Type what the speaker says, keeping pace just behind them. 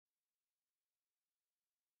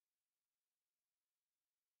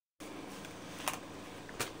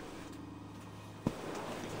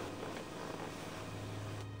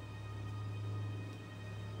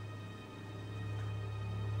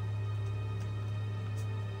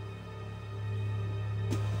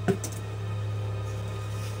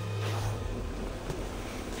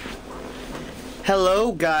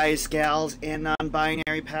Hello guys, gals, and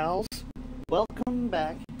non-binary pals. Welcome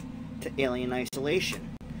back to Alien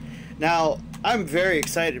Isolation. Now, I'm very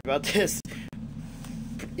excited about this,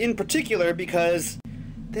 in particular because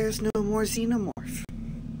there's no more Xenomorph.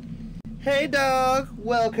 Hey dog,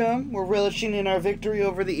 welcome. We're relishing in our victory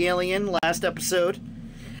over the alien last episode.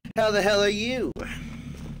 How the hell are you?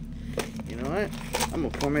 You know what? I'm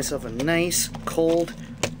gonna pour myself a nice, cold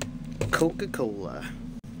Coca-Cola.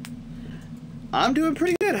 I'm doing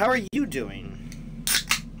pretty good. How are you doing?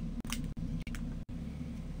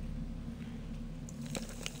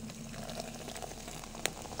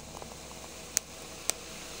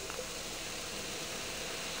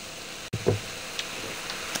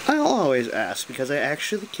 I'll always ask because I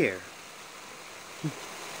actually care.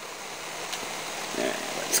 Alright,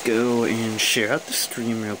 let's go and share out the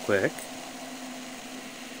stream real quick.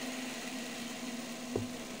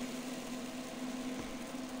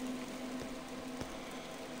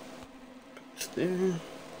 There.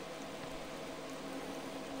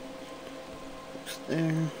 Oops,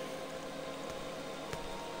 there.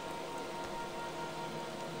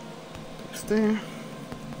 Oops, there.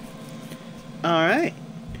 Alright.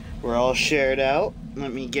 We're all shared out.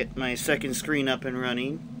 Let me get my second screen up and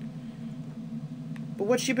running. But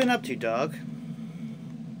what you been up to, dog?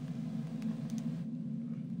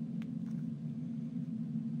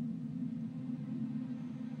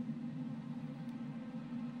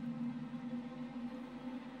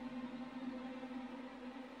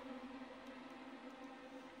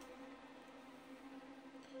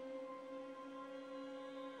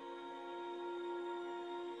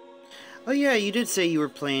 Oh yeah, you did say you were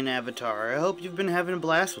playing Avatar. I hope you've been having a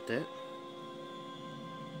blast with it.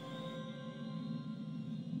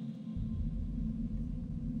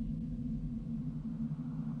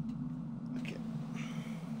 Okay.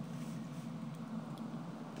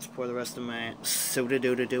 Let's pour the rest of my soda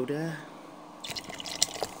doda.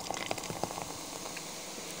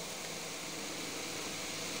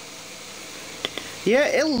 Yeah,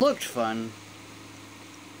 it looked fun.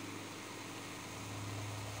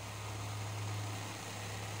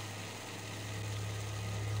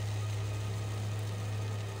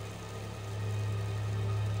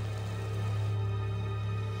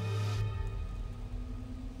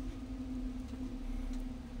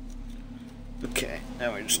 Okay,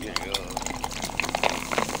 now we're just gonna go.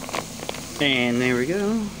 And there we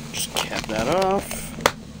go. Just cap that off.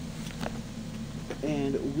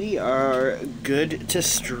 And we are good to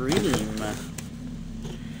stream.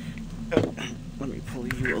 Oh, let me pull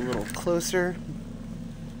you a little closer.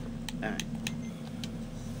 Alright.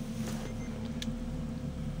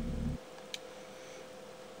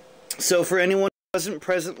 So for anyone who wasn't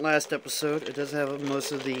present last episode, it does have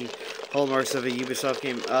most of the hallmarks of a Ubisoft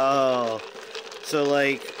game. Oh. So,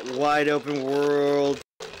 like, wide open world,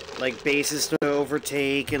 like, bases to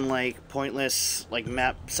overtake, and, like, pointless, like,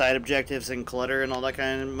 map side objectives and clutter and all that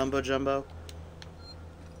kind of mumbo-jumbo.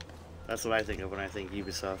 That's what I think of when I think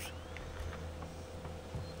Ubisoft.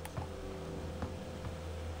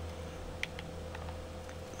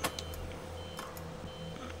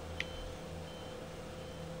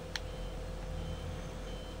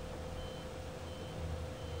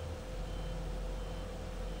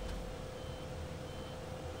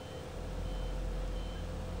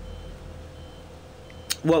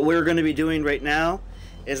 What we're going to be doing right now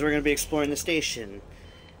is we're going to be exploring the station.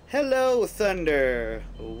 Hello, Thunder.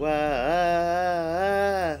 Wah,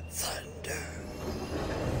 Thunder.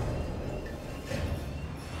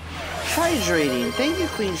 Hydrating. Thank you,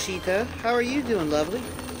 Queen Sheeta. How are you doing, lovely?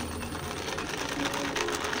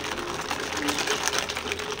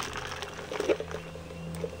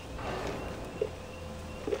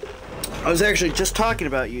 I was actually just talking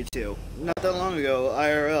about you two not that long ago,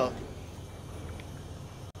 IRL.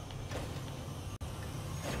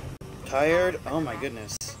 Tired? Oh my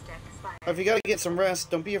goodness. If you gotta get some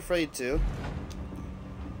rest, don't be afraid to.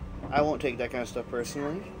 I won't take that kind of stuff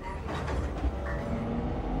personally.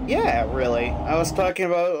 Yeah, really. I was talking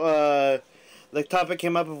about, the topic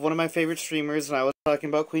came up of one of my favorite streamers, and I was talking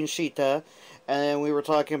about Queen Sheeta, and then we were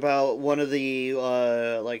talking about one of the,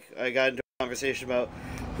 I got into a conversation about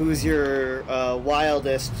who's your,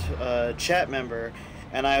 wildest, chat member,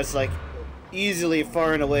 and I was like, easily,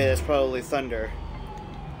 far and away, that's probably Thunder.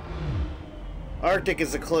 Arctic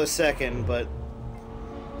is a close second, but...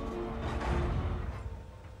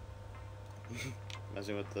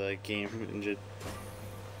 messing with the game engine.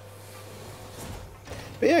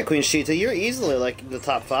 But yeah, Queen Sheeta, you're easily like in the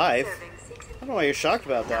top 5. I don't know why you're shocked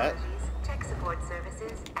about that. Tech support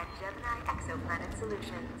services at Gemini Exoplanet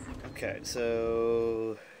Solutions. Okay,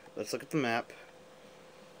 so let's look at the map.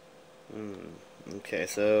 Okay,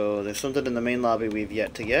 so there's something in the main lobby we've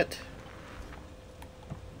yet to get.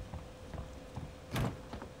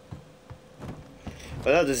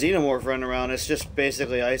 Without the Xenomorph running around, it's just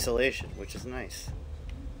basically isolation, which is nice.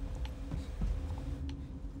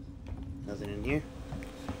 Nothing in here.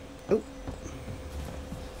 Oh.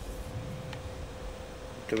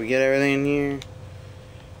 Did we get everything in here?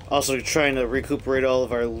 Also trying to recuperate all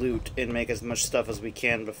of our loot and make as much stuff as we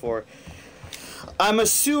can before. I'm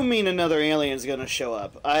assuming another alien's gonna show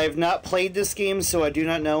up. I've not played this game, so I do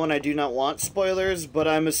not know, and I do not want spoilers, but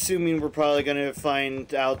I'm assuming we're probably gonna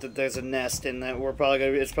find out that there's a nest and that we're probably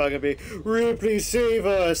gonna it's probably gonna be Ripley, save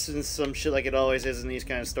us, and some shit like it always is in these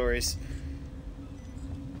kind of stories.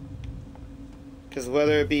 Because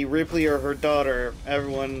whether it be Ripley or her daughter,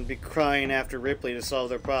 everyone would be crying after Ripley to solve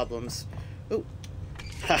their problems. Oh.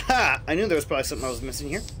 Haha! I knew there was probably something I was missing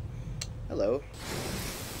here. Hello.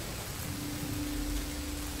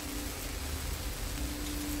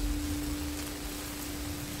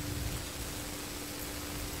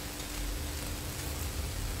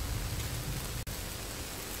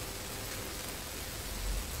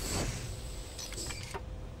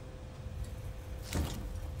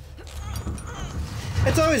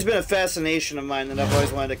 It's always been a fascination of mine that I've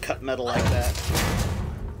always wanted to cut metal like that.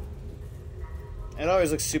 It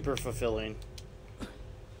always looks super fulfilling.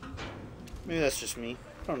 Maybe that's just me.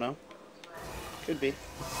 I don't know. Could be.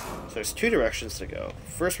 So there's two directions to go.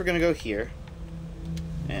 First we're going to go here.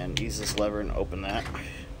 And use this lever and open that.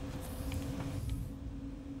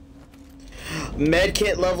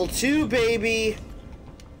 Medkit level 2, baby!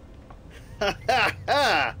 Ha ha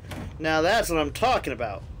ha! Now that's what I'm talking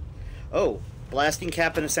about. Oh. Blasting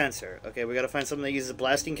cap and a sensor. Okay, we gotta find something that uses a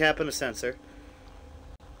blasting cap and a sensor.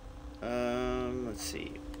 Let's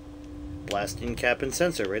see. Blasting cap and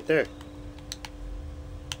sensor right there.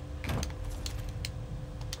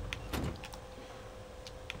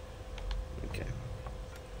 Okay.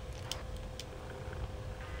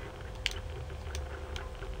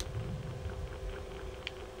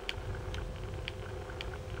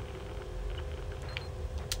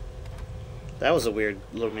 That was a weird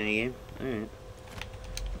little mini game. Alright.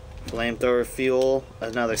 Flamethrower fuel,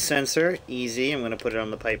 another sensor, easy. I'm going to put it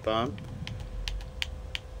on the pipe bomb.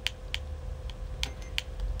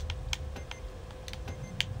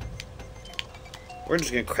 We're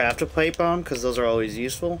just going to craft a pipe bomb because those are always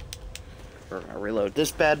useful. We're going to reload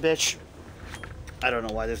this bad bitch. I don't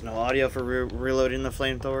know why there's no audio for reloading the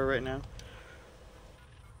flamethrower right now.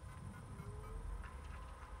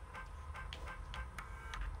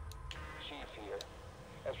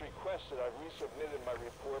 I've resubmitted my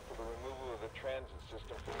report for the removal of the transit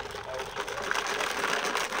system from this house.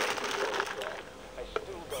 I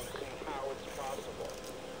still don't see how it's possible.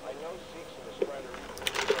 I know Zeke's in the Strider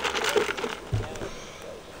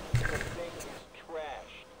the thing is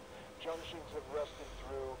trashed. Junctions have rusted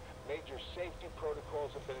through. Major safety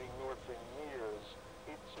protocols have been ignored for years.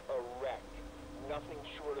 It's a wreck. Nothing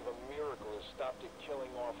short of a miracle has stopped it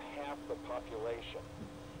killing off half the population.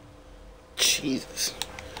 Jesus.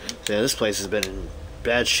 So yeah, this place has been in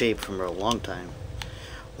bad shape for a long time.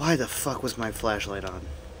 Why the fuck was my flashlight on?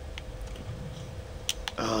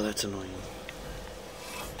 Oh, that's annoying.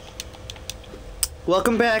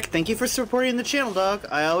 Welcome back. Thank you for supporting the channel, dog.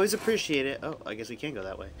 I always appreciate it. Oh, I guess we can go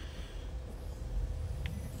that way.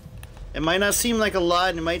 It might not seem like a lot,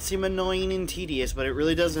 and it might seem annoying and tedious, but it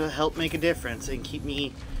really does help make a difference and keep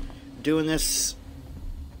me doing this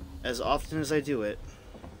as often as I do it.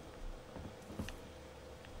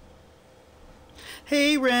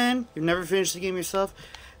 Hey, Ren! You've never finished the game yourself?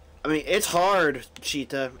 I mean, it's hard,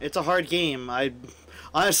 Cheetah. It's a hard game.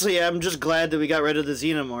 Honestly, I'm just glad that we got rid of the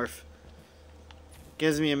Xenomorph.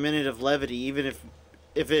 Gives me a minute of levity, even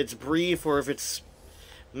if it's brief or if it's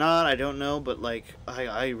not, I don't know, but like,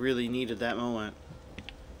 I really needed that moment.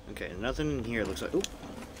 Okay, nothing in here looks like... Ooh.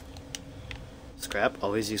 Scrap,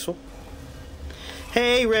 always useful.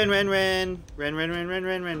 Hey, Ren, Ren, Ren! Ren, Ren, Ren, Ren,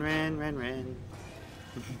 Ren, Ren, Ren, Ren, Ren.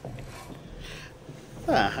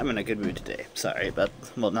 I'm in a good mood today. Sorry, but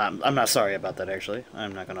I'm not sorry about that actually.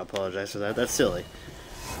 I'm not gonna apologize for that. That's silly.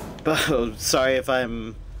 But sorry if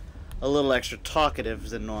I'm a little extra talkative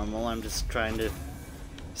than normal. I'm just trying to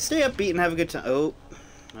stay upbeat and have a good time. Oh,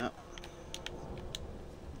 well.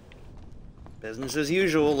 Business as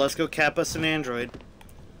usual. Let's go cap us an android.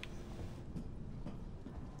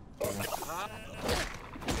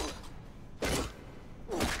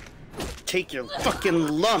 Take your fucking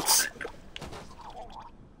lumps.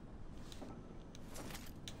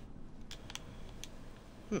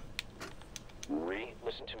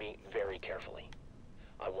 Listen to me very carefully.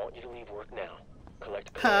 I want you to leave work now.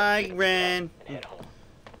 Collect Hi, Ren. and head home.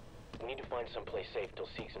 We need to find someplace safe till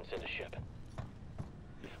Seeks and send a ship.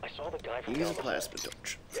 I saw the guy from Use down a the plasma hall.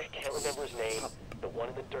 torch. I can't remember his name. The one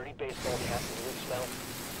in the dirty baseball cap and the weird smell.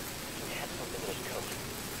 He had something in his coat.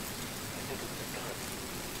 I think it was a gun.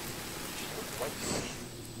 It just looked right to me.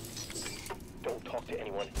 Don't talk to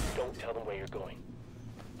anyone. Don't tell them where you're going.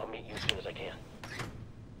 I'll meet you as soon as I can.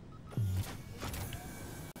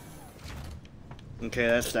 Okay,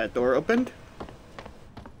 that's that door opened.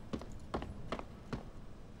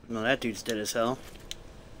 No, that dude's dead as hell.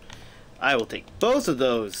 I will take both of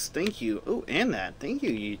those. Thank you. Oh, and that. Thank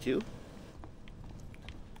you, you two.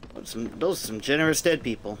 Those are some generous dead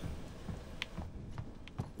people.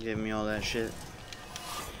 Giving me all that shit.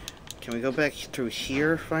 Can we go back through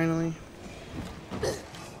here, finally?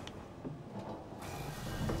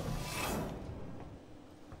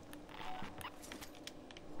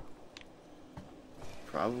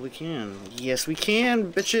 Probably can. Yes, we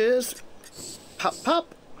can, bitches! Pop,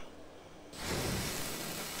 pop!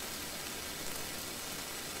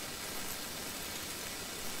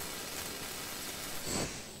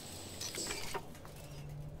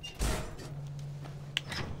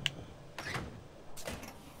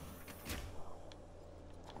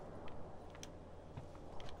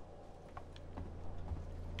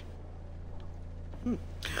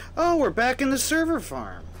 Oh, we're back in the server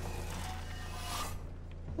farm.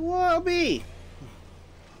 Well, I'll be.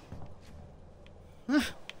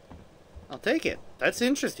 I'll take it. That's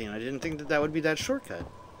interesting. I didn't think that that would be that shortcut.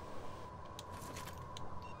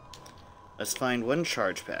 Let's find one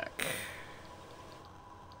charge pack.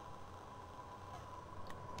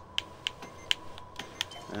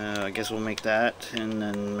 I guess we'll make that and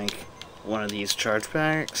then make one of these charge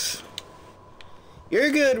packs.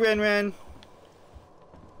 You're good, Ren.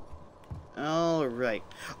 Alright.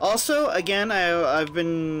 Also, again, I've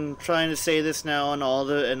been trying to say this now on all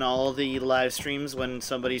the live streams when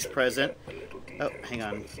somebody's present. Oh, hang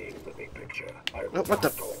on. Oh, what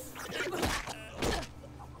the?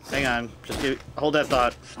 Hang on. Just hold that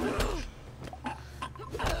thought.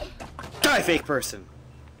 Die, fake person.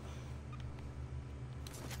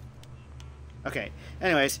 Okay.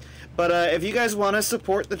 Anyways, but if you guys want to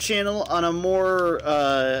support the channel on a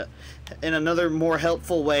more in another more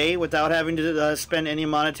helpful way without having to spend any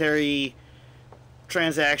monetary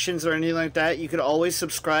transactions or anything like that, you could always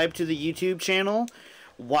subscribe to the YouTube channel,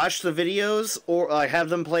 watch the videos, or have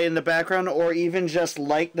them play in the background, or even just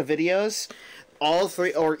like the videos. All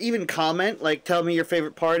three, or even comment, like tell me your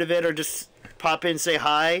favorite part of it, or just pop in, say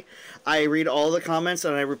hi. I read all the comments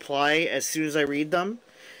and I reply as soon as I read them.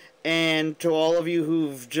 And to all of you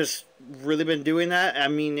who've just really been doing that, I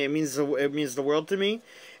mean, it means the world to me.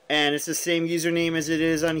 And it's the same username as it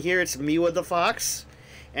is on here. It's Mewa the Fox,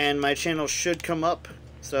 and my channel should come up.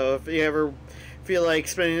 So if you ever feel like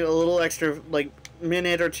spending a little extra, like,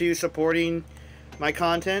 minute or two supporting my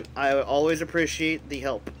content, I always appreciate the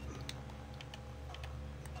help.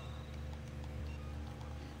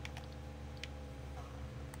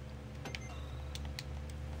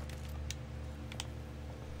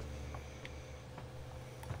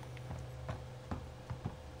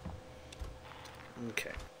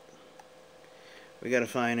 Okay. We gotta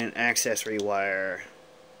find an access rewire.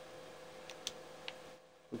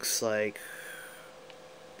 Looks like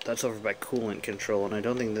that's over by coolant control, and I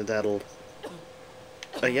don't think that that'll...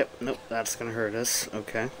 yep, nope, that's gonna hurt us.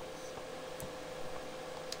 Okay.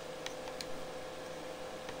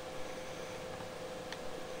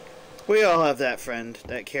 We all have that friend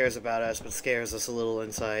that cares about us but scares us a little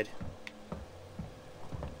inside.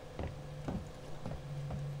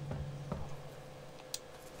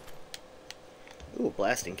 Ooh, a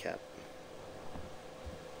blasting cap.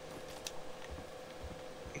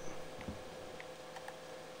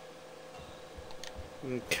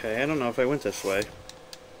 Okay, I don't know if I went this way.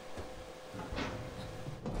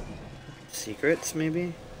 Secrets,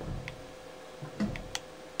 maybe?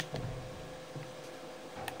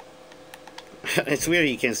 It's weird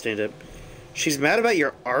you can't stand up. She's mad about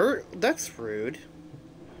your art? That's rude.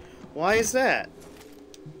 Why is that?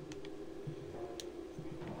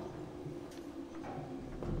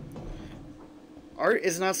 Art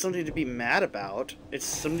is not something to be mad about. It's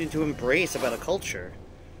something to embrace about a culture.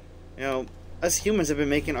 You know, us humans have been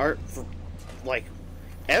making art for, like,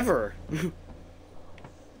 ever.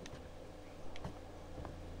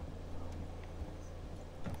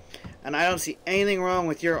 And I don't see anything wrong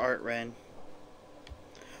with your art, Ren.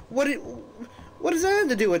 What does that have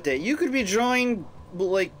to do with it? You could be drawing,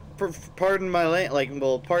 like, pardon my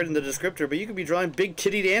well, pardon the descriptor, but you could be drawing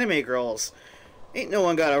big-tittied anime girls. Ain't no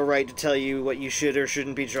one got a right to tell you what you should or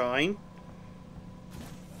shouldn't be drawing.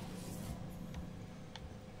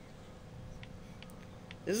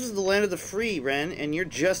 This is the land of the free, Ren, and you're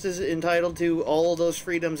just as entitled to all those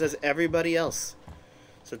freedoms as everybody else.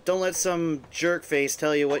 So don't let some jerk face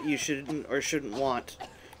tell you what you shouldn't or shouldn't want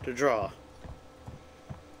to draw.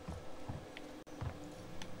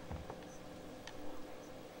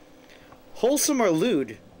 Wholesome or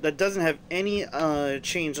lewd, that doesn't have any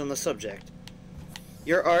change on the subject.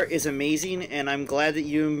 Your art is amazing, and I'm glad that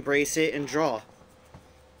you embrace it and draw.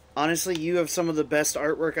 Honestly, you have some of the best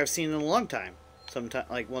artwork I've seen in a long time. Sometimes,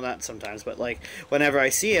 like, well, not sometimes, but like whenever I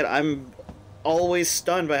see it, I'm always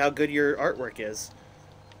stunned by how good your artwork is.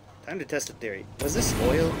 Time to test a theory. Was this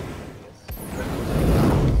oil?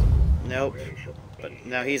 Nope. But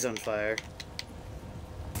now he's on fire.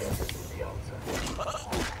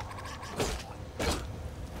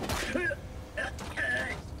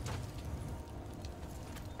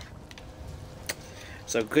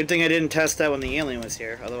 So good thing I didn't test that when the alien was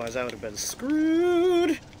here, otherwise I would have been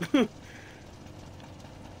screwed.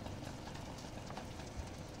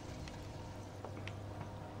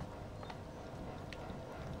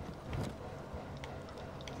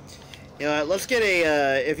 You know what, let's get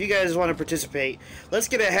a, if you guys want to participate, let's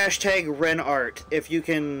get a hashtag RenArt if you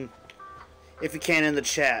can in the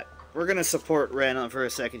chat. We're going to support Ren for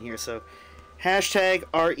a second here, so hashtag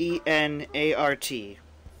RENART.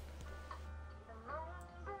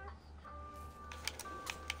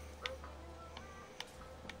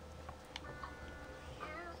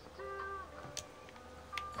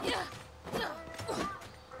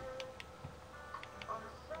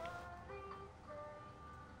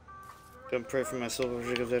 Don't pray for my soul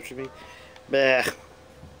before she comes after me. Bah.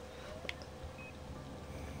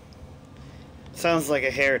 Sounds like a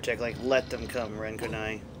heretic, like let them come, Ren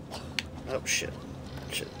Kunai. Oh shit.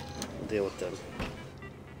 Shit. I'll deal with them.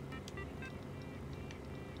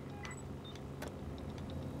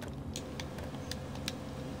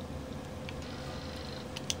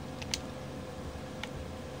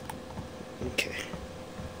 Okay.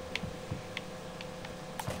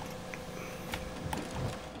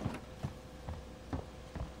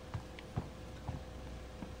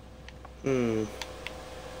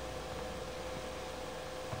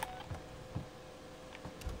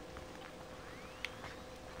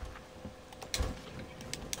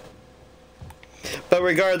 But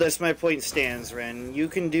regardless, my point stands, Ren. You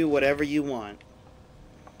can do whatever you want.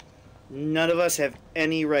 None of us have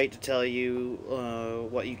any right to tell you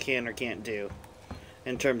what you can or can't do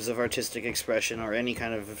in terms of artistic expression or any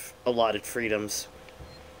kind of allotted freedoms.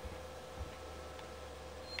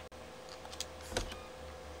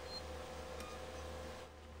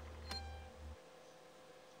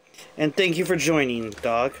 And thank you for joining,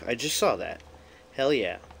 dog. I just saw that. Hell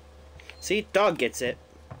yeah. See, dog gets it.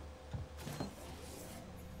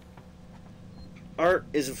 Art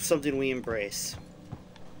is something we embrace.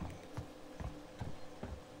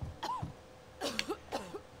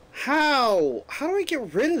 How? How do I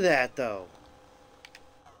get rid of that, though?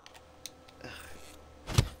 Ugh.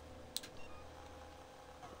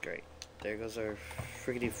 Great. There goes our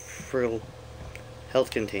friggity frill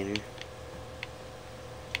health container.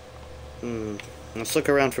 Let's look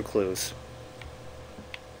around for clues.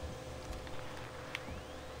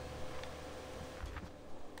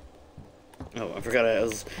 Oh, I forgot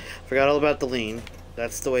all about the lean.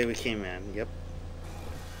 That's the way we came in. Yep.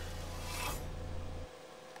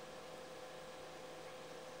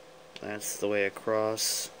 That's the way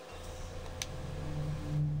across.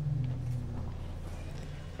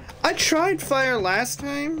 I tried fire last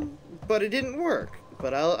time, but it didn't work.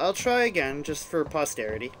 But I'll try again just for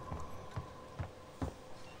posterity.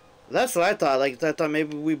 That's what I thought. Like I thought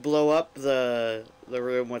maybe we blow up the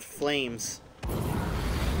room with flames.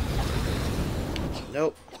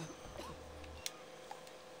 Nope.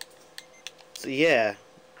 So yeah.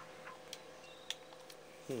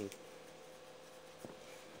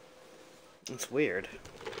 That's weird.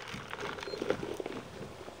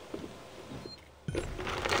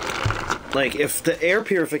 Like if the air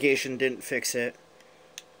purification didn't fix it,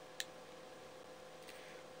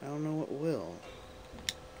 I don't know what will.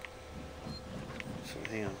 So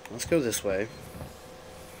hang on. Let's go this way.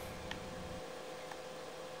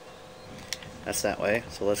 That's that way,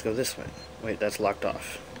 so let's go this way. Wait, that's locked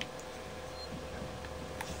off.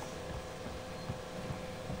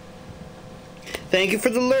 Thank you for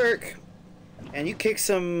the lurk! And you kick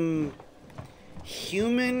some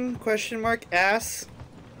human question mark ass.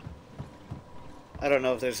 I don't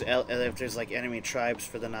know if there's like enemy tribes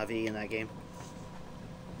for the Na'vi in that game.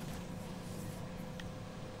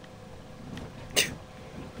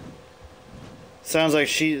 Sounds like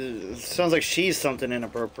she's something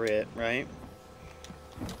inappropriate, right?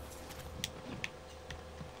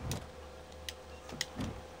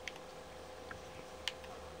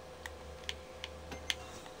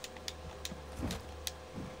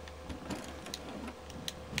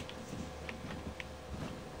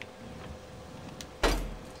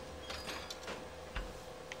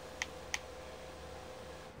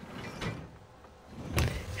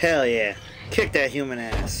 Hell yeah. Kick that human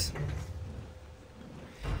ass.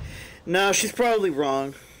 No, she's probably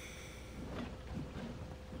wrong.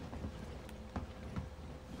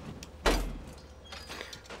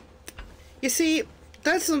 You see,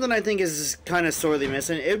 that's something I think is kind of sorely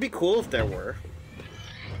missing. It would be cool if there were.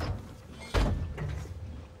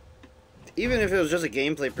 Even if it was just a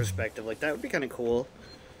gameplay perspective, like, that would be kind of cool.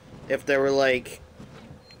 If there were, like,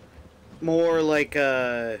 more, like,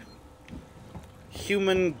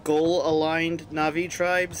 human goal-aligned Na'vi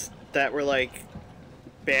tribes that were, like,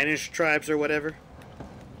 banished tribes or whatever.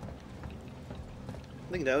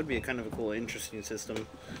 I think that would be a kind of a cool, interesting system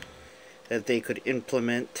that they could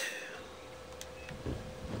implement.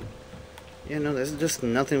 Yeah, no, there's just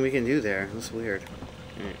nothing we can do there. That's weird.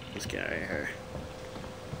 Alright, let's get out of here.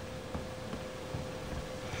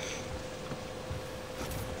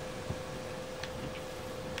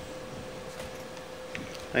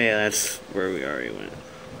 Oh yeah, that's where we already went.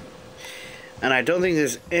 And I don't think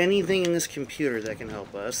there's anything in this computer that can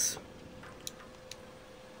help us.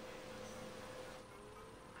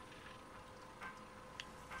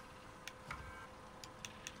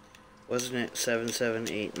 Wasn't it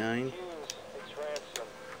 7789? It's Ransom.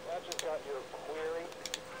 I just got your query.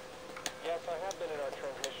 Yes, I have been in our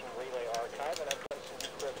transmission relay archive, and I've done some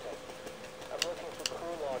decrypting. I'm looking for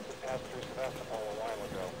crew logs that passed through Sevastopol a while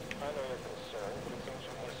ago. I know you're concerned, but it's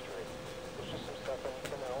ancient history. There's just some stuff I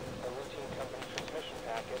need to know. A routine company transmission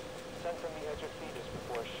packet sent from the edge of Thetis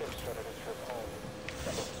before a ship started its trip home.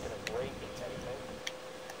 Nothing's gonna break anything.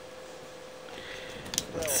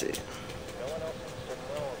 Let's see. No one else needs to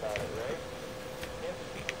know about it, right? If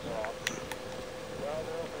it's off, well,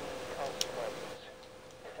 there'll be consequences.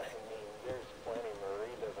 I mean, there's plenty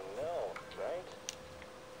Marie doesn't know, right?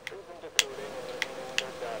 We've been decoding and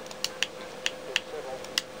they're done. It's civil.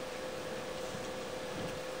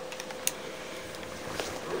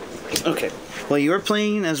 Okay. Well, you were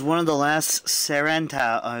playing as one of the last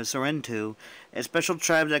Serentu, a special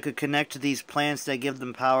tribe that could connect to these plants that give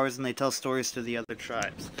them powers and they tell stories to the other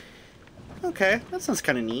tribes. Okay, that sounds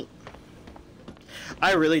kind of neat.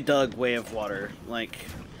 I really dug Way of Water. Like,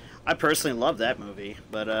 I personally love that movie,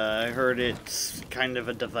 but I heard it's kind of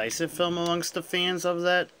a divisive film amongst the fans of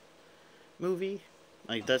that movie,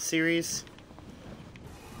 like that series.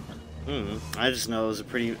 I just know it was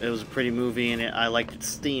a pretty movie, and I liked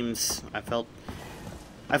its themes. I felt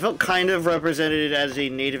kind of represented as a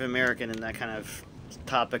Native American in that kind of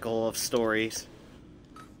topical of stories.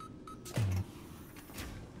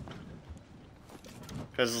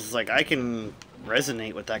 Because it's like, I can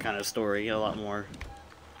resonate with that kind of story a lot more.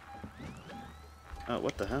 Oh,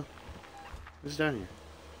 what the hell? Who's down here?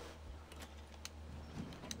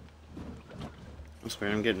 I swear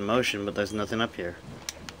I'm getting motion, but there's nothing up here.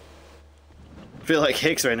 I feel like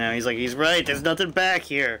Hicks right now. He's like, he's right, there's nothing back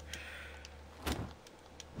here.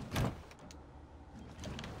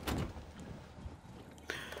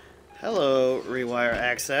 Hello, Rewire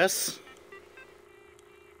Access.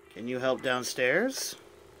 Can you help downstairs?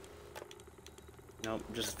 Nope,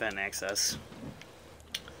 just vent access.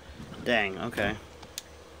 Dang, okay.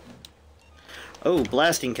 Oh,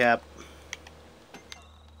 blasting cap.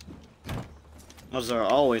 Those are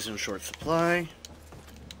always in short supply.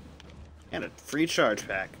 And a free charge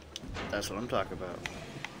pack. That's what I'm talking about.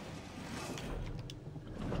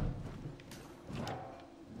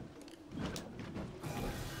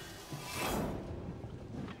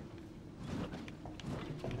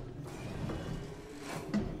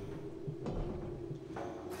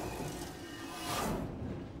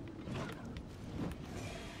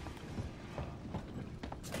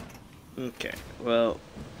 Okay, well,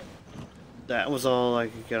 that was all I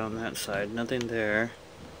could get on that side. Nothing there.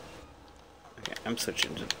 Okay, I'm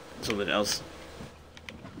switching to something else.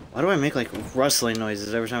 Why do I make like rustling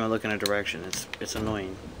noises every time I look in a direction? It's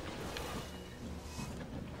annoying.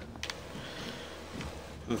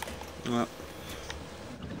 Well.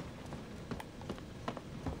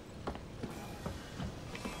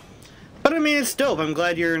 But I mean, it's dope. I'm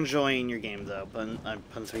glad you're enjoying your game, though. Pun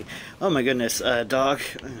sweet. Oh my goodness, dog.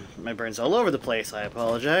 My brain's all over the place. I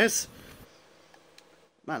apologize.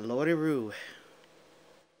 My lordy roo.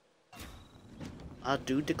 I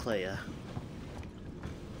do declare.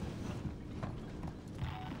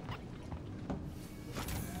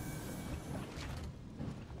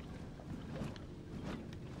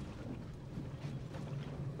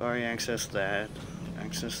 Already access that.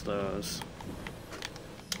 Access those.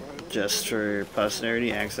 Just for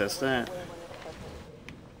posterity, access that.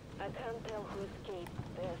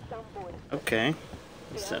 Okay.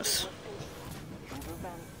 What's this?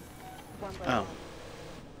 Oh.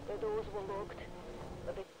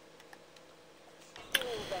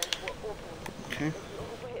 open. Okay. There's no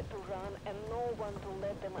way to run and no one to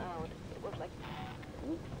let them out. It was like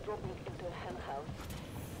dropping into a hen house.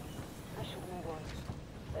 I should move on.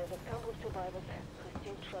 There's a couple of survivors who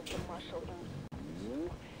still trust the marshal in.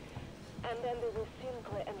 And then there was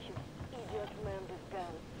Sinclair and his idiot man with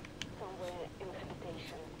gun somewhere in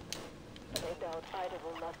habitation. But I doubt either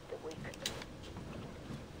will last the week.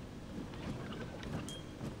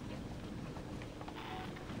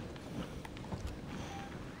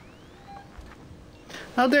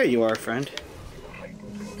 Oh, there you are, friend.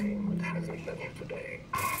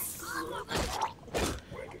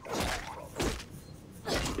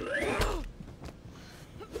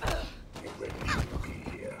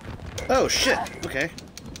 Oh shit! Okay.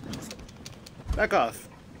 Back off.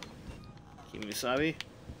 Kimisabi.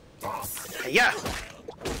 Yeah.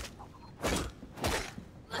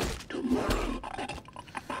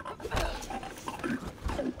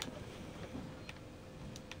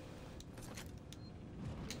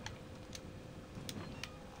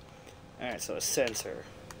 Alright, so a sensor.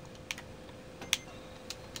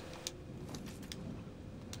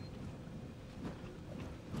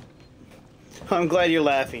 I'm glad you're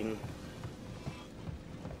laughing.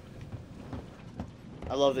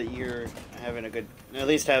 I love that you're having a good, at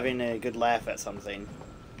least having a good laugh at something.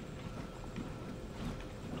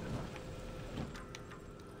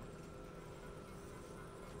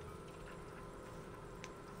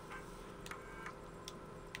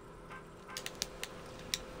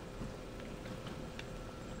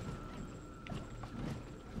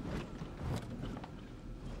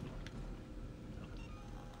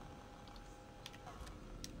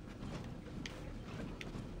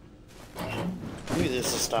 Maybe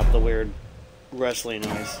this will stop the weird rustling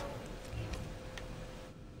noise.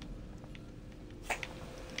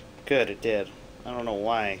 Good, it did. I don't know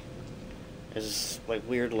why. It's just like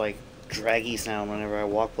weird, like draggy sound whenever I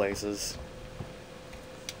walk places.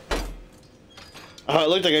 Oh, it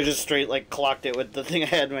looked like I just straight like clocked it with the thing I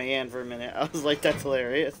had in my hand for a minute. I was like, that's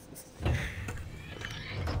hilarious.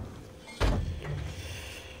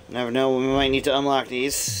 Never know when we might need to unlock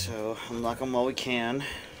these, so unlock them while we can.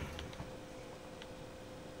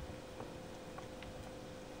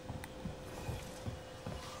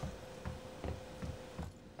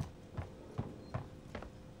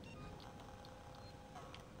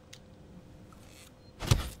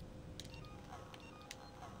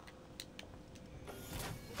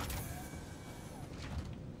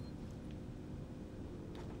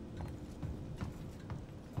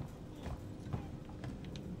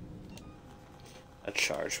 A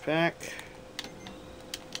charge pack.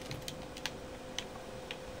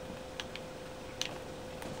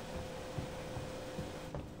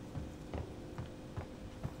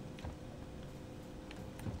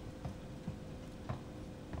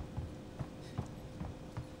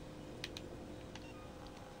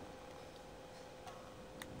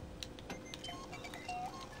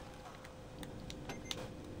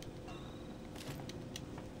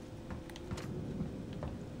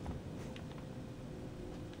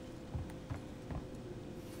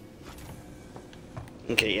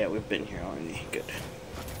 Okay, yeah, we've been here already. Good.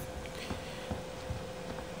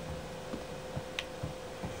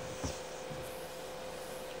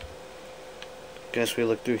 Guess we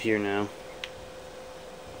look through here now.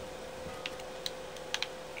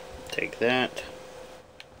 Take that.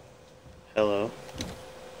 Hello.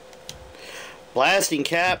 Blasting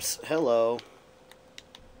caps. Hello.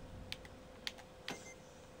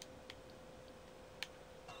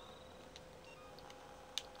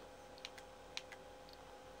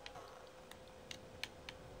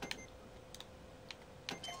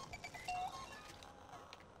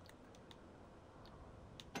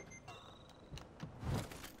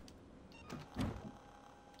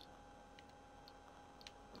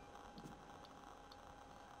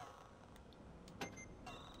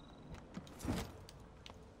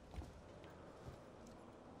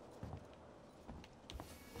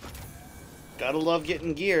 Gotta love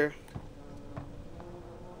getting gear.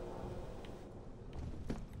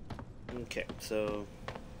 Okay, so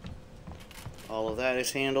all of that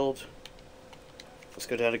is handled. Let's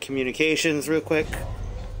go down to communications real quick.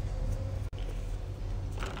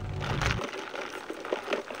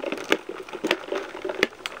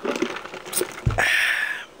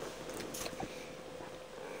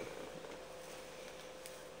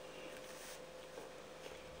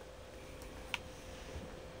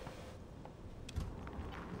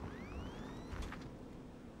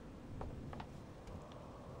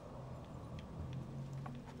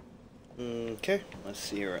 Okay, let's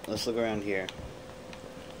see. Let's look around here.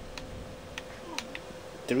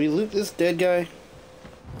 Did we loot this dead guy?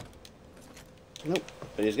 Nope.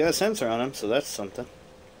 But he's got a sensor on him, so that's something.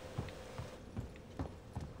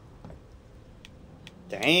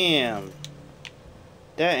 Damn.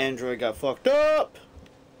 That android got fucked up.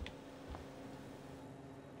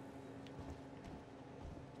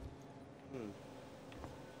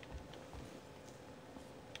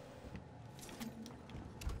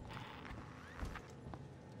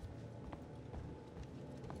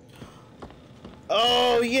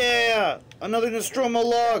 Oh yeah! Another Nostromo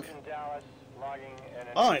log!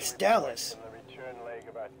 Oh, it's Dallas. From the return leg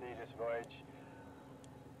of our Thetis voyage.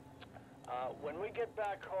 When we get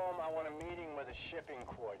back home, I want a meeting with a shipping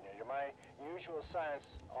coordinator. My usual science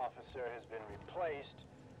officer has been replaced.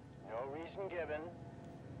 No reason given.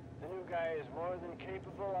 The new guy is more than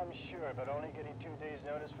capable, I'm sure, but only getting 2 days'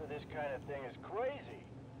 notice for this kind of thing is crazy.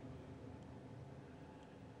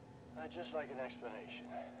 I'd just like an explanation.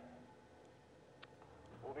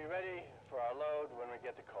 We'll be ready for our load when we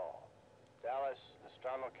get the call. Dallas,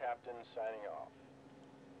 Nostromo Captain, signing off.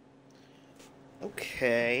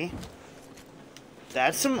 Okay.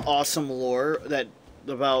 That's some awesome lore that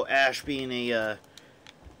about Ash being a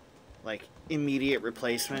like immediate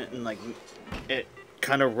replacement, and like it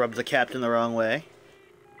kind of rubbed the captain the wrong way.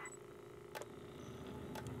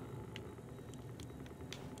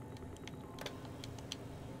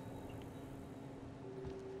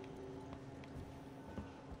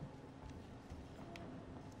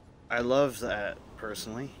 I love that,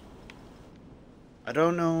 personally. I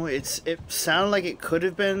don't know, it sounded like it could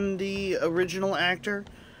have been the original actor,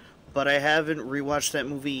 but I haven't rewatched that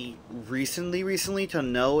movie recently to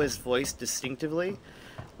know his voice distinctively,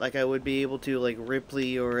 like I would be able to, like,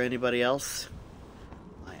 Ripley or anybody else.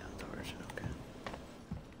 Ion Torch, okay.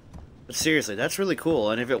 But seriously, that's really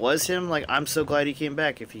cool, and if it was him, like, I'm so glad he came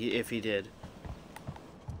back if he did.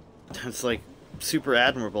 That's, like, super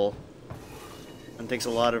admirable. And takes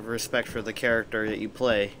a lot of respect for the character that you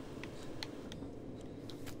play.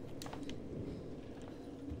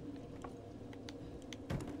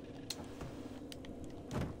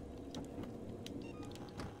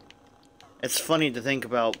 It's funny to think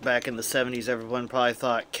about back in the 70s, everyone probably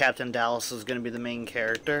thought Captain Dallas was going to be the main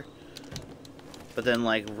character. But then,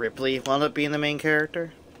 like, Ripley wound up being the main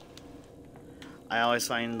character. I always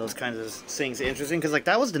find those kinds of things interesting, because, like,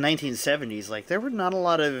 that was the 1970s. Like, there were not a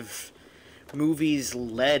lot of movies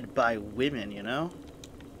led by women, you know?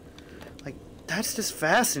 Like, that's just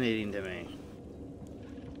fascinating to me.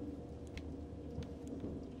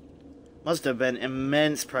 Must have been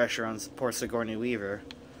immense pressure on poor Sigourney Weaver.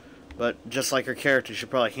 But just like her character, she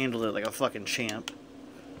probably handled it like a fucking champ.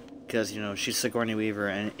 Because, you know, she's Sigourney Weaver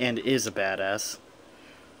and is a badass.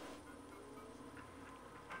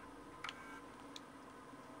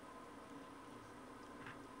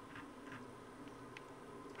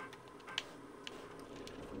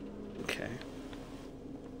 Okay.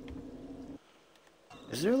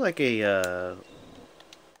 Is there like a,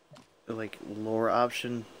 like, lore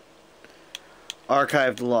option?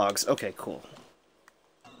 Archived logs. Okay, cool.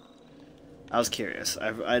 I was curious.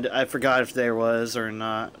 I forgot if there was or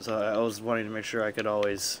not, so I was wanting to make sure I could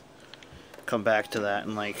always come back to that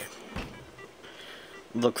and, like,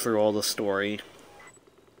 look through all the story.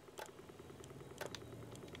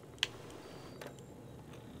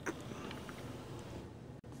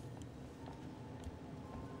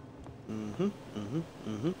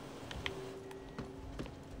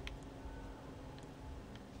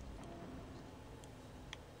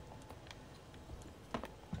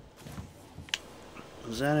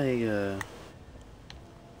 Was that a,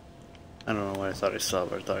 I don't know what I thought I saw,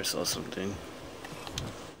 but I thought I saw something.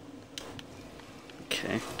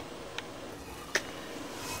 Okay.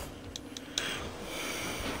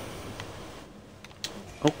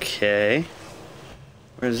 Okay.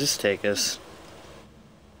 Where does this take us?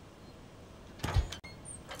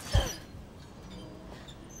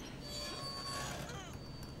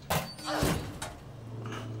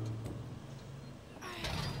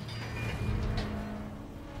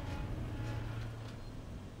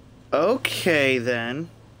 Okay, then.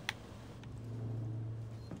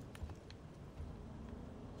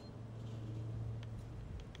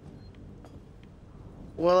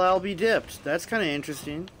 Well, I'll be dipped. That's kind of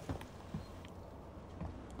interesting.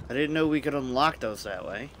 I didn't know we could unlock those that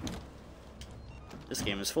way. This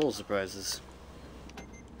game is full of surprises.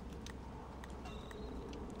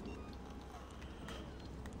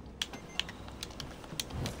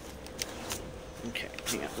 Okay,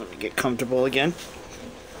 hang on, let me get comfortable again.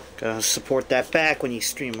 Gotta support that back when you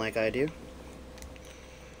stream like I do.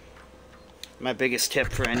 My biggest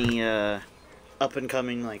tip for any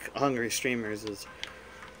up-and-coming, like, hungry streamers is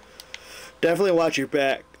definitely watch your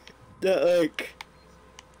back. Like,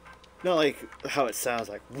 Not like how it sounds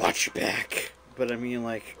like, watch your back. But I mean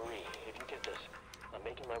like, Marie, if you get this, I'm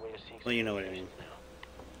making my way to seek well, you know what I mean. now.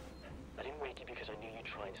 I didn't wake you because I knew you'd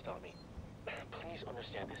try and stop me. Please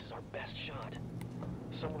understand, this is our best shot.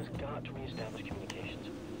 Someone's got to reestablish communications.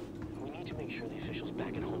 We need to make sure the officials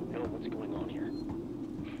back at home know what's going on here.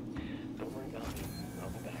 Don't worry about me. I'll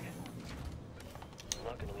be back. I'm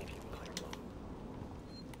not gonna leave you in clear alone.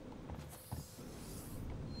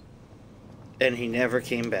 And he never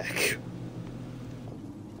came back.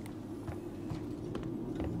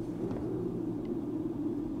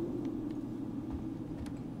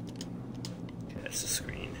 Okay, that's the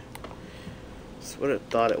screen. That's what I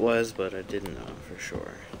thought it was, but I didn't know for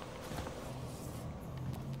sure.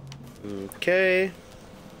 Okay.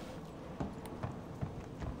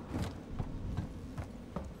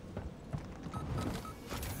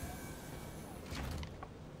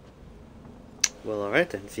 Well, alright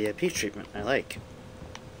then. VIP treatment. I like.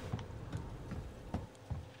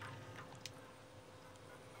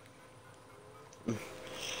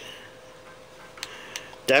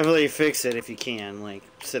 Definitely fix it if you can. Like,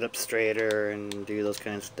 sit up straighter and do those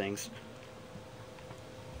kinds of things.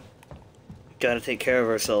 Gotta take care of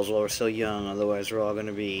ourselves while we're still young, otherwise we're all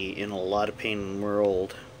gonna be in a lot of pain when we're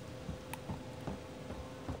old.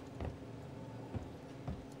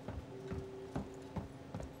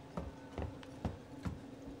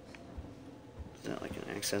 Is that like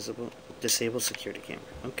an accessible, disabled security camera?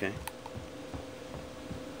 Okay.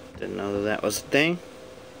 Didn't know that that was a thing.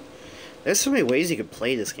 There's so many ways you could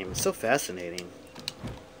play this game. It's so fascinating.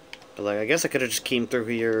 But like, I guess I could have just came through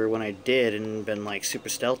here when I did and been like super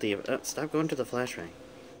stealthy. Stop going to the flashbang.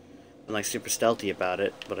 Been like super stealthy about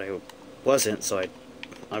it, but I wasn't, so I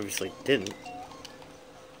obviously didn't.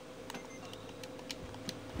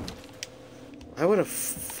 Why would a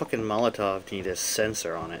fucking Molotov need a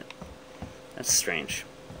sensor on it? That's strange.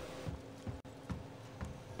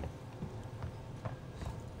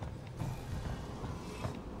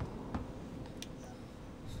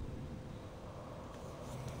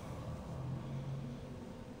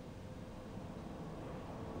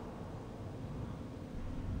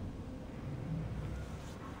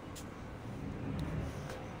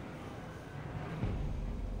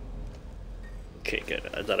 Okay, good.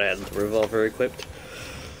 I thought I had the revolver equipped.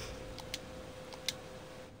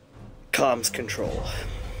 Comms control.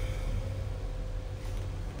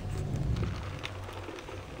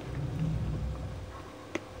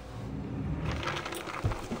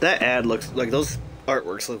 That ad looks like, those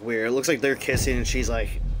artworks look weird. It looks like they're kissing and she's like,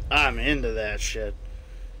 I'm into that shit.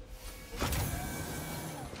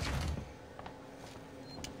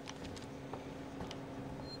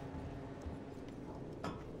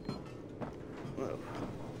 Whoa.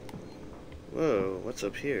 Whoa, what's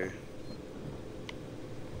up here?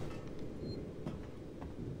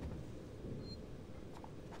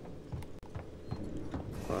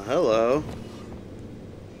 Well, hello.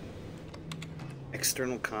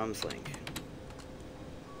 External comms link.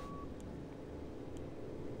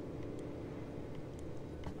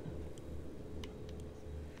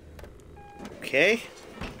 Okay.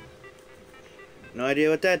 No idea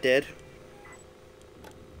what that did.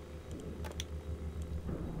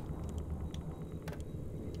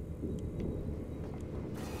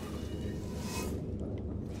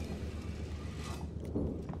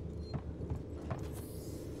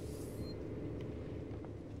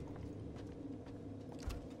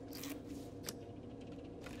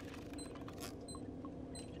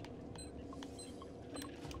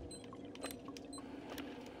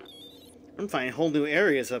 I'm finding whole new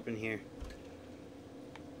areas up in here.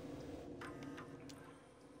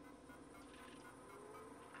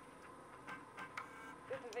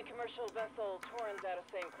 This is the commercial vessel Torrens out of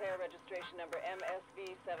St. Clair, registration number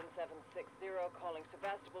MSV7760, calling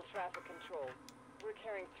Sebastopol Traffic Control. We're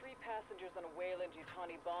carrying 3 passengers on a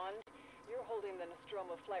Wayland-Yutani bond. You're holding the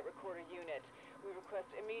Nostromo flight recorder unit. We request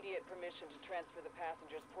immediate permission to transfer the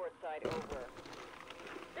passengers portside over.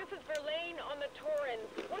 This is Verlaine on the Torrens.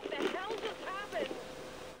 What the hell just happened?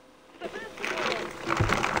 Sebastopol!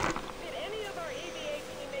 Did any of our EVA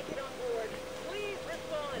team make it on board? Please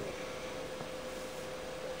respond.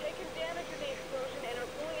 We've taken damage in the explosion and are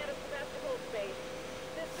pulling out of Sebastopol space.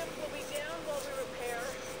 Systems will be down while we repair.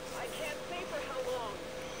 I can't say for how long.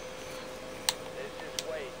 This is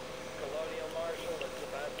Wade, Colonial Marshal at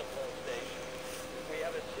Sebastopol Station. We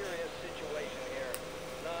have a serious situation here.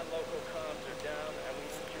 Non-local comms are down, and we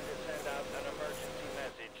need you to send out an emergency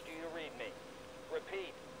message. Do you read me?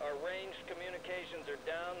 Repeat, our ranged communications are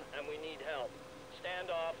down, and we need help.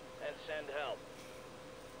 Stand off and send help.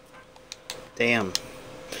 Damn.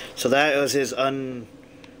 So that was his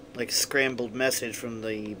like scrambled message from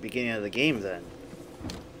the beginning of the game then.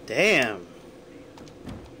 Damn.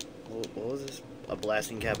 What was this? A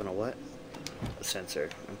blasting cap and a what? A sensor.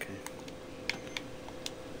 Okay.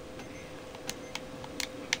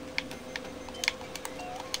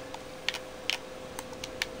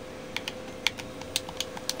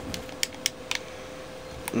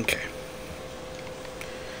 Okay.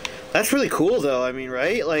 That's really cool though, I mean,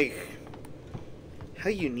 right? Like, how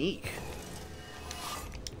unique.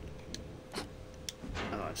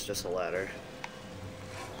 Oh, it's just a ladder.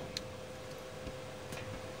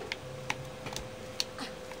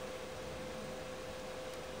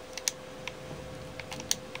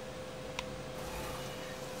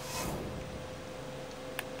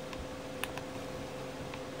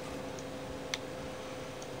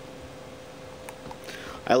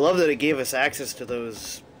 I love that it gave us access to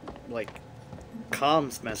those, like,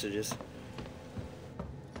 comms messages.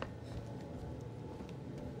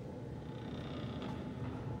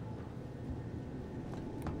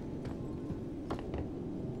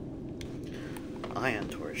 Ion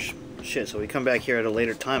torch. Shit, so we come back here at a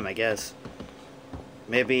later time, I guess.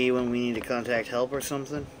 Maybe when we need to contact help or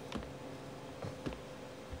something?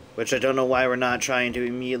 Which I don't know why we're not trying to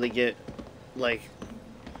immediately get, like...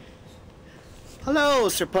 Hello,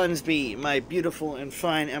 Sir Punsby, my beautiful and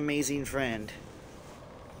fine, amazing friend.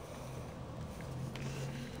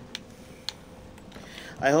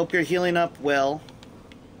 I hope you're healing up well.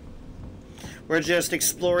 We're just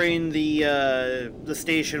exploring the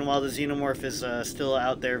station while the Xenomorph is still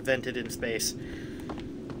out there vented in space.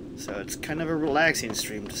 So it's kind of a relaxing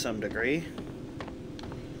stream to some degree.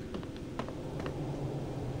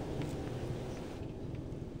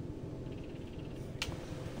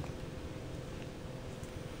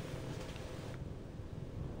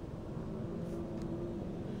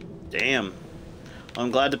 Damn.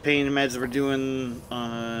 I'm glad the pain meds were doing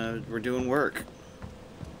work.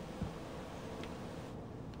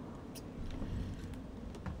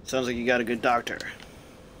 Sounds like you got a good doctor,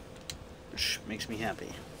 which makes me happy.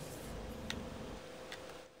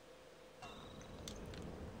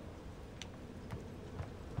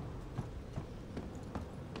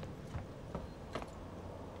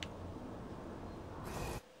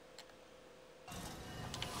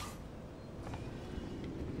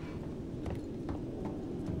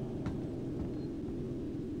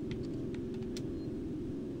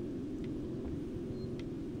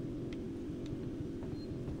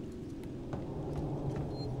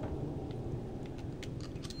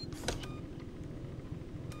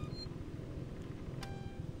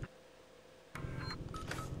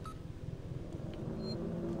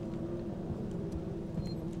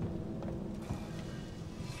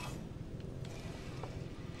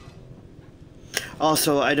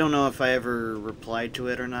 Also, I don't know if I ever replied to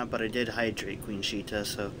it or not, but I did hydrate Queen Sheeta,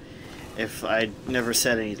 so if I never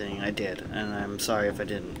said anything, I did, and I'm sorry if I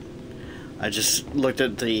didn't. I just looked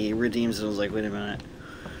at the redeems and was like, wait a minute.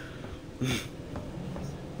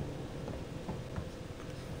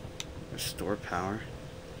 Restore power?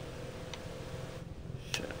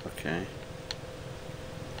 Shit, okay.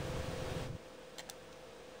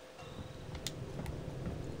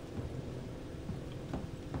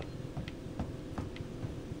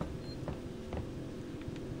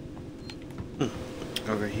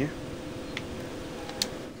 Over here.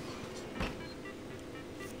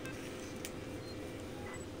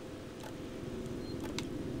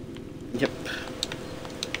 Yep.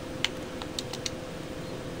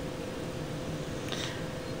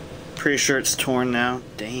 Pretty sure it's torn now.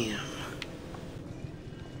 Damn.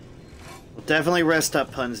 We'll definitely rest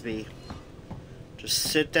up, Punsby. Just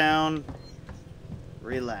sit down,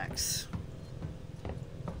 relax.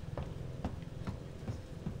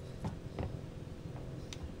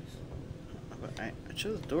 I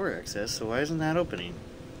chose door access, so why isn't that opening?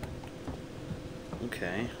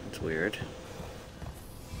 Okay, that's weird.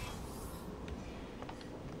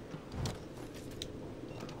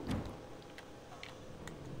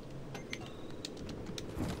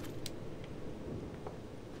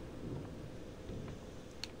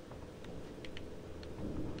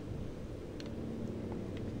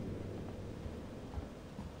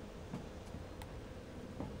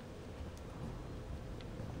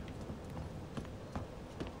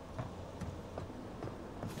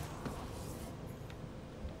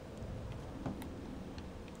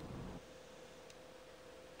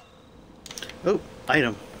 Oh,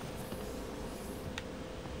 item.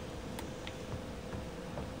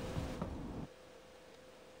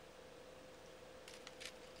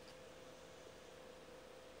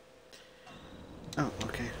 Oh,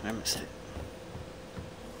 okay, I missed it.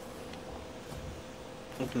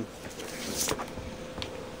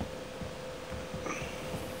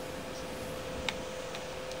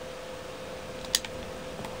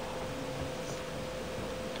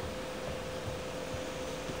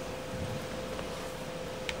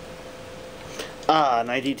 Ah, an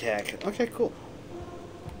ID tag. Okay, cool.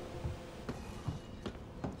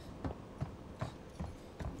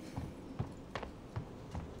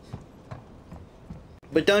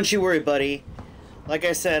 But don't you worry, buddy. Like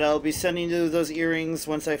I said, I'll be sending you those earrings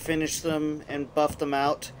once I finish them and buff them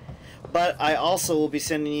out. But I also will be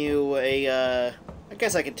sending you a, I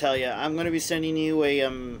guess I can tell you, I'm going to be sending you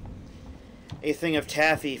a thing of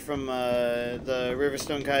taffy from the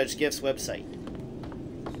Riverstone Cottage Gifts website.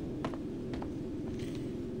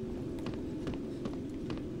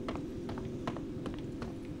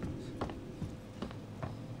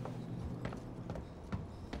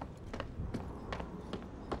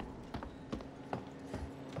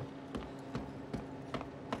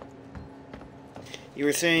 You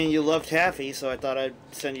were saying you love taffy, so I thought I'd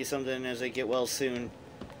send you something as I get well soon.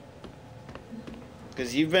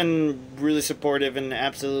 Because you've been really supportive and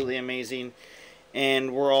absolutely amazing,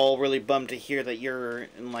 and we're all really bummed to hear that you're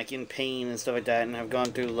in pain and stuff like that, and have gone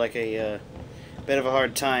through like a bit of a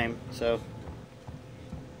hard time. So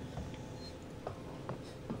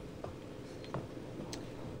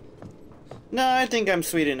no, I think I'm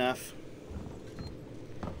sweet enough.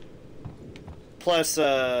 Plus,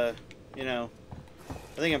 you know,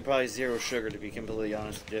 I think I'm probably zero sugar, to be completely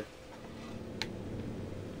honest with you.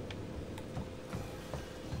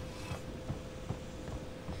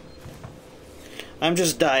 I'm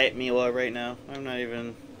just diet Mewa right now. I'm not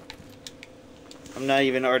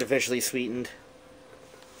even artificially sweetened.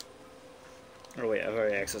 Oh wait, I've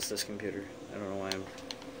already accessed this computer. I don't know why I'm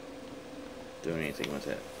doing anything with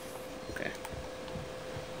it. Okay.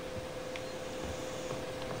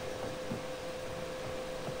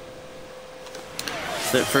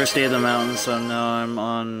 The first day of the mountains, so now I'm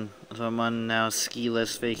on now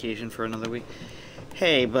ski-less vacation for another week.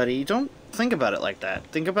 Hey, buddy, don't think about it like that.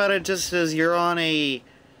 Think about it just as you're on a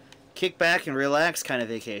kick back and relax kind of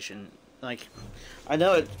vacation. Like, I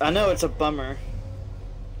know it's a bummer.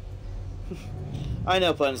 I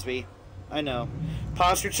know, Punsby. I know.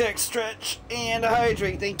 Posture check, stretch, and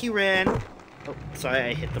hydrate. Thank you, Ren. Oh, sorry,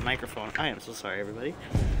 I hit the microphone. I am so sorry, everybody.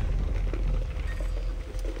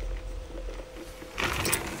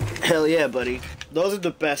 Hell yeah, buddy. Those are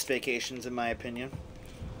the best vacations, in my opinion.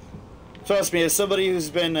 Trust me, as somebody who's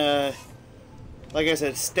been, like I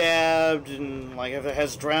said, stabbed and, like,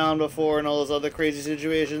 has drowned before and all those other crazy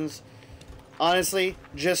situations, honestly,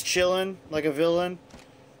 just chilling like a villain,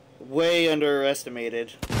 way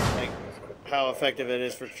underestimated, like, how effective it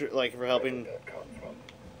is for helping.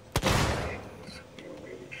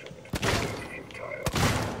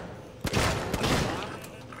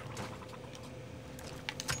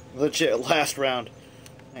 Legit, last round.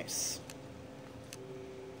 Nice.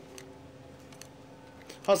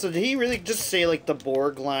 Also, did he really just say, like, the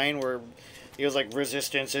Borg line where he was like,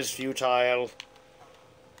 resistance is futile?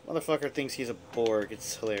 Motherfucker thinks he's a Borg.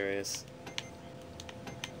 It's hilarious.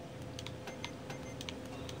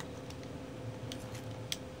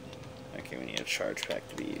 Okay, we need a charge pack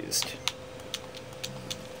to be used.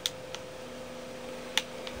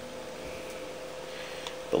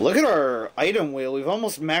 But look at our item wheel. We've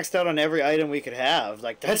almost maxed out on every item we could have.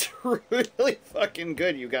 Like, that's really fucking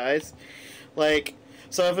good, you guys. Like,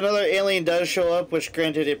 so if another alien does show up, which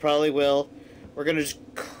granted it probably will, we're gonna just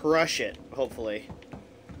crush it, hopefully.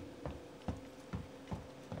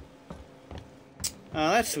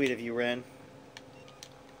 Oh, that's sweet of you, Ren.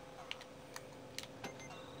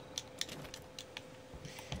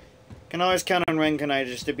 Can always count on Ren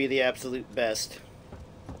just to be the absolute best.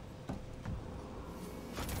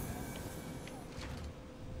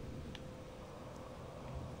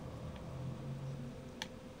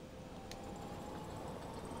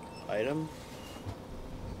 Item?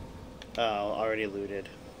 Oh, already looted.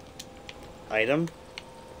 Item?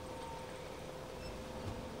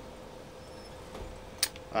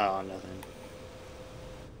 Oh, nothing.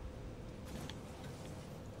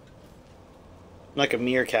 Like a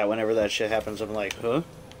meerkat whenever that shit happens, I'm like, huh?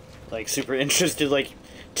 Like, super interested, like,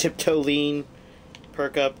 tiptoe lean,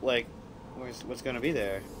 perk up, like, what's gonna be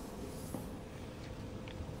there?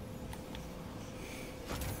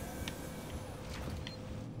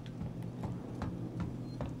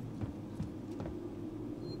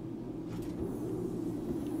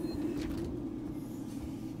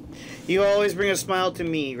 You always bring a smile to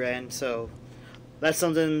me, Ren, so that's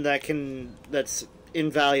something that's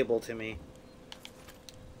invaluable to me.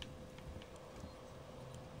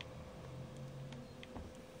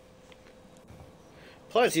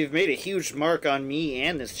 Plus, you've made a huge mark on me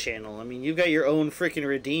and this channel. I mean, you've got your own freaking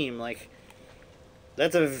redeem. Like,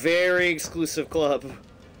 that's a very exclusive club.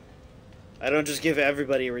 I don't just give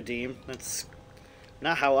everybody a redeem. That's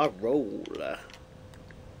not how I roll.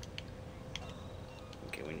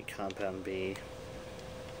 Okay, we need compound B.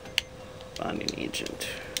 Bonding agent.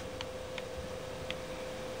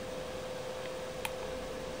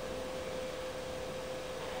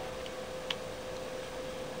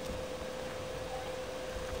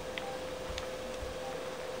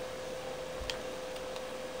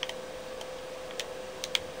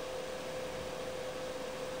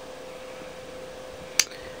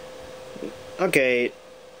 Okay.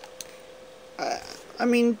 I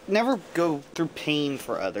mean, never go through pain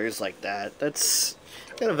for others like that. That's...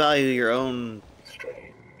 You gotta value your own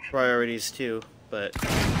priorities too, but...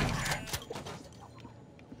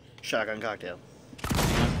 Shotgun cocktail.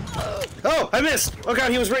 Oh! I missed! Oh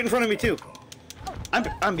god, he was right in front of me too!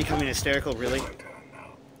 I'm becoming hysterical, really?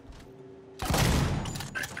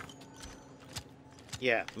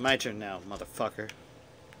 Yeah, my turn now, motherfucker.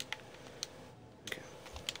 Okay.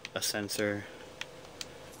 A sensor.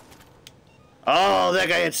 Oh, that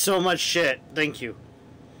guy had so much shit. Thank you.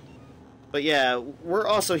 But yeah, we're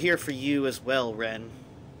also here for you as well, Ren.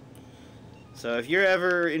 So if you're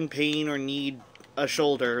ever in pain or need a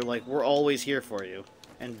shoulder, like, we're always here for you.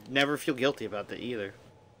 And never feel guilty about that either.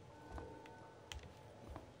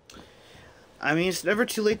 I mean, it's never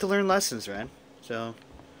too late to learn lessons, Ren. So,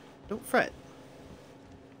 don't fret.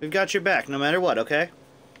 We've got your back, no matter what, okay?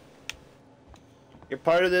 You're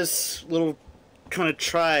part of this little kind of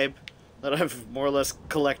tribe that I've more or less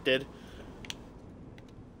collected.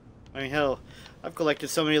 I mean, hell, I've collected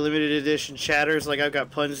so many limited edition chatters. Like, I've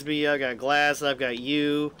got Punsby, I've got Glass, I've got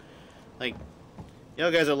you. Like,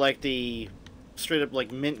 you guys are like the straight up,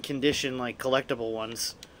 like, mint condition, like, collectible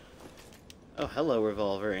ones. Oh, hello,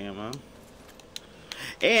 revolver ammo.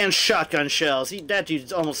 And shotgun shells. That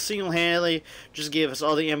dude almost single-handedly just gave us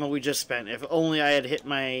all the ammo we just spent. If only I had hit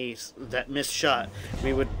that missed shot,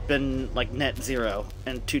 we would have been like net zero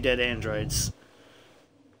and 2 dead androids.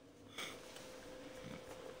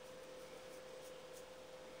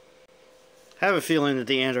 I have a feeling that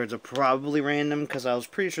the androids are probably random because I was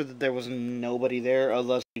pretty sure that there was nobody there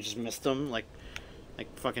unless we just missed them, like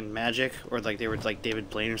fucking magic, or like they were like David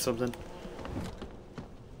Blaine or something.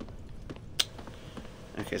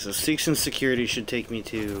 Okay, so Seeks Security should take me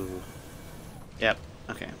to... Yep,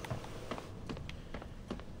 okay.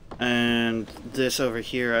 And this over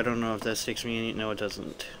here, I don't know if that takes me any... No, it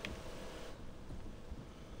doesn't.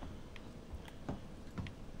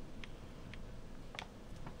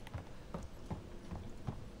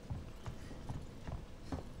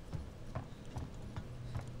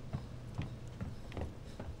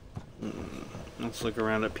 Let's look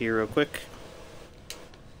around up here real quick.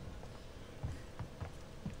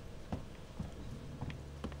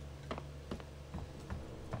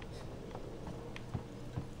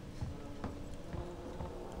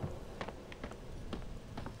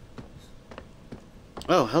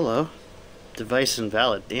 Oh, hello. Device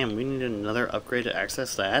invalid. Damn, we need another upgrade to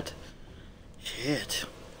access that? Shit.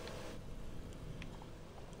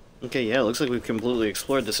 Okay, yeah, it looks like we've completely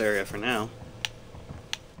explored this area for now.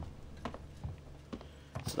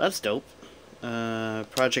 So that's dope.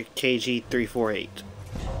 Project KG-348.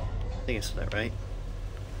 I think I said that right.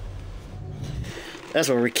 That's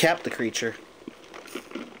where we capped the creature.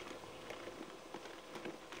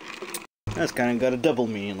 That's kind of got a double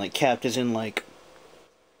meaning, like capped as in like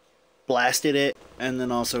blasted it and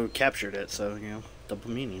then also captured it, so you know,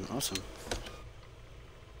 double meaning. Awesome.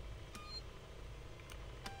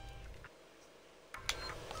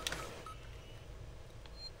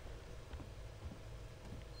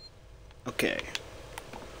 Okay.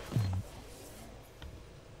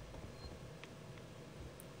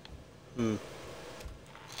 Well,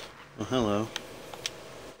 hello.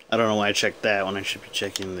 I don't know why I checked that when I should be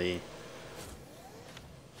checking the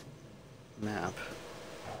map.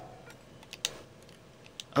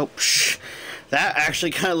 Oh, psh. That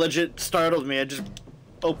actually kind of legit startled me. I just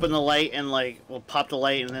opened the light and, like, well, popped the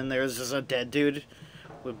light, and then there was just a dead dude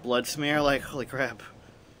with blood smear. Like, holy crap.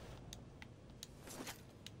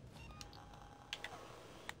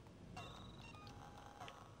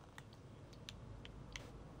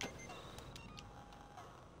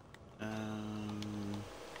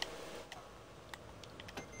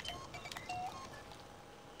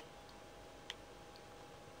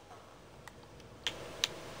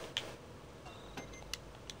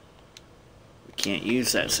 Can't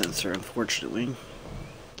use that sensor, unfortunately.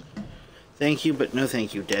 Thank you, but no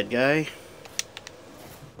thank you, dead guy.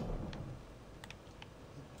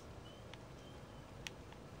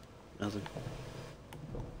 Nothing.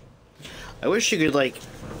 I wish you could, like,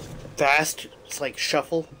 fast, like,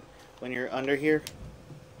 shuffle when you're under here.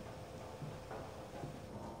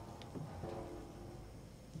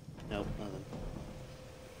 Nope, nothing.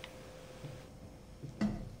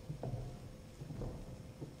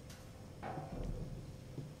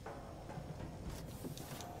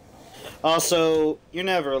 Also, you're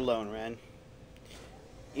never alone, Ren.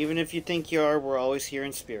 Even if you think you are, we're always here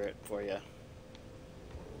in spirit for you.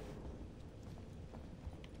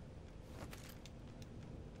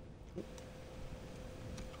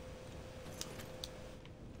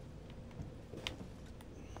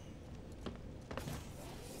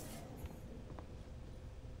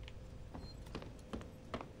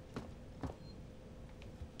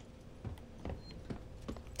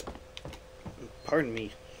 Pardon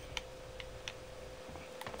me.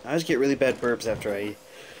 I always get really bad burps after I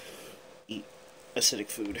eat acidic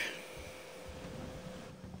food.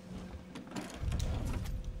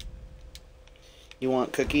 You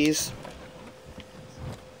want cookies?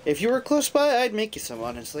 If you were close by, I'd make you some,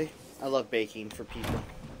 honestly. I love baking for people.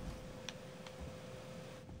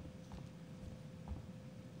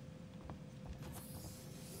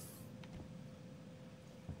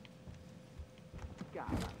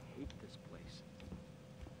 God, I hate this place.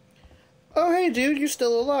 Oh, hey, dude, you're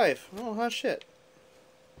still alive. Oh, hot shit.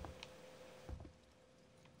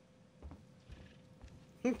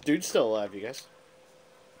 Dude's still alive, you guys.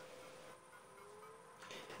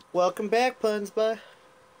 Welcome back, Punsba.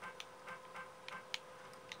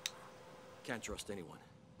 Can't trust anyone.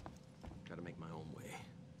 Gotta make my own way.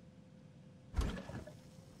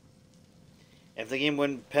 If the game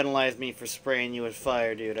wouldn't penalize me for spraying you with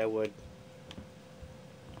fire, dude, I would.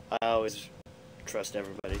 I always trust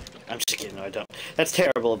everybody. I'm just kidding, no, I don't. That's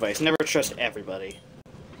terrible advice. Never trust everybody.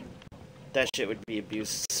 That shit would be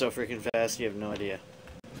abused so freaking fast, you have no idea.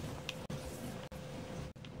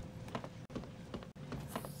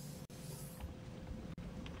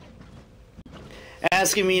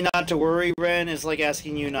 Asking me not to worry, Ren, is like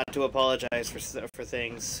asking you not to apologize for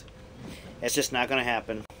things. It's just not gonna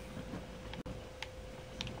happen.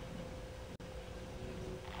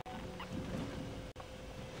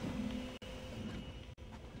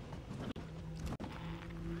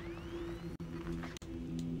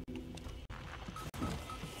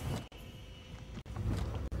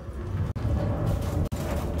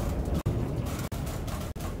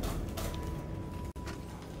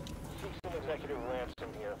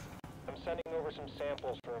 Some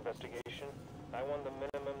samples for investigation. I want the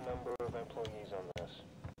minimum number of employees on this.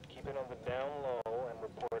 Keep it on the down low and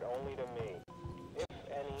report only to me. If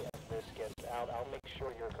any of this gets out, I'll make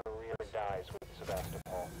sure your career dies with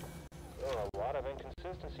Sebastopol. There are a lot of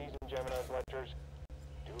inconsistencies in Gemini's lectures.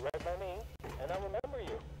 Do right by me, and I'll remember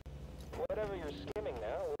you. Whatever you're skimming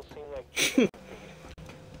now will seem like...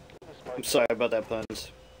 I'm sorry about that,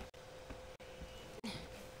 puns.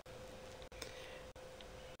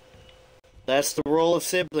 That's the role of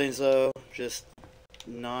siblings, though. Just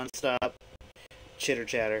non-stop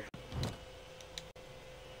chitter-chatter.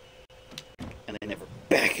 And they never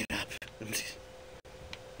back it up.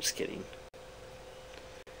 Just kidding.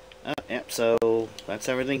 Yeah, so that's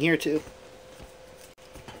everything here, too.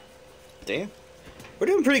 Damn. We're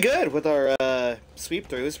doing pretty good with our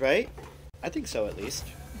sweep-throughs, right? I think so, at least.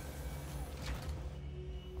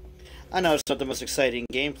 I know it's not the most exciting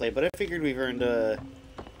gameplay, but I figured we've earned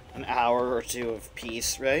an hour or two of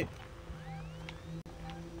peace, right?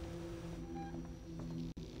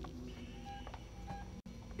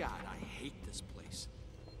 God, I hate this place.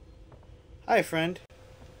 Hi, friend.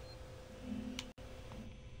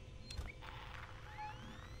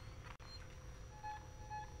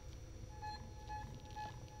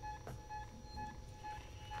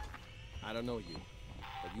 I don't know you,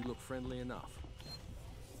 but you look friendly enough.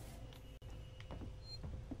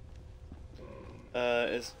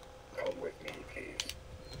 Come with me, please.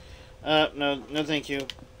 No, thank you.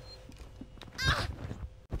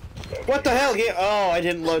 What the hell? Oh, I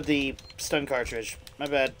didn't load the stun cartridge. My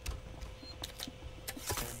bad.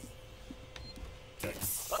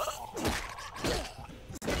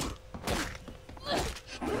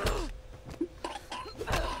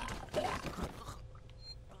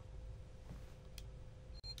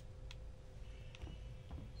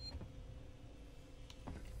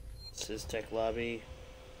 Tech lobby.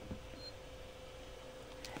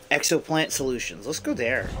 Exoplant Solutions. Let's go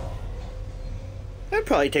there. That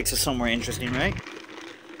probably takes us somewhere interesting, right?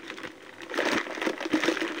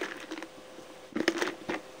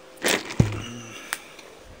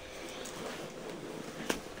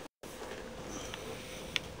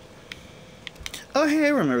 Oh, hey, I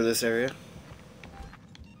remember this area.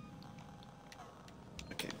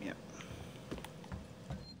 Okay, yeah.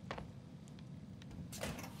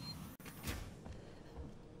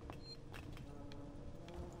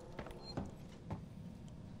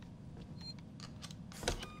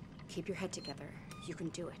 Keep your head together. You can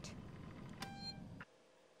do it.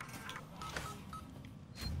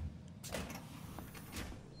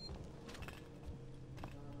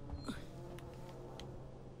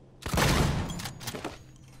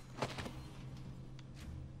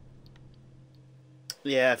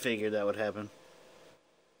 Yeah, I figured that would happen.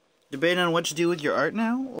 Debating on what to do with your art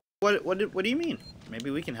now? What do you mean? Maybe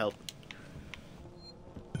we can help.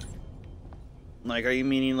 Like, are you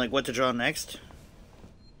meaning like what to draw next?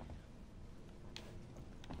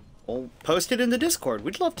 Well, post it in the Discord.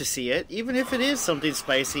 We'd love to see it, even if it is something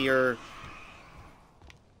spicy or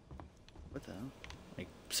what the hell? Like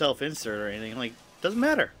self-insert or anything. Like, doesn't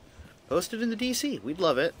matter. Post it in the DC. We'd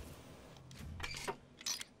love it.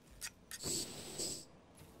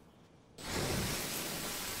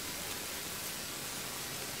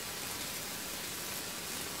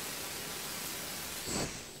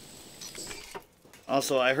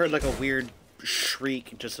 Also, I heard like a weird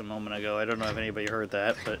shriek just a moment ago. I don't know if anybody heard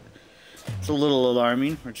that, but it's a little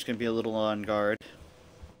alarming. We're just gonna be a little on guard.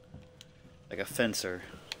 Like a fencer.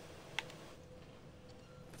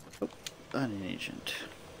 Oh, bonding agent.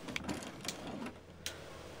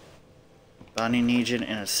 Bonding agent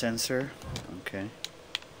and a sensor. Okay.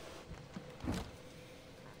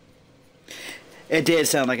 It did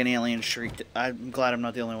sound like an alien shriek. I'm glad I'm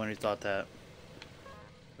not the only one who thought that.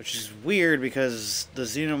 Which is weird because the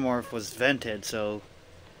Xenomorph was vented, so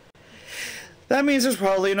that means there's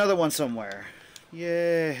probably another one somewhere.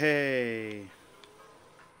 Yay!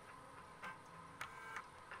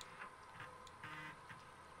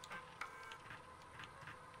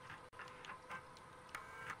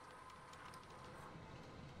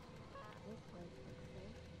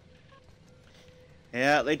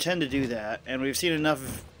 Yeah, they tend to do that, and we've seen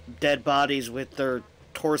enough dead bodies with their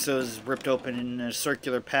torsos ripped open in a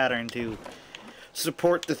circular pattern to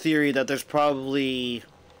support the theory that there's probably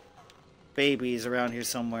babies around here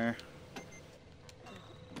somewhere.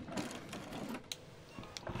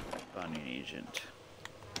 Bonding agent.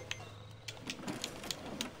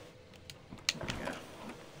 Yeah.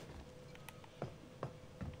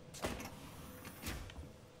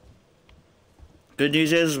 Good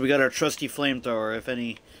news is we got our trusty flamethrower if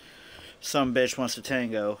any sumbitch wants to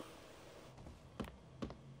tango.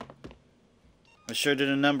 It sure did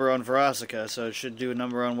a number on Verosica, so it should do a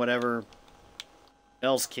number on whatever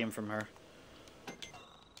else came from her.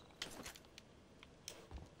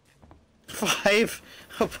 5?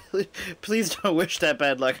 Oh, please don't wish that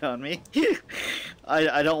bad luck on me.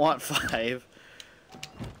 I don't want 5.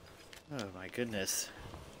 Oh my goodness.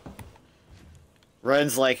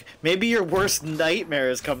 Ren's like, maybe your worst nightmare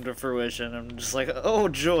has come to fruition. I'm just like, oh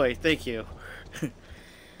joy, thank you.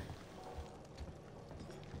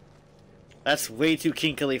 That's way too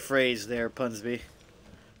kinkily phrased there, Punsby.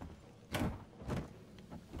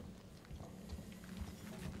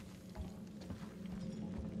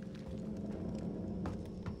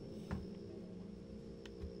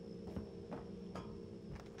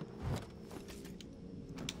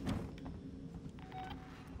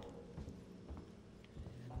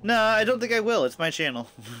 No, I don't think I will. It's my channel.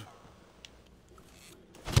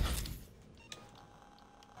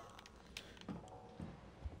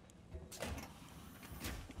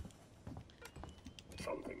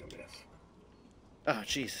 Something amiss. Oh,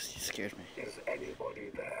 Jesus, you scared me. Is anybody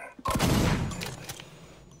there?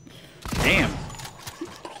 Damn.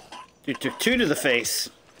 You took 2 to the face.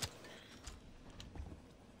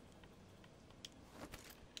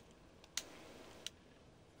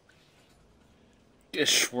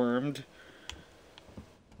 Geschwormed.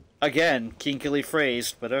 Again, kinkily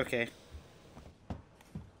phrased, but okay.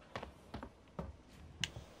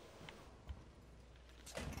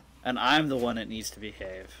 And I'm the one that needs to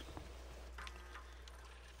behave.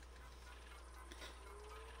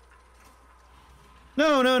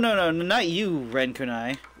 No, not you, Ren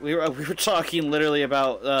Kunai. We were talking literally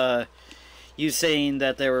about you saying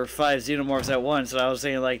that there were 5 Xenomorphs at once, and I was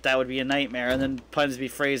saying like that would be a nightmare, and then Punsby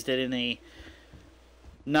phrased it in a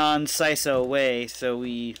non-CISO way, so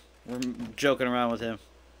we were joking around with him.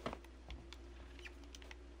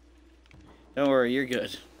 Don't worry, you're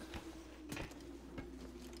good.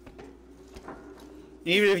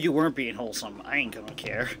 Even if you weren't being wholesome, I ain't gonna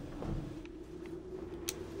care.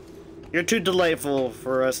 You're too delightful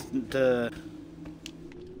for us to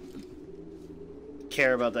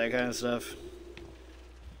care about that kind of stuff.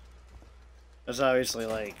 There's obviously,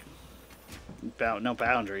 like, no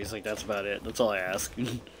boundaries. Like, that's about it. That's all I ask.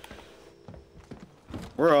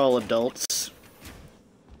 We're all adults.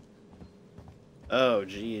 Oh,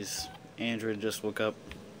 jeez. Andrew just woke up.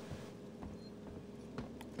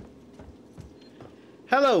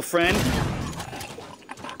 Hello, friend!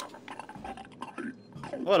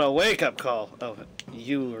 What a wake-up call. Oh,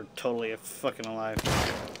 you are totally fucking alive.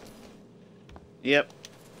 Yep.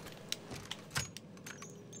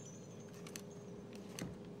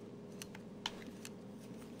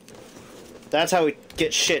 That's how we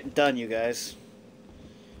get shit done, you guys.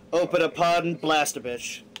 Open a pod and blast a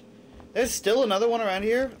bitch. There's still another one around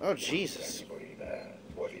here? Oh, Jesus.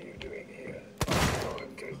 What are you doing here?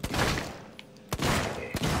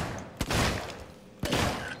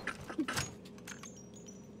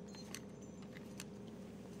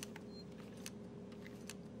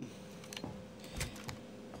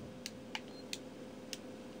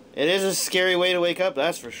 It is a scary way to wake up,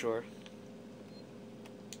 that's for sure.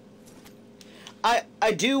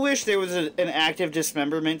 I do wish there was an active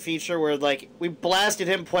dismemberment feature where, like, we blasted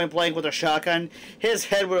him point blank with a shotgun, his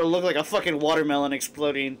head would have looked like a fucking watermelon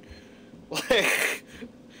exploding. Like,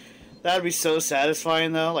 that would be so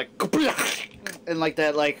satisfying, though. Like, and like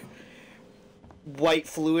that, like, white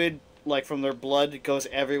fluid, like, from their blood goes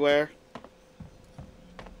everywhere.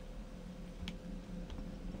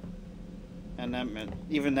 And that meant,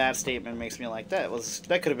 even that statement makes me like, that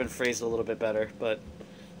could have been phrased a little bit better, but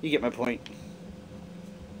you get my point.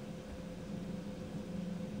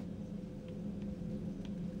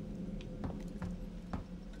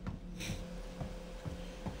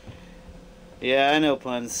 Yeah, I know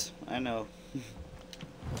puns. I know.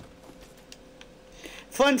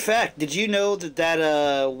 Fun fact, did you know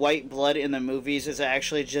that white blood in the movies is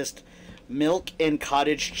actually just milk and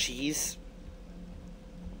cottage cheese?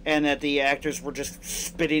 And that the actors were just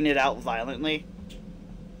spitting it out violently?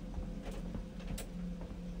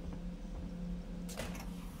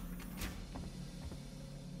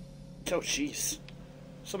 Oh, jeez.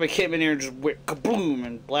 Somebody came in here and just went kaboom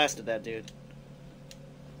and blasted that dude.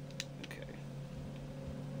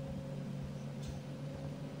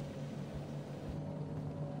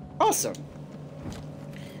 Awesome.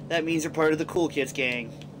 That means you're part of the cool kids gang.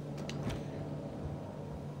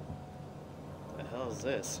 What the hell is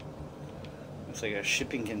this? Looks like a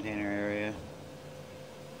shipping container area.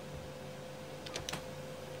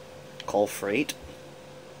 Call freight.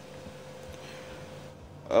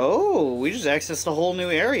 Oh, we just accessed a whole new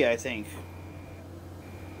area, I think.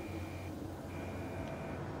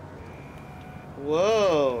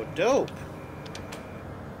 Whoa, dope.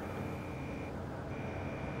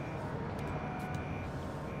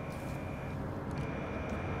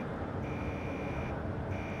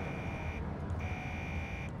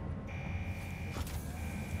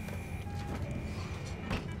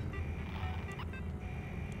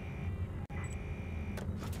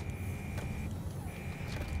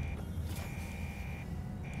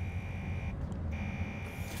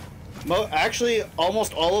 Actually,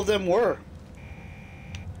 almost all of them were.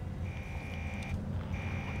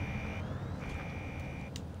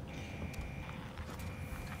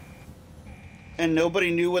 And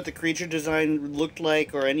nobody knew what the creature design looked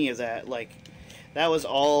like or any of that. Like, that was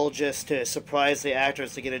all just to surprise the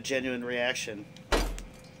actors to get a genuine reaction.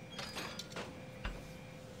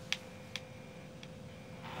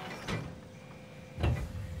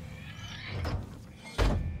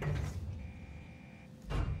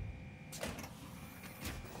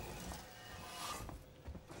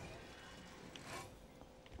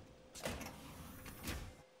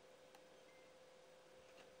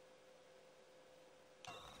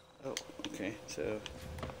 Oh, okay, so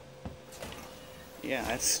yeah,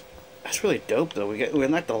 that's really dope though. We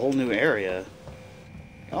unlocked the whole new area.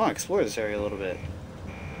 I want to explore this area a little bit.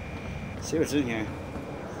 See what's in here.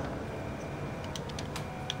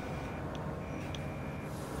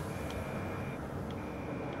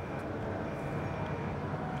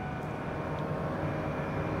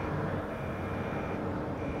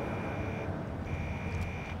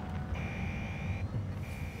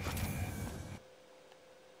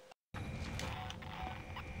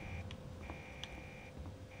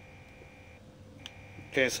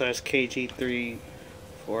 Okay, so that's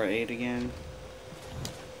KG348 again.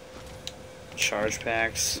 Charge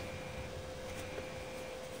packs.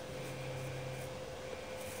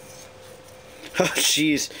 Oh,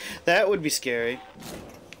 jeez. That would be scary.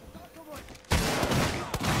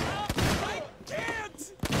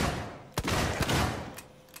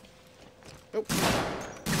 Oh.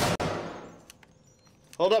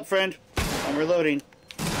 Hold up, friend. I'm reloading.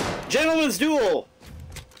 Gentleman's duel!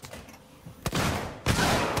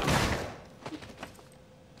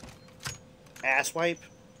 Asswipe.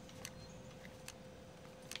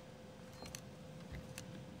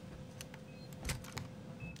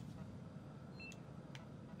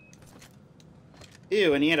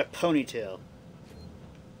 Ew, and he had a ponytail.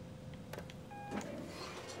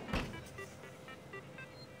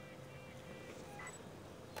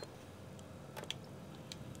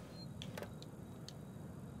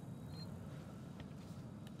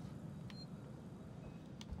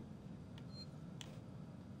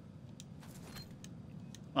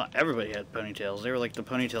 Well, everybody had ponytails. They were like the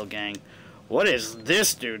ponytail gang. What is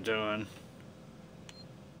this dude doing?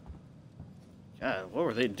 God, what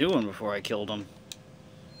were they doing before I killed him?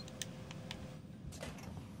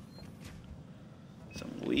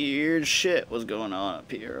 Some weird shit was going on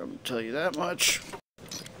up here, I'm gonna tell you that much.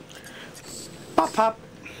 Pop, pop.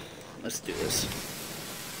 Let's do this.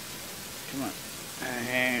 Come on.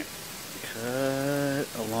 Alright.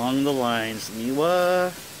 Cut along the lines.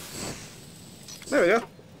 Mewa. There we go.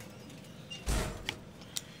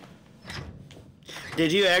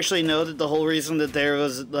 Did you actually know that the whole reason that there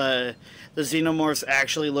was the Xenomorphs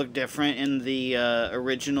actually look different in the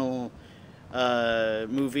original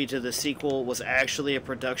movie to the sequel was actually a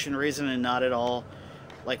production reason and not at all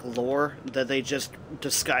like lore, that they just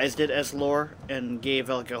disguised it as lore and gave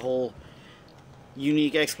like a whole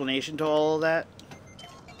unique explanation to all of that?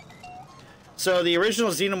 So the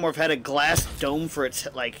original Xenomorph had a glass dome for its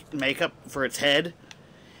like makeup for its head,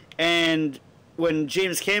 and when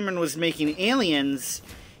James Cameron was making Aliens,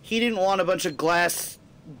 he didn't want a bunch of glass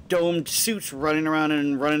domed suits running around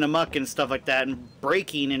and running amok and stuff like that and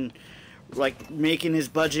breaking and like making his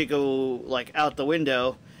budget go like out the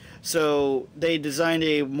window. So they designed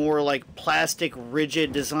a more like plastic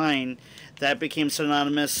rigid design that became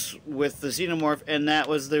synonymous with the Xenomorph, and that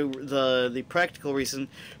was the practical reason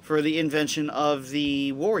for the invention of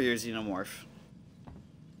the Warrior Xenomorph.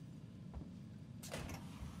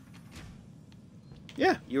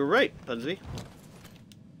 Yeah, you were right, Pudsey.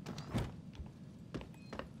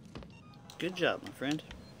 Good job, my friend.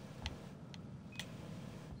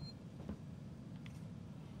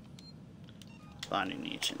 Bonding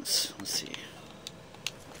agents. Let's see.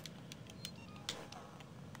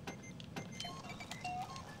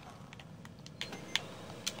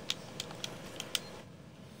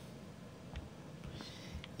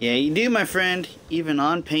 Yeah, you do, my friend, even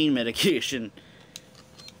on pain medication.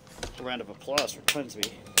 A round of applause for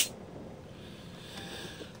Pudsey.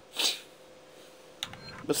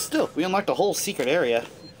 But still, we unlocked a whole secret area.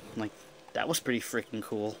 Like, that was pretty freaking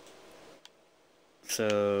cool.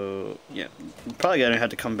 So, yeah, we're probably gonna have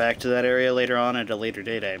to come back to that area later on at a later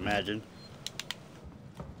date, I imagine.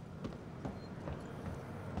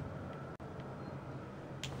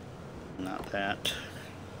 Not that.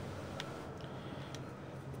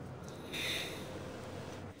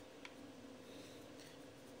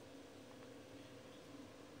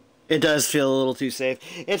 It does feel a little too safe.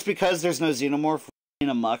 It's because there's no Xenomorph in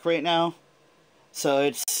a muck right now. So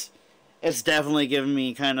it's definitely given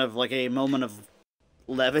me kind of like a moment of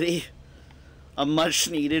levity. A much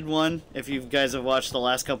needed one. If you guys have watched the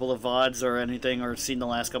last couple of VODs or anything, or seen the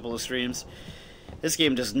last couple of streams, this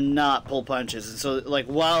game does not pull punches. And so, like,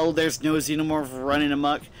 while there's no Xenomorph running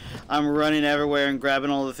amok, I'm running everywhere and grabbing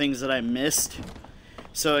all the things that I missed.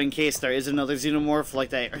 So in case there is another Xenomorph,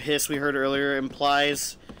 like that hiss we heard earlier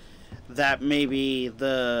implies, that maybe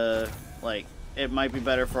it might be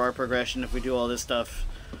better for our progression if we do all this stuff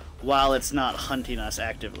while it's not hunting us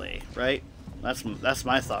actively, right? That's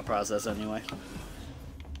my thought process anyway.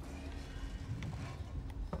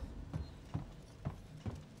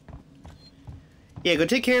 Yeah, go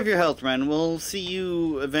take care of your health, man. We'll see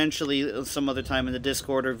you eventually some other time in the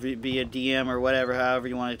Discord or via DM or whatever, however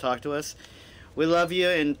you want to talk to us. We love you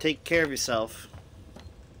and take care of yourself.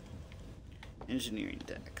 Engineering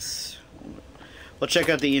decks. We'll check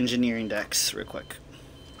out the engineering decks real quick.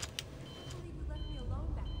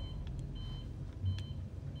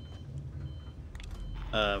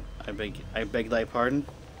 I beg thy pardon?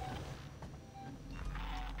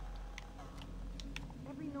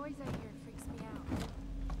 Every noise I hear freaks me out.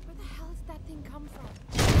 Where the hell does that thing come from?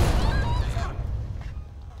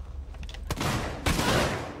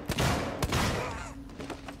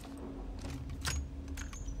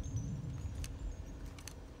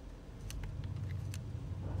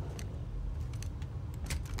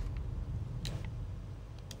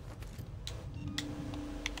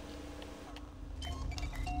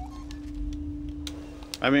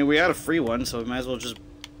 I mean, we got a free one, so we might as well just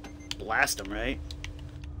blast them, right?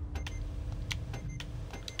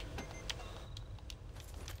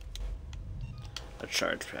 A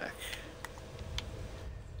charge pack.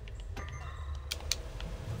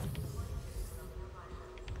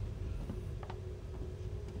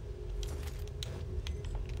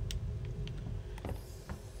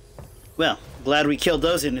 Well, glad we killed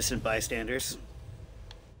those innocent bystanders.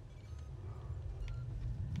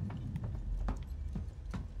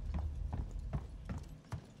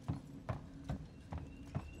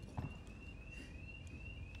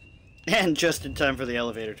 And just in time for the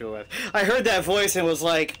elevator to arrive. I heard that voice and was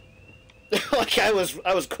like, like I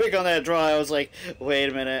was quick on that draw. I was like, wait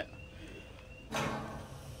a minute.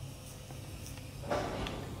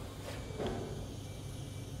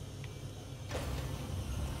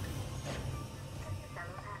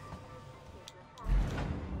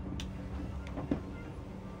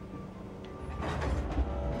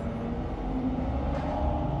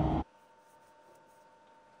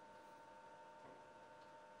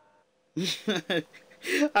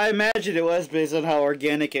 I imagine it was based on how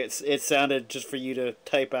organic it sounded just for you to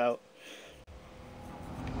type out.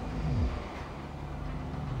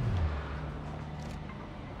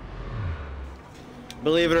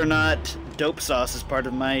 Believe it or not, dope sauce is part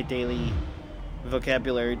of my daily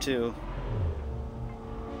vocabulary too.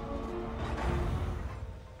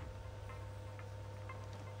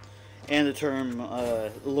 And the term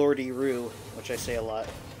lordy-roo, which I say a lot.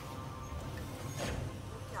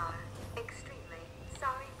 We are extremely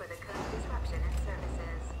sorry for the current disruption in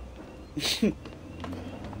services.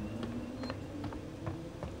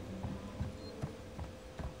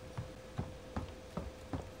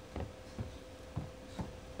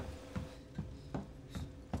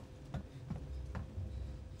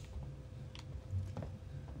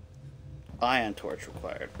 Ion torch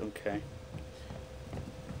required. Okay.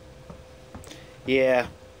 Yeah.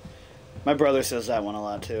 My brother says that one a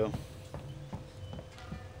lot too.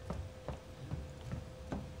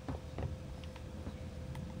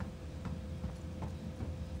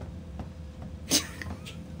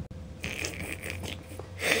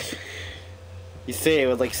 You say it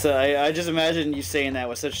with like, so I just imagine you saying that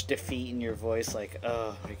with such defeat in your voice, like,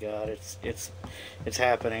 oh my god, it's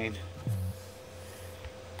happening.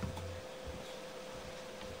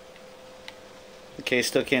 Okay,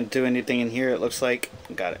 still can't do anything in here, it looks like.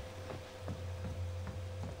 Got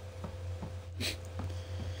it.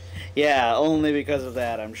 Yeah, only because of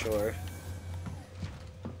that, I'm sure.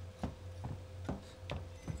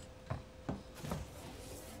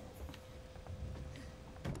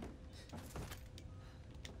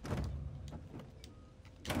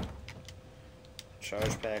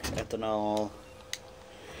 Charge packs, ethanol.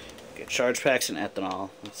 Get charge packs and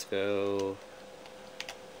ethanol. Let's go.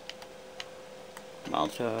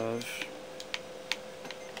 Molotov.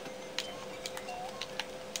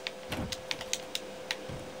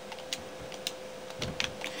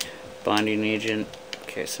 Bonding agent.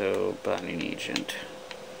 Okay, so bonding agent.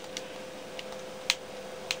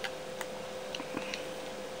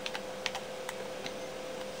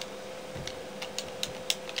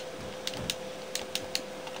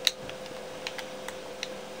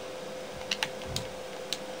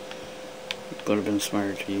 Would have been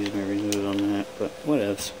smarter to use my reload on that, but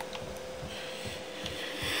whatevs.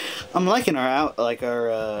 I'm liking our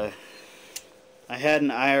I had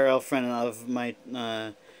an IRL friend of my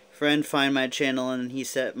friend find my channel and he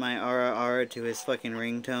set my RRR to his fucking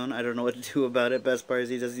ringtone. I don't know what to do about it. Best part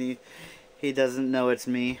is he doesn't know it's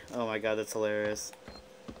me. Oh my god, that's hilarious.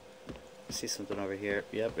 I see something over here.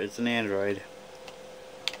 Yep, it's an android.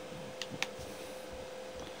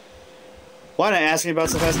 Why not ask me about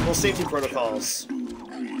Sevastopol safety protocols?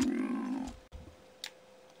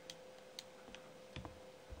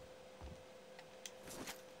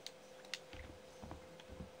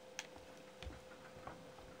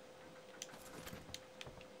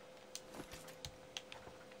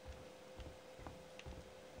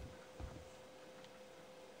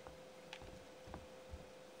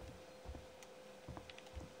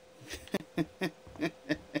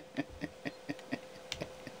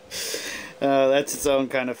 That's its own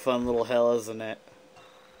kind of fun little hell, isn't it?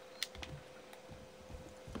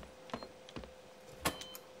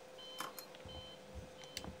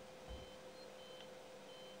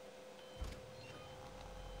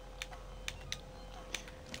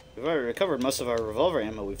 We've already recovered most of our revolver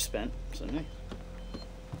ammo we've spent, so nice.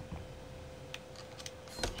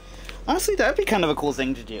 Honestly, that'd be kind of a cool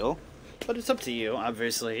thing to do. But it's up to you,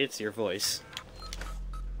 obviously. It's your voice.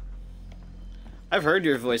 I've heard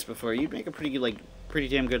your voice before. You'd make a pretty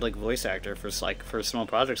damn good voice actor for small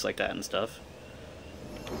projects like that and stuff.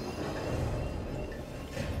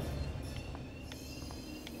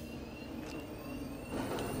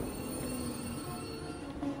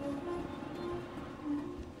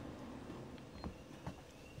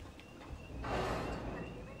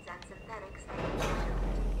 Humans and synthetics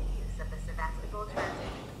use of the Sevastopol transit.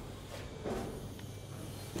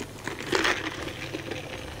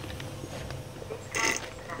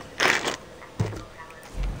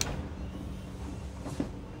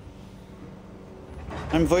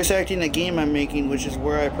 I'm voice acting a game I'm making, which is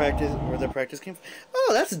where the practice came from. Oh,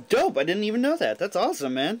 that's dope. I didn't even know that. That's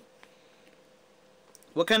awesome, man.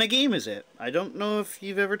 What kind of game is it? I don't know if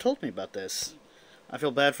you've ever told me about this. I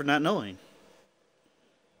feel bad for not knowing.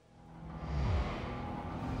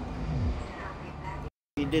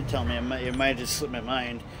 You did tell me. It might just slip my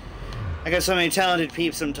mind. I got so many talented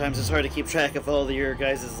peeps, sometimes it's hard to keep track of all your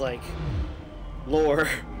guys' lore.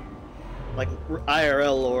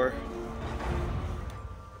 IRL lore.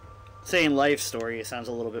 Saying life story, it sounds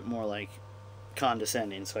a little bit more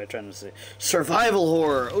condescending, so I try to say survival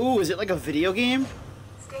horror. Ooh, is it like a video game?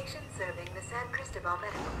 Station serving the San Cristobal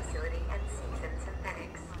Medical Facility and Season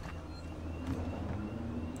Synthetics.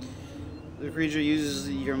 The creature uses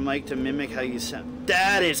your mic to mimic how you sound.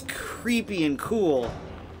 That is creepy and cool.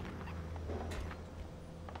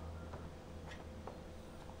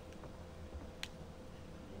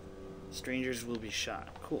 Strangers will be shot.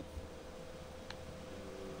 Cool.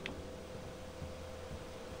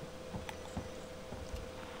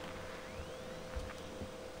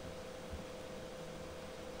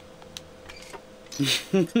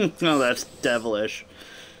 Oh, that's devilish.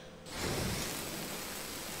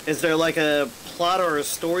 Is there like a plot or a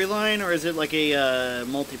storyline, or is it like a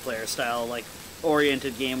multiplayer style, like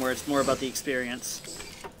oriented game where it's more about the experience?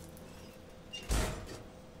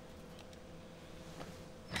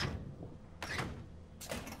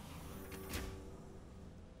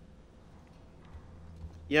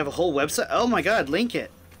 You have a whole website? Oh my god, link it.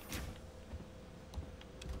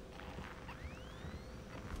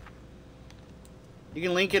 You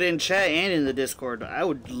can link it in chat and in the Discord. I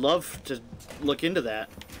would love to look into that.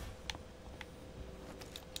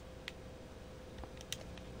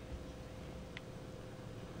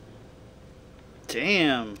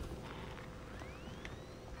 Damn.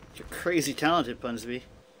 You're crazy talented, Punsby.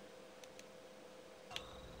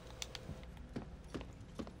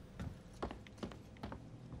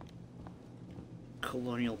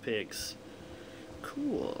 Colonial pigs.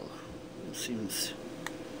 Cool. Seems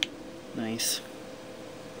nice.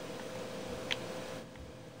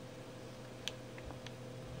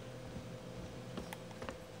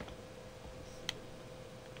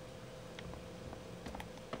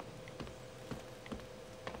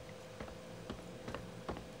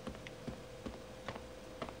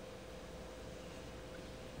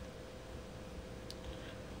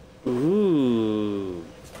 Ooh.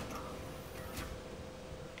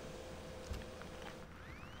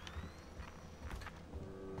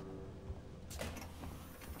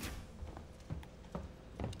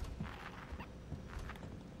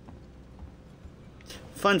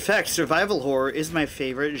 Fun fact, survival horror is my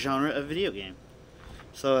favorite genre of video game.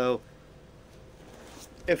 So,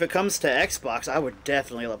 if it comes to Xbox, I would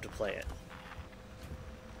definitely love to play it.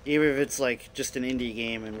 Even if it's like just an indie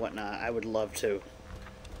game and whatnot, I would love to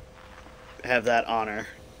have that honor.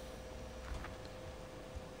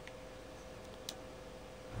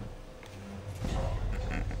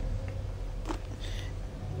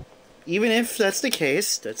 Even if that's the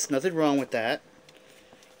case, that's nothing wrong with that.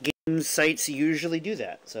 Game sites usually do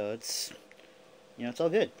that, so it's, you know, it's all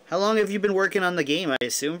good. How long have you been working on the game? I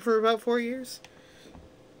assume for about 4 years?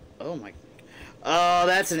 Oh my... Oh,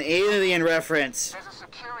 that's an Alien reference. There's a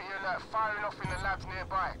security alert firing off in the labs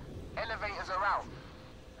nearby. Elevators are out.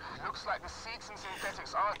 Looks like the seeds and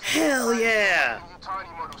synthetics aren't... Hell yeah! Tiny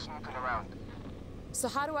model snooping around. So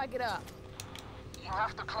how do I get up? You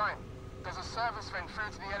have to climb. There's a service vent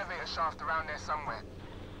through to the elevator shaft around there somewhere.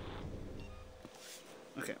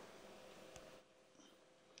 Okay.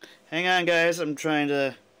 Hang on, guys. I'm trying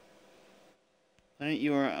to... Planet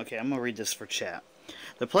you are... Okay, I'm gonna read this for chat.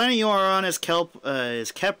 The planet you are on is Kepler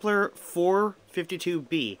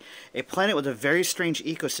 452b, a planet with a very strange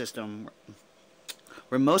ecosystem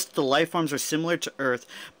where most of the life forms are similar to Earth,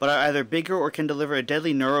 but are either bigger or can deliver a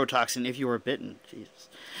deadly neurotoxin if you were bitten. Jesus.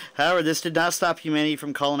 However, this did not stop humanity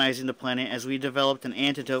from colonizing the planet, as we developed an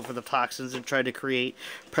antidote for the toxins and tried to create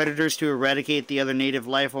predators to eradicate the other native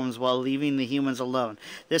life forms while leaving the humans alone.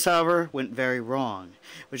 This, however, went very wrong,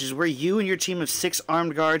 which is where you and your team of 6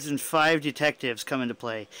 armed guards and 5 detectives come into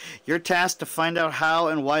play. You're tasked to find out how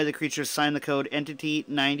and why the creatures signed the code Entity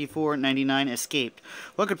 9499 escaped.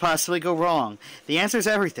 What could possibly go wrong? The answer is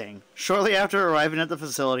everything. Shortly after arriving at the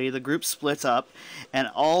facility, the group splits up, and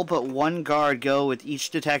all but one guard go with each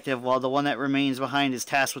detective, while the one that remains behind is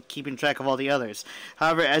tasked with keeping track of all the others.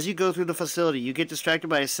 However, as you go through the facility, you get distracted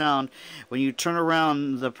by a sound. When you turn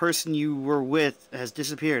around, the person you were with has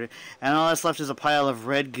disappeared, and all that's left is a pile of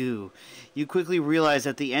red goo. You quickly realize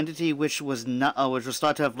that the entity which was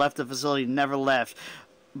thought to have left the facility never left,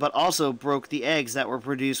 but also broke the eggs that were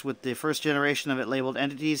produced with the first generation of it labeled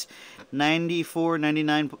entities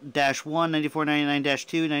 9499-1,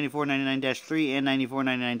 9499-2, 9499-3, and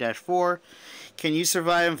 9499-4. Can you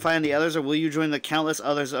survive and find the others, or will you join the countless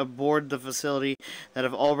others aboard the facility that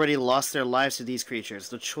have already lost their lives to these creatures?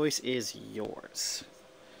 The choice is yours.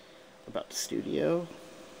 About the studio.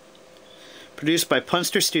 Produced by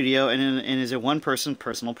Punster Studio and is a one-person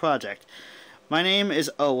personal project. My name is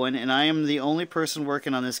Owen, and I am the only person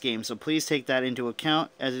working on this game, so please take that into account,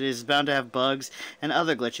 as it is bound to have bugs and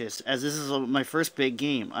other glitches, as this is my first big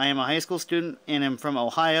game. I am a high school student, and am from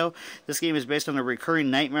Ohio. This game is based on a recurring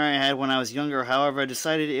nightmare I had when I was younger. However, I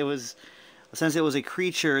decided since it was a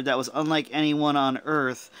creature that was unlike anyone on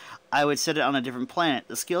Earth, I would set it on a different planet.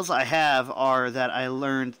 The skills I have are that I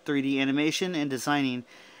learned 3D animation and designing,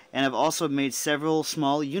 and have also made several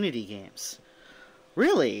small Unity games.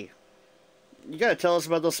 Really? You gotta tell us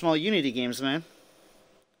about those small Unity games, man.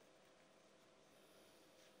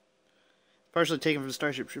 Partially taken from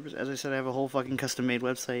Starship Troopers. As I said, I have a whole fucking custom-made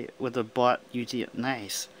website with a bot UT.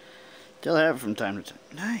 Nice. Still have it from time to time.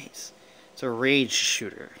 Nice. It's a rage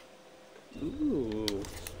shooter. Ooh.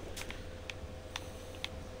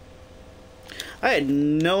 I had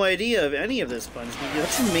no idea of any of this, Buns.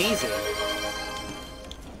 That's amazing.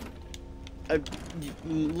 A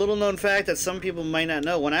little known fact that some people might not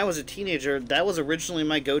know. When I was a teenager, that was originally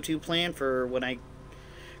my go-to plan for when I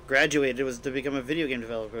graduated, was to become a video game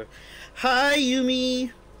developer. Hi,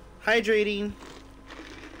 Yumi! Hydrating.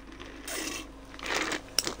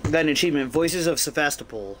 Got an achievement. Voices of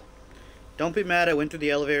Sevastopol. Don't be mad, I went through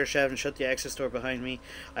the elevator shaft and shut the access door behind me.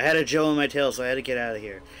 I had a Joe in my tail, so I had to get out of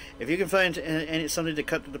here. If you can find something to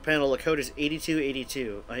cut through the panel, the code is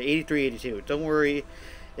 8382. Don't worry.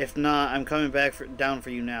 If not, I'm coming back down for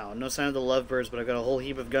you now. No sign of the lovebirds, but I've got a whole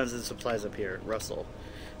heap of guns and supplies up here. Russell.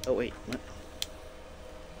 Oh, wait. What?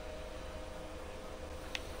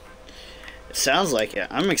 It sounds like it.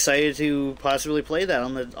 I'm excited to possibly play that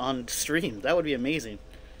on stream. That would be amazing.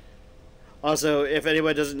 Also, if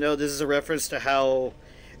anybody doesn't know, this is a reference to how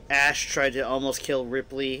Ash tried to almost kill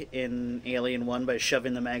Ripley in Alien 1 by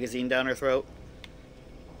shoving the magazine down her throat.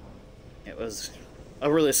 It was a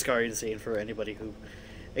really scarring scene for anybody who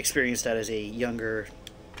experienced that as a younger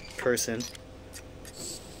person.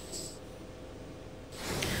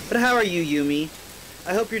 But how are you, Yumi?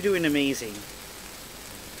 I hope you're doing amazing.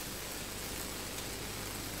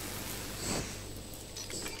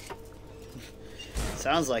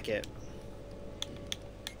 Sounds like it.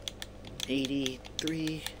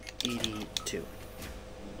 83, 82.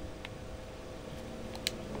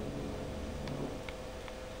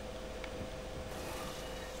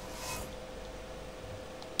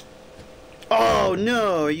 Oh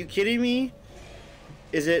no, are you kidding me?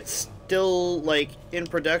 Is it still like in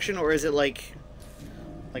production, or is it like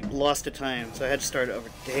lost to time? So I had to start over.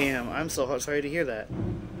 Damn, I'm so sorry to hear that.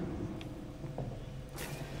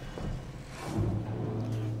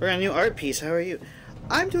 We're on a new art piece. How are you?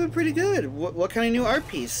 I'm doing pretty good. What kind of new art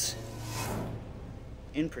piece?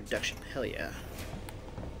 In production. Hell yeah.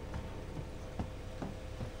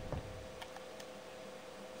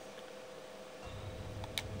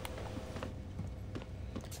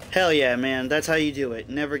 Hell yeah, man. That's how you do it.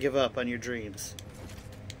 Never give up on your dreams.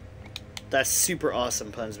 That's super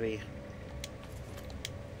awesome, Punsby.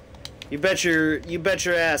 You bet your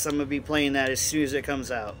ass I'm gonna be playing that as soon as it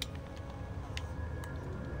comes out.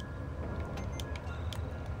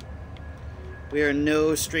 We are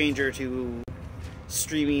no stranger to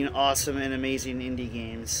streaming awesome and amazing indie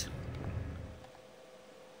games.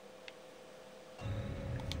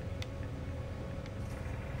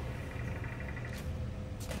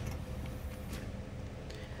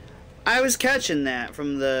 I was catching that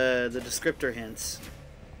from the descriptor hints.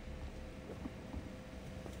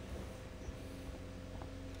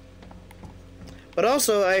 But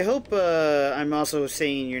also, I hope I'm also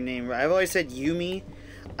saying your name right. I've always said Yumi.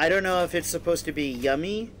 I don't know if it's supposed to be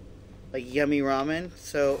yummy, like yummy ramen.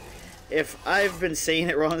 So, if I've been saying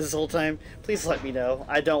it wrong this whole time, please let me know.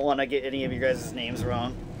 I don't want to get any of you guys' names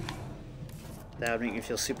wrong. That would make me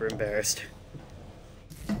feel super embarrassed.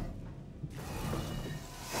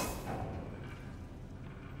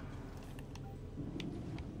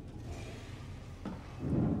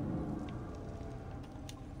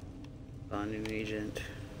 New agent.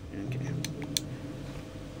 Okay.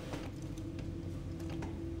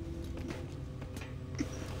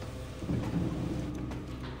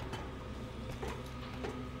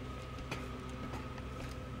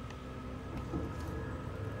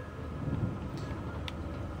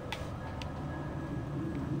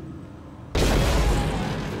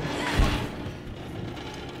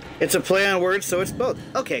 It's a play on words, so it's both.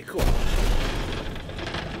 Okay, cool.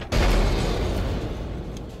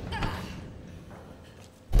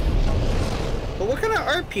 Well, what kind of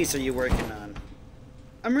art piece are you working on?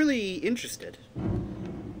 I'm really interested.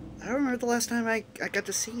 I don't remember the last time I got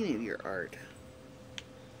to see any of your art.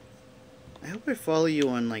 I hope I follow you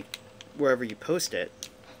on, like, wherever you post it.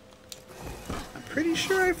 I'm pretty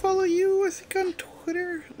sure I follow you, I think, on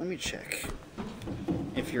Twitter. Let me check.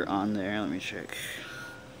 if you're on there. Let me check.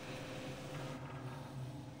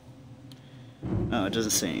 Oh, it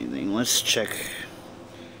doesn't say anything. Let's check,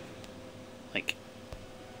 like,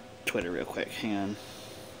 Twitter real quick. Hang on.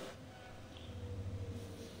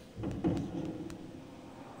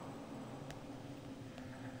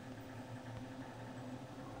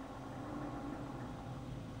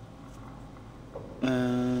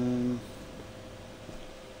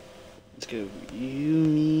 Let's go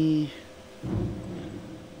Yumi.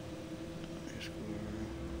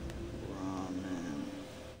 Ramen.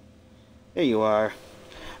 There you are.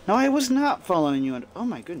 No, I was not following you. Oh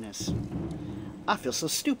my goodness. I feel so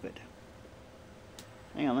stupid.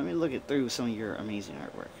 Hang on, let me look through some of your amazing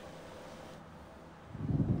artwork.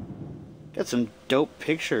 Got some dope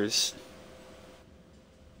pictures.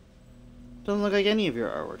 Doesn't look like any of your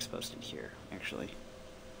artwork's posted here, actually.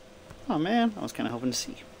 Oh man, I was kind of hoping to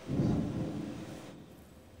see.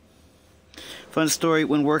 Fun story,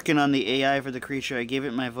 when working on the AI for the creature, I gave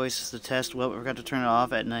it my voice as a test, well, forgot to turn it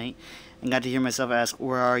off at night, and got to hear myself ask,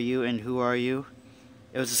 where are you and who are you?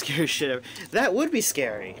 It was the scariest shit ever. That would be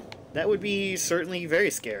scary. That would be certainly very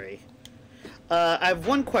scary. I have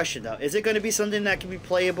one question, though. Is it going to be something that can be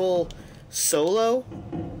playable solo?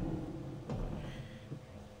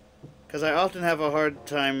 Because I often have a hard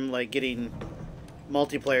time, like, getting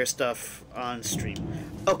multiplayer stuff on stream.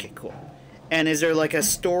 Okay, cool. And is there, like, a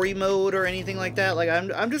story mode or anything like that? Like,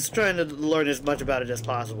 I'm just trying to learn as much about it as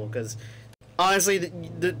possible, because, honestly,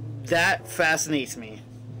 that fascinates me.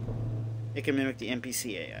 It can mimic the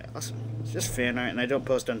NPC AI. Awesome. It's just fan art, and I don't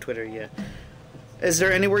post on Twitter yet. Is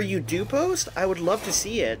there anywhere you do post? I would love to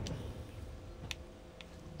see it.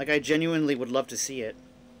 Like, I genuinely would love to see it.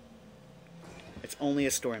 It's only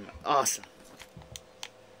a story mode. Awesome.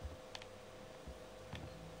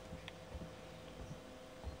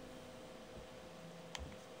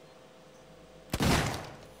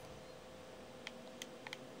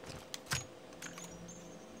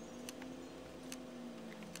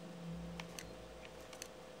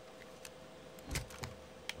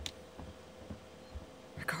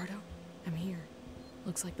 Ricardo, I'm here.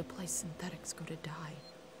 Looks like the place synthetics go to die.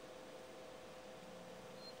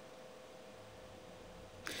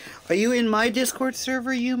 Are you in my Discord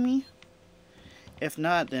server, Yumi? If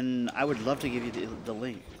not, then I would love to give you the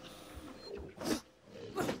link.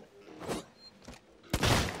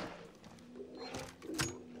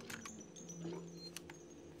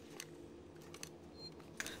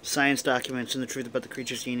 Science documents and the truth about the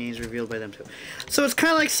creature's DNA is revealed by them too. So it's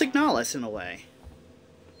kind of like Signalis in a way.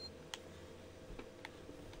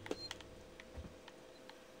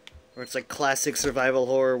 Or it's like classic survival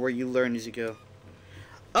horror where you learn as you go.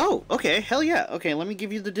 Oh, okay, hell yeah. Okay, let me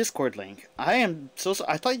give you the Discord link. I am so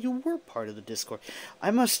I thought you were part of the Discord. I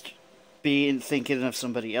must be thinking of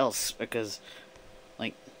somebody else because,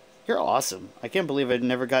 like, you're awesome. I can't believe I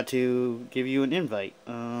never got to give you an invite.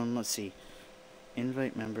 Let's see.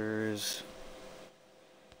 Invite members.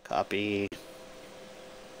 Copy.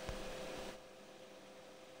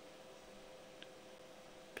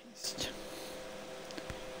 Paste.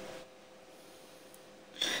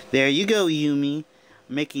 There you go, Yumi.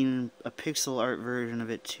 Making a pixel art version of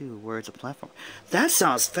it too, where it's a platform. That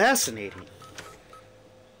sounds fascinating.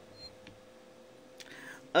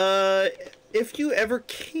 If you ever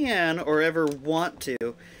can or ever want to,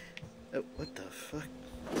 what the fuck?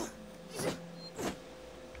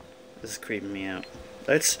 This is creeping me out.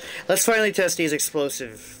 Let's finally test these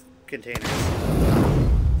explosive containers.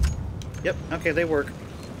 Yep. Okay, they work.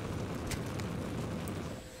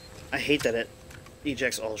 I hate that it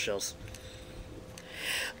ejects all shells.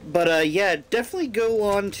 But yeah, definitely go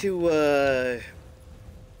on to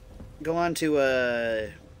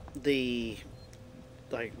the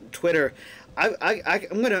like Twitter. I'm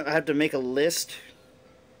gonna have to make a list.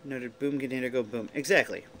 Noted boom container go boom.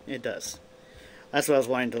 Exactly, it does. That's what I was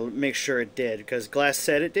wanting to make sure it did, because Glass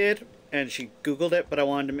said it did, and she Googled it, but I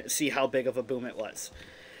wanted to see how big of a boom it was.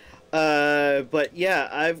 But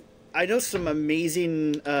yeah, I know some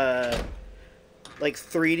amazing like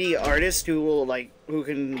 3D artists who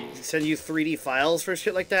can send you 3D files for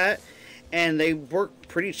shit like that, and they work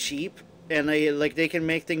pretty cheap, and they can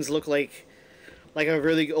make things look like a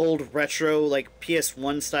really old retro like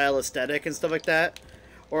PS1 style aesthetic and stuff like that,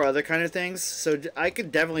 or other kind of things. So I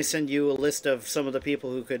could definitely send you a list of some of the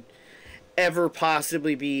people who could ever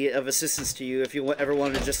possibly be of assistance to you if you ever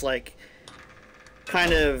wanted to just like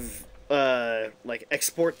kind of like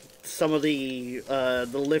export some of the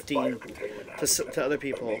lifting to other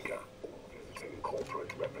people.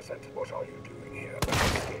 Corporate representative, what are you doing here?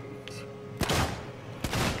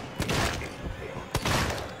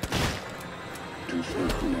 To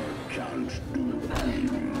can't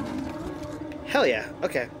do Hell yeah.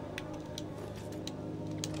 Okay.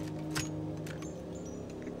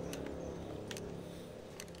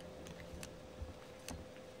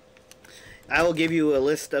 I will give you a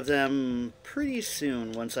list of them pretty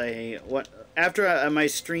soon. After my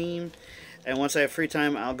stream, and once I have free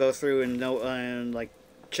time, I'll go through and like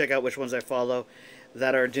check out which ones I follow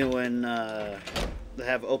that are doing that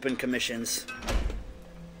have open commissions.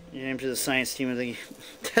 Your name to the science team of the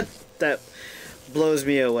that blows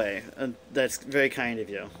me away. That's very kind of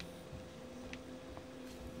you.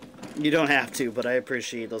 You don't have to, but I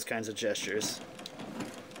appreciate those kinds of gestures.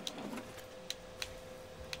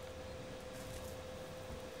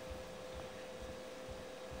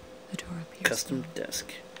 The door appears Custom low.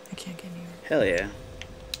 desk. I can't get near. Hell yeah.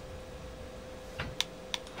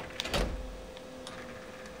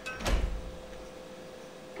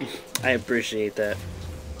 I appreciate that.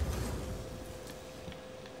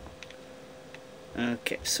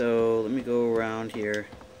 Okay, so let me go around here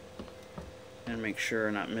and make sure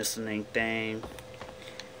I'm not missing anything.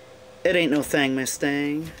 It ain't no thing, miss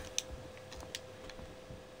thing.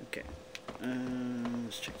 Okay,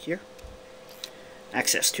 let's check here.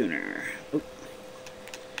 Access tuner. Oop.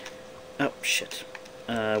 Oh shit.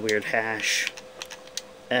 Weird hash.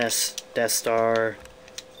 S. Death Star.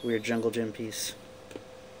 Weird jungle gym piece.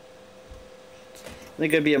 I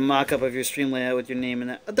think it'd be a mock-up of your stream layout with your name in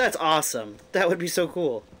that. That's awesome. That would be so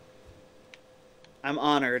cool. I'm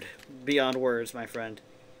honored beyond words, my friend.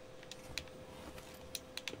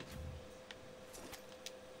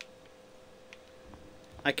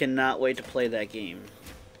 I cannot wait to play that game.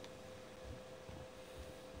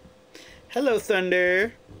 Hello,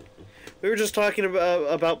 Thunder. We were just talking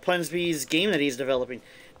about Punsby's game that he's developing.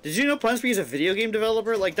 Did you know Punsby is a video game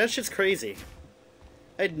developer? Like, that shit's crazy.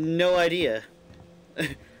 I had no idea.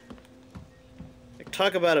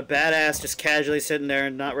 Talk about a badass just casually sitting there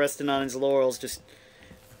and not resting on his laurels, just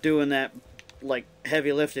doing that, like,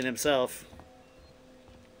 heavy lifting himself.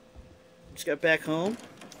 Just got back home?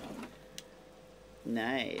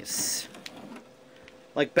 Nice.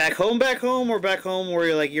 Like, back home, or back home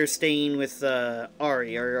where you're staying with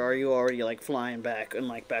Ari, or are you already, like, flying back and,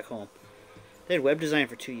 like, back home? They had web design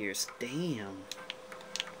for 2 years. Damn.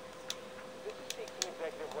 This is Safety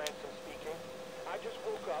Executive Ransom speaking. I just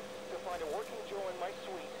woke up to find a working Joe in my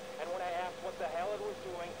suite, and when I asked what the hell it was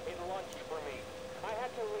doing, it lunched for me. I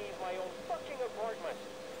had to leave my own fucking apartment.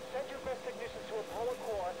 Send your best technicians to Apollo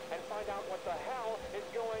Core and find out what the hell is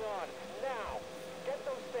going on. Now! Get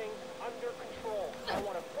those things under control. I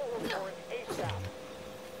want a full report ASAP.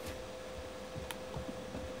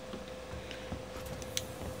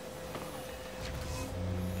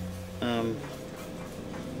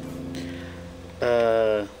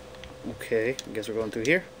 Okay. I guess we're going through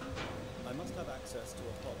here. I must have access to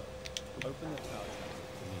Apollo. Open the tower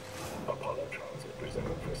transit. Apollo transit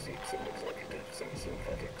reserved for seats and executives and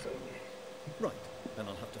synthetics only. Right. Then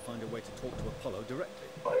I'll have to find a way to talk to Apollo directly.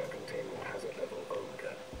 Biocontainment hazard level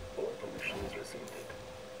Omega. All permissions rescinded.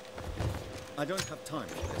 I don't have time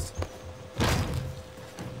for this.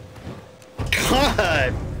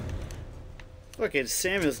 God! Fucking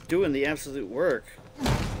Samuel's doing the absolute work.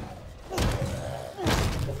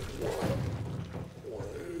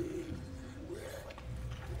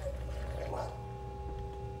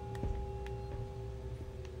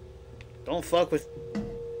 Don't fuck with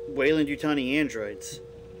Wayland Yutani androids.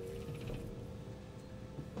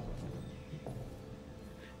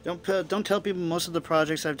 Don't tell people most of the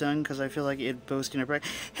projects I've done because I feel like it boasting or brag.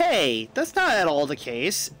 Hey, that's not at all the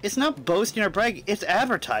case. It's not boasting or brag. It's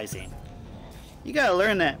advertising. You gotta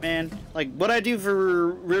learn that, man. Like what I do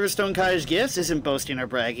for Riverstone Cottage Gifts isn't boasting or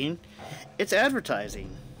bragging. It's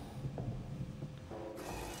advertising.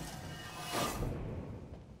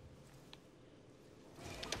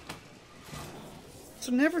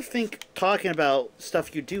 So never think talking about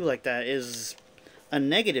stuff you do like that is a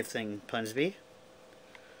negative thing, Punsby.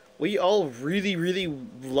 We all really, really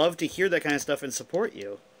love to hear that kind of stuff and support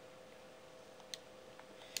you.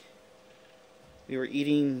 We were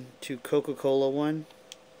eating to Coca-Cola one.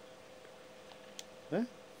 What?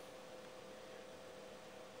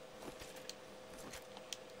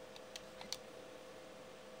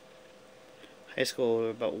 High school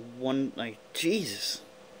about one, like, Jesus.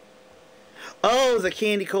 Oh, the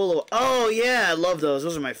candy cola. Oh, yeah, I love those.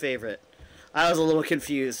 Those are my favorite. I was a little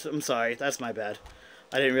confused. I'm sorry. That's my bad.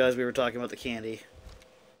 I didn't realize we were talking about the candy.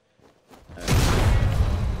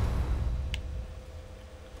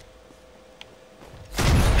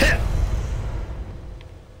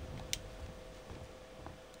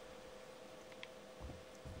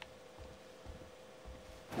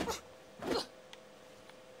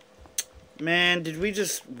 Man, did we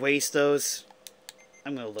just waste those?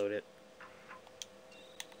 I'm gonna load it.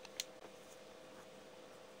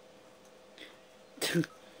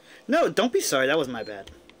 No, don't be sorry. That was my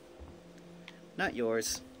bad. Not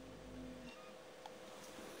yours.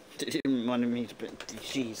 Didn't want me to.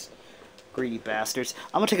 Jeez, greedy bastards.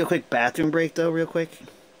 I'm gonna take a quick bathroom break though, real quick.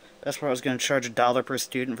 That's where I was gonna charge $1 per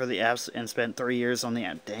student for the apps and spent 3 years on the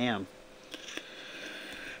app. Damn.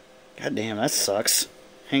 God damn, that sucks.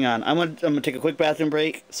 Hang on, I'm gonna take a quick bathroom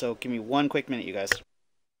break. So give me 1 quick minute, you guys.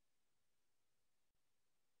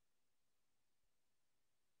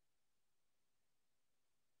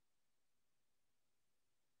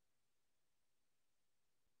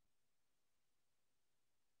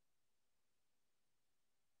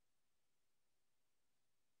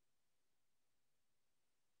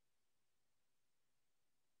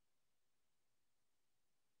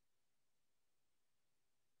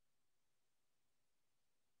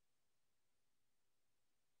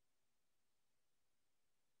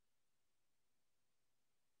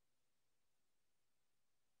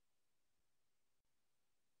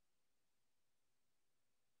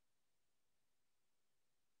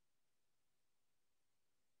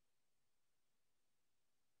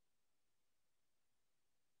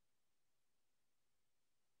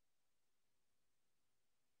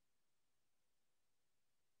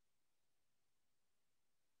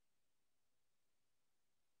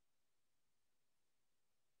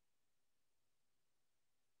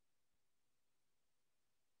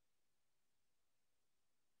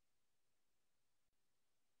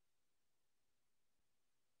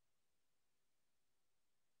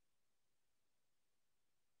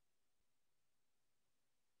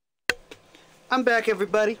 I'm back,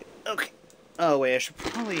 everybody. Okay. Oh wait, I should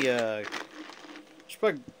probably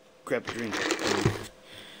grab a drink.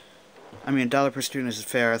 I mean, $1 per student is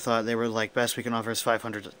fair. I thought they were like, best we can offer is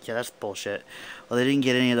 500. Yeah, that's bullshit. Well, they didn't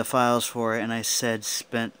get any of the files for it, and I said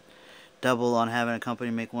spent double on having a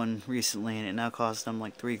company make one recently, and it now costs them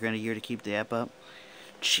like $3 grand a year to keep the app up.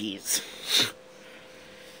 Jeez.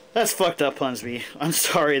 That's fucked up, Punsby. I'm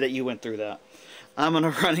sorry that you went through that. I'm gonna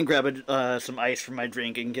run and grab some ice for my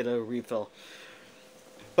drink and get a refill.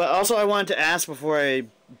 But also, I wanted to ask before I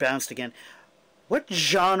bounced again, what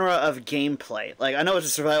genre of gameplay? Like, I know it's a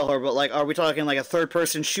survival horror, but like, are we talking like a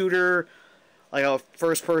third-person shooter, like a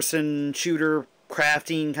first-person shooter,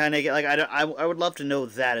 crafting kind of? Like, I would love to know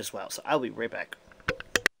that as well. So I'll be right back.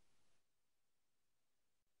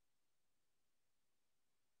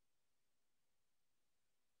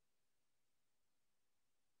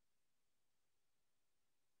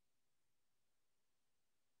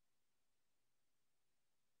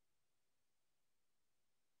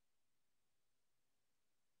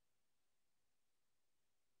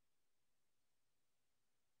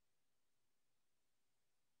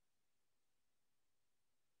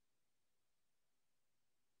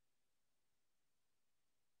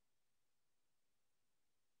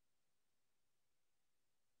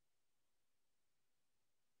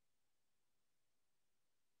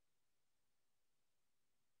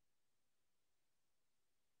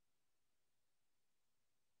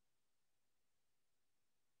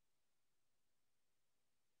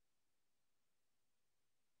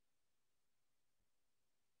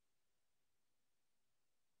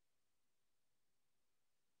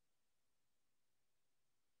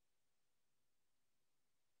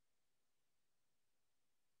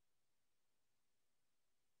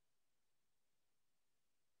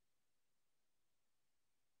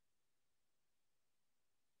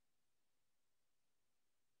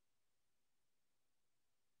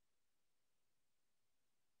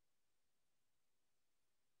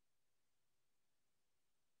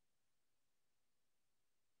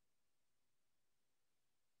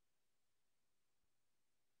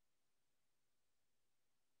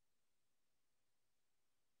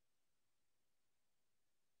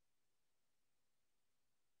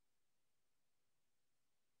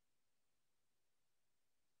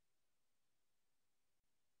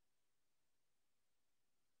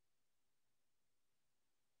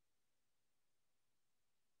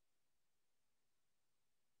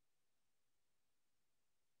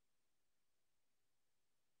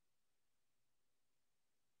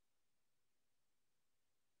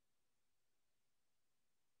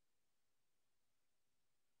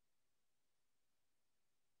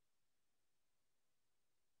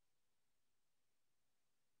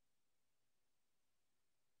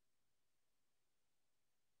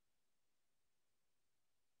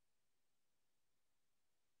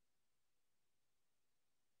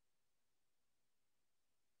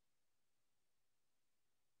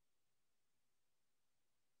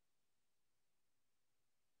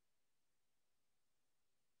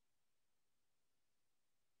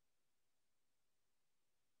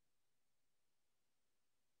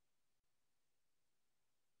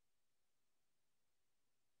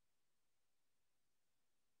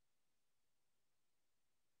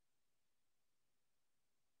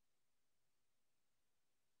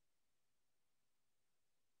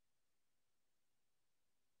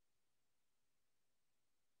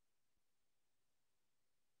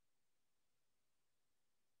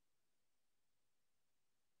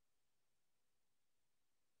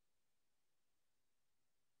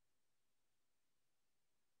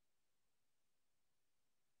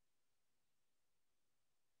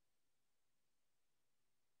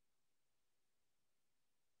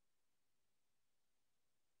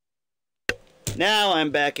 Now I'm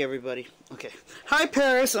back, everybody. Okay. Hi,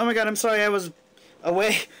 Paris. Oh my god, I'm sorry I was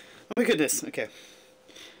away. Oh my goodness. Okay.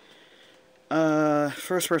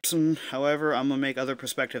 First person, however, I'm gonna make other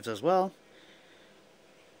perspectives as well.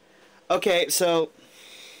 Okay, so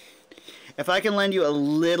if I can lend you a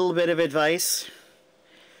little bit of advice,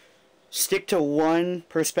 stick to one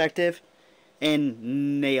perspective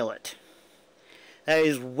and nail it. That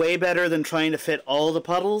is way better than trying to fit all the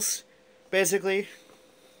puddles, basically.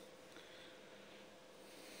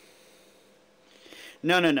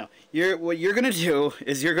 No. What you're going to do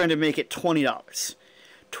is you're going to make it $20.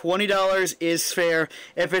 $20 is fair.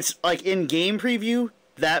 If it's like in-game preview,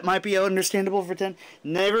 that might be understandable for 10.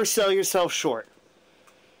 Never sell yourself short.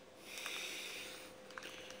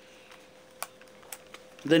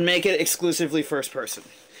 Then make it exclusively first person.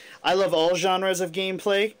 I love all genres of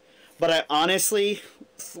gameplay, but I honestly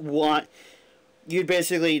want you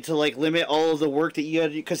basically to like limit all of the work that you had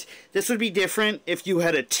to do, because this would be different if you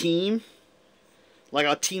had a team, like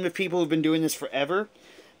a team of people who've been doing this forever.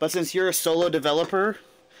 But since you're a solo developer,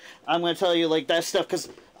 I'm going to tell you like that stuff, because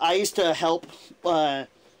I used to help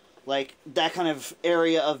like that kind of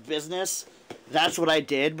area of business. That's what I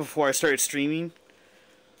did before I started streaming.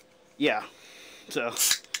 Yeah. So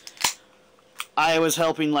I was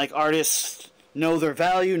helping like artists know their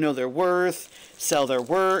value, know their worth, sell their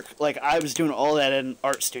work. Like I was doing all that in an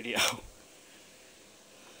art studio.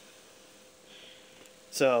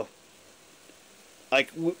 So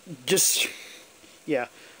like yeah.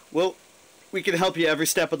 Well, we can help you every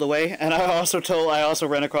step of the way. And I also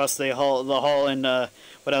ran across the hall in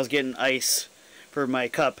when I was getting ice for my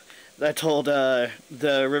cup. I told the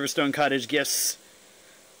Riverstone Cottage Gifts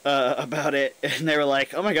about it, and they were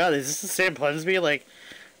like, "Oh my god, is this the same Punsby? Like,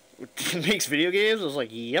 makes video games?" I was like,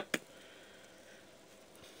 "Yep."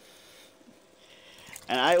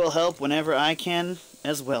 And I will help whenever I can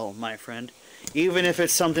as well, my friend. Even if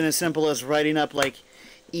it's something as simple as writing up like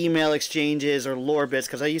email exchanges or lore bits,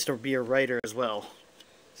 because I used to be a writer as well.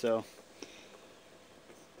 So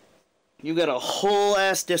you got a whole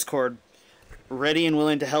ass Discord ready and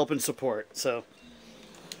willing to help and support. So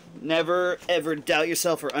never ever doubt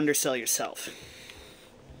yourself or undersell yourself.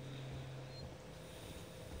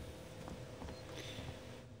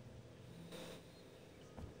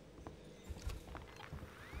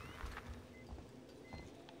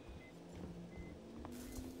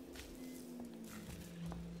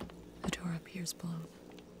 The door up here is blown.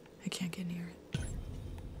 I can't get near it.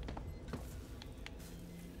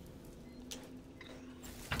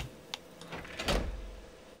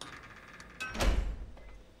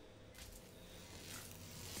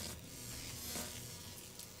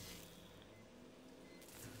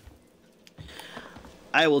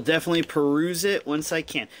 I will definitely peruse it once I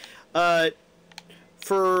can.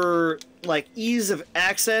 For like ease of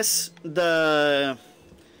access, there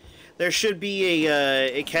should be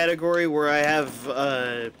a category where I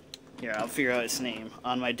have here, I'll figure out its name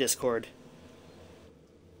on my Discord.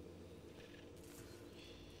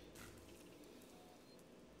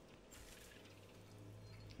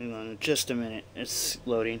 Hang on just a minute, it's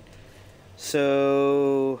loading.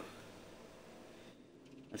 So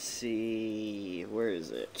let's see, where is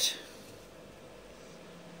it?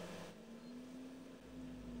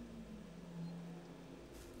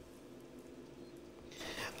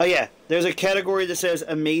 Oh yeah, there's a category that says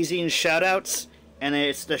amazing shoutouts, and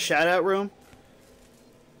it's the shoutout room.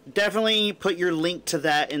 Definitely put your link to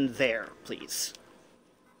that in there, please.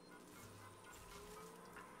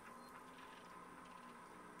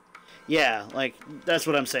 Yeah, like, that's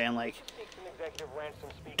what I'm saying, like,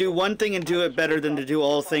 do one thing and do it better than to do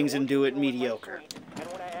all things and do it mediocre. And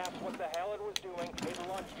when I asked what the hell it was doing, it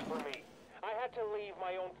lunched for me. I had to leave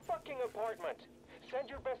my own fucking apartment. Send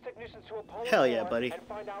your best technicians to a Apollo Hell yeah, buddy. and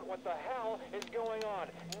find out what the hell is going on.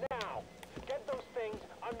 Now, get those things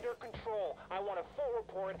under control. I want a full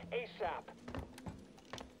report ASAP.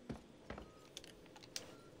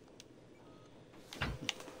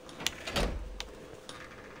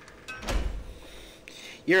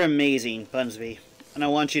 You're amazing, Bunsby, and I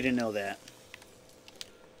want you to know that.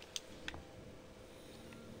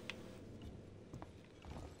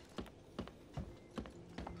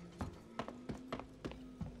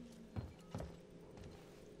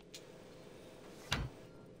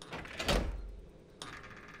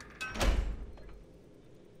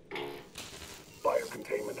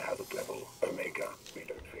 Biocontainment hazard level Omega. We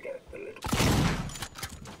don't forget the little.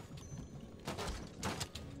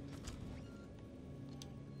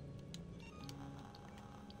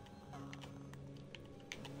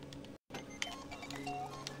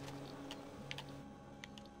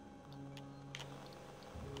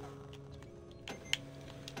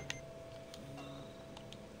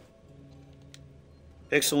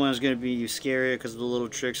 Pixel one is going to be scarier because of the little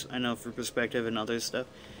tricks I know for perspective and other stuff.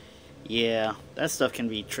 Yeah, that stuff can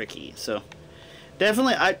be tricky. So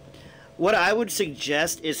definitely, what I would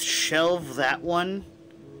suggest is shelve that one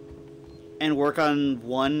and work on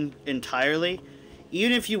one entirely.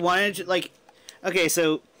 Even if you wanted to, like, okay,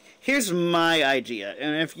 so here's my idea,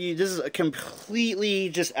 and if you, this is completely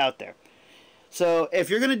just out there. So if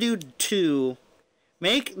you're gonna do 2,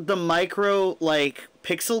 make the micro, like,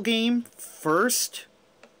 pixel game first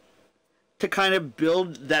to kind of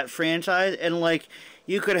build that franchise, and, like,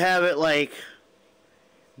 you could have it, like,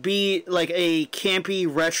 be like a campy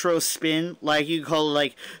retro spin, like you call it,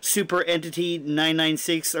 like Super Entity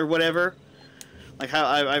 996 or whatever. Like how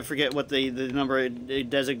I forget what the number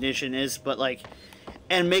designation is, but like,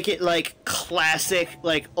 and make it like classic,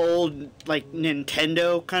 like old, like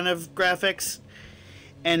Nintendo kind of graphics.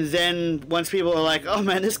 And then once people are like, oh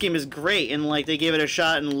man, this game is great, and like they give it a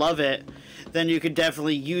shot and love it, then you could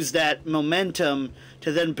definitely use that momentum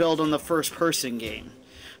to then build on the first person game.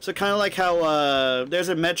 So kind of like how there's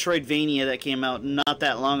a Metroidvania that came out not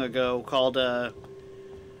that long ago called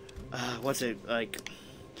what's it, like,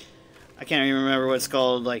 I can't even remember what it's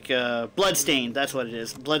called, like Bloodstained, that's what it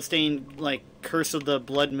is. Bloodstained, like Curse of the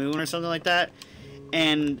Blood Moon or something like that.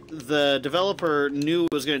 And the developer knew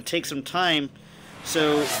it was going to take some time,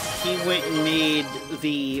 so he went and made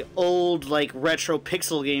the old like retro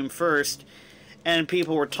pixel game first. And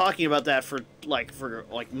people were talking about that for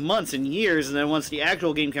months and years, and then once the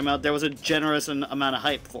actual game came out, there was a generous amount of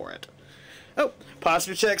hype for it. Oh,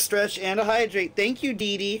 posture check, stretch, and a hydrate. Thank you,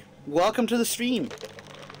 Dee Dee. Welcome to the stream.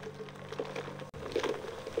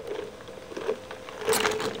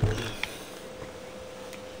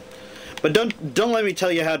 But don't let me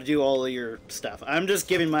tell you how to do all of your stuff. I'm just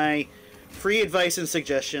giving my free advice and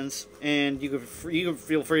suggestions, and you can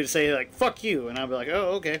feel free to say like "fuck you," and I'll be like,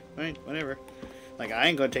 "Oh, okay, fine, whatever." Like, I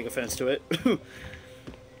ain't gonna take offense to it.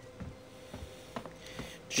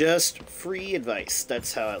 Just free advice.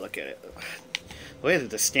 That's how I look at it. The way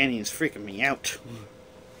that the standing is freaking me out.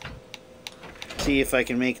 See if I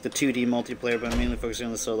can make the 2D multiplayer, but I'm mainly focusing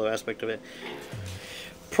on the solo aspect of it.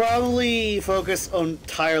 Probably focus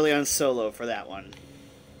entirely on solo for that one.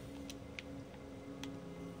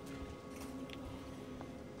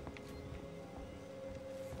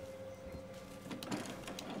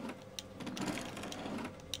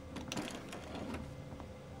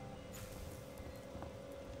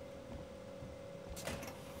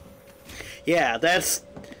 Yeah, that's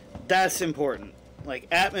important. Like,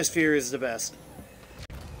 atmosphere is the best.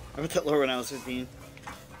 I wrote that lore when I was 15.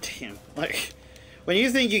 Damn. Like, when you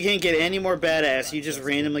think you can't get any more badass, you just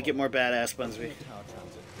randomly get more badass, Bunsby.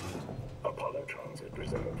 Apollo transit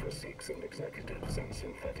reserved for Sikhs and executives and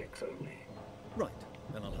synthetics only. Right.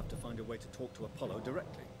 Then I'll have to find a way to talk to Apollo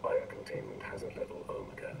directly. Biocontainment hazard level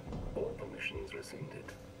Omega. All permissions rescinded.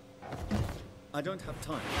 I don't have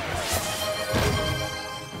time.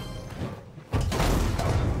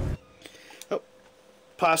 Oh.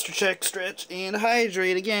 Posture check, stretch, and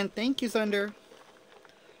hydrate again. Thank you, Thunder.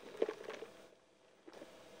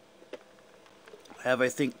 I have, I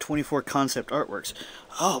think, 24 concept artworks.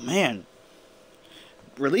 Oh, man.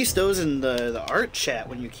 Release those in the art chat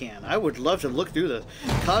when you can. I would love to look through those.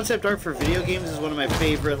 Concept art for video games is one of my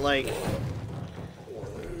favorite, like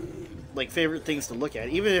favorite things to look at.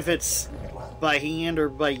 Even if it's by hand or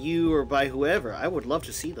by you or by whoever. I would love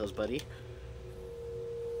to see those, buddy.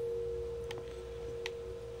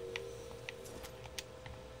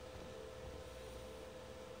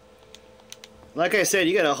 Like I said,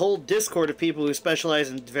 you got a whole Discord of people who specialize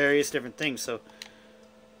in various different things, so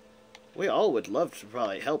we all would love to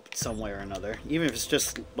probably help some way or another, even if it's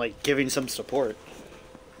just like giving some support.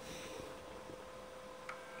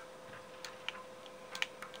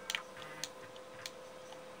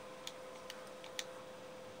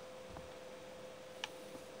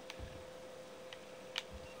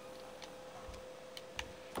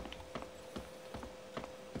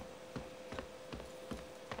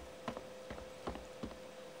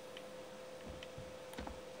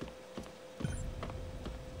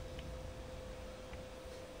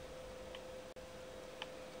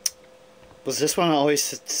 Was this one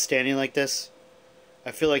always standing like this?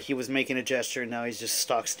 I feel like he was making a gesture and now he's just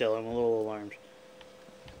stock still. I'm a little alarmed.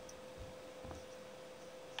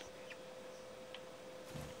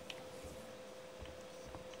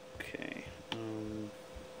 Okay.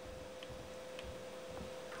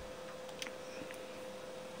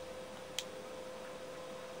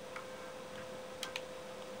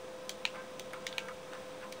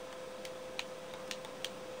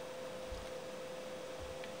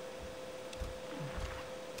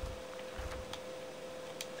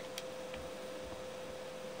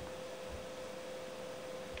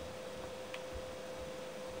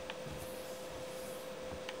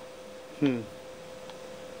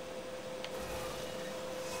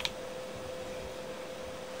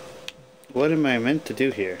 What am I meant to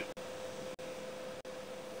do here?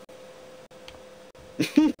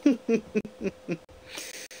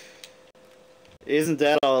 Isn't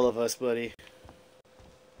that all of us, buddy?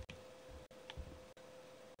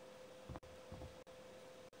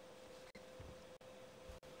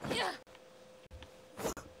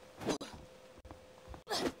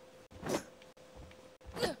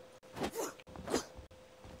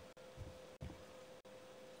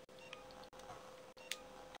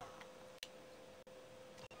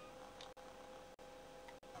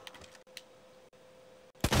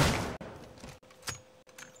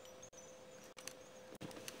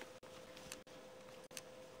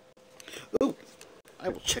 Oh, I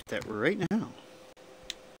will check that right now.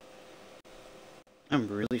 I'm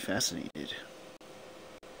really fascinated.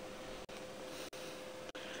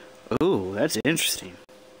 Oh, that's interesting.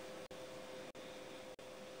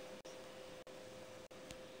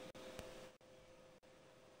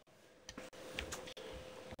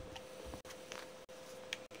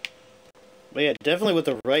 But yeah, definitely with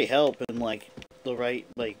the right help and like the right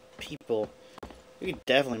people, we could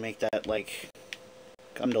definitely make that like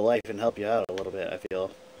come to life and help you out a little bit, I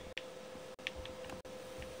feel.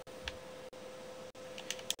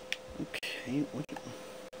 Okay,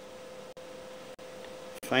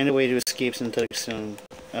 find a way to escape synthetic soon.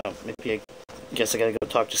 Oh, maybe I guess I gotta go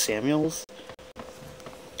talk to Samuels.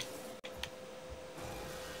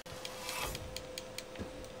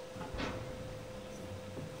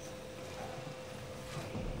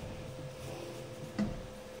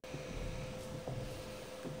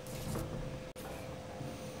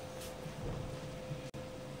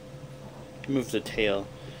 Move the tail.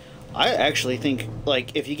 I actually think,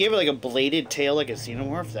 like, if you gave it like a bladed tail like a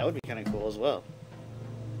Xenomorph, that would be kind of cool as well.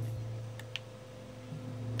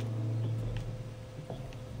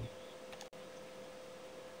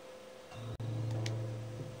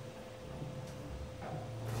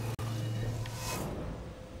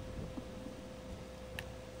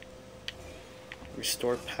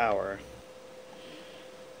 Restore power.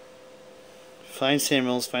 Find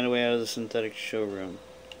Samuels, find a way out of the synthetic showroom.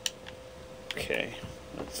 Okay,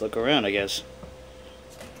 let's look around, I guess.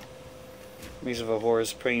 Mix of a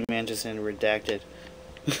horse, praying mantis, and redacted.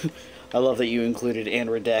 I love that you included and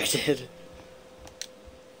redacted.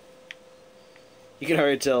 You can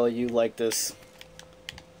already tell you like this.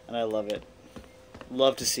 And I love it.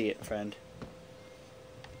 Love to see it, friend.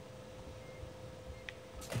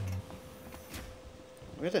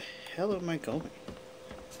 Where the hell am I going?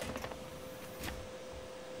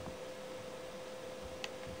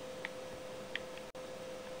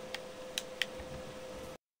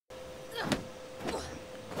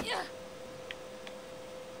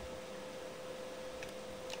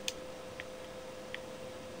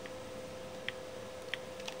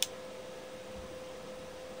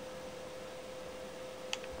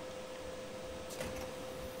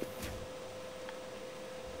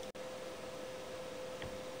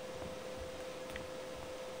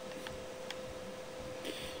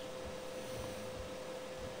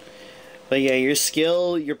 But yeah, your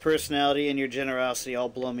skill, your personality, and your generosity all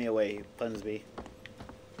blow me away, Bunsby.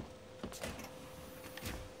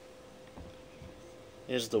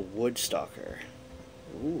 Is the Woodstalker.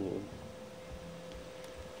 Ooh.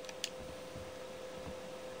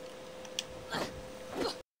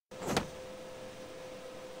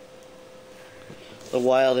 The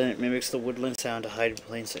wild, and it mimics the woodland sound to hide in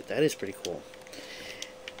plain sight. That is pretty cool.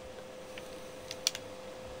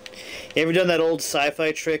 You ever done that old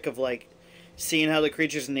sci-fi trick of like seeing how the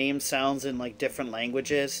creature's name sounds in like different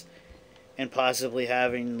languages and possibly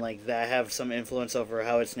having like that have some influence over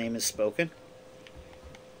how its name is spoken?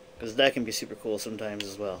 Because that can be super cool sometimes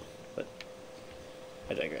as well. But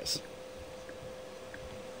I digress.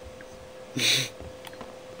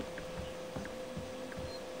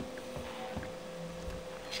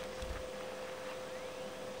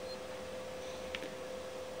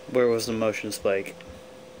 Where was the motion spike?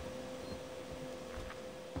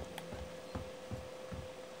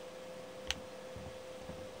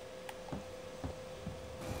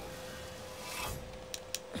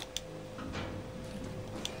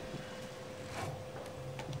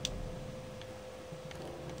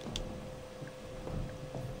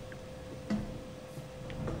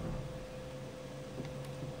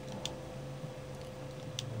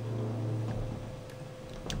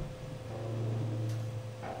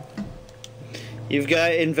 You've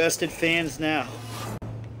got invested fans now.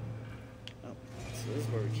 Oh, so this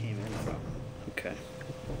is where we came in from. Okay.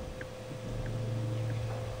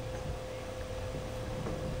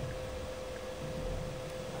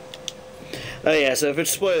 Oh yeah, so if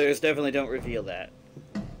it's spoilers, definitely don't reveal that.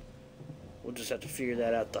 We'll just have to figure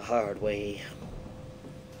that out the hard way.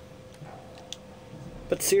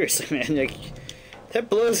 But seriously, man, like, that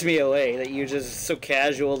blows me away that you're just so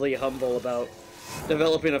casually humble about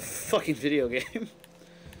developing a fucking video game.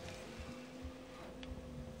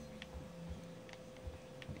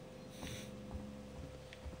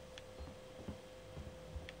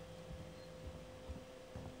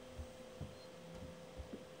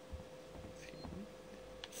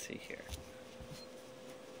 Let's see here.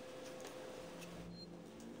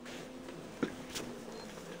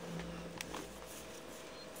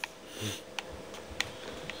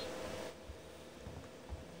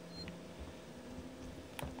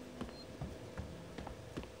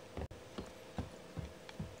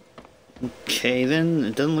 Okay, then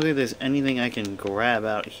it doesn't look like there's anything I can grab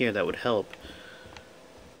out here that would help.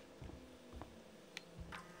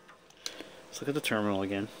 Let's look at the terminal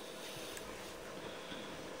again.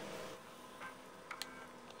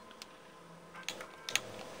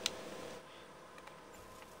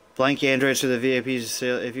 Blank androids for the VIPs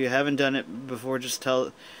sale. If you haven't done it before, just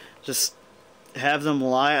have them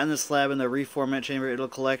lie on the slab in the reformat chamber. It'll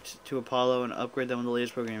collect to Apollo and upgrade them with the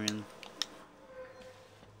latest programming.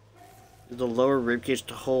 The lower ribcage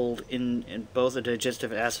to hold in both the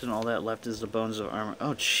digestive acid and all that left is the bones of armor.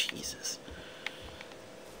 Oh, Jesus.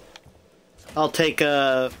 I'll take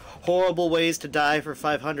horrible ways to die for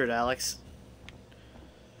 500, Alex.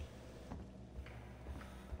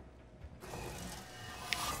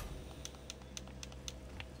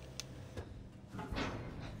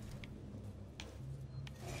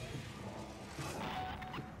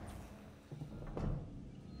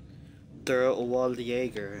 Der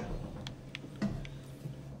Waldjäger.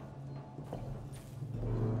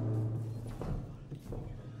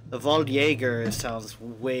 The Waldjäger sounds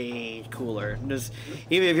way cooler. Even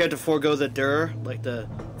if you have to forego the Der, like the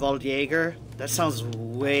Waldjäger, that sounds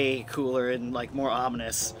way cooler and like more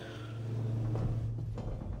ominous.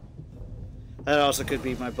 That also could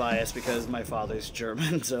be my bias because my father's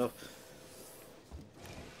German, so.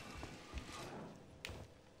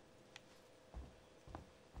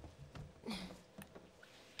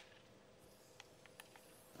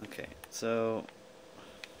 Okay, so.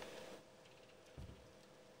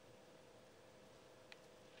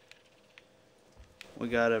 We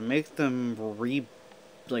gotta make them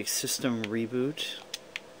system reboot.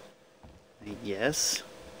 Yes.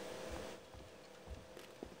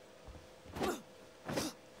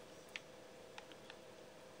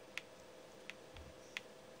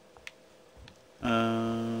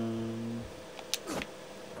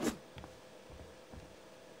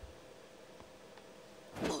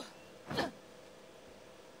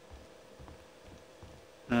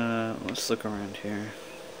 Let's look around here.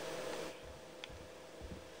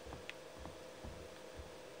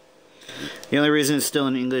 The only reason it's still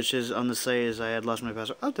in English is on the say is I had lost my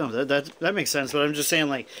password. Oh, no, that makes sense. But I'm just saying,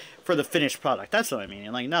 like, for the finished product. That's what I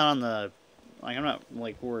mean. Like, not on the, like, I'm not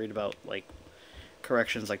like worried about like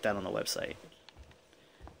corrections like that on the website.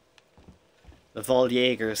 The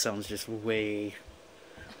Waldjäger sounds just way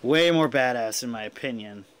more badass in my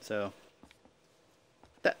opinion. So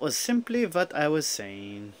that was simply what I was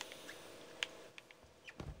saying.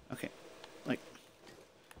 Okay, like,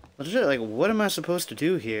 what am I supposed to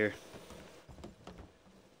do here?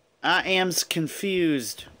 I am's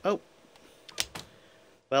confused. Oh.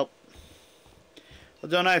 Well,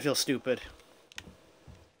 don't I feel stupid?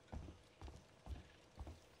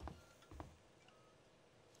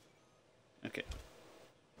 Okay.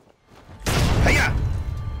 Hiya!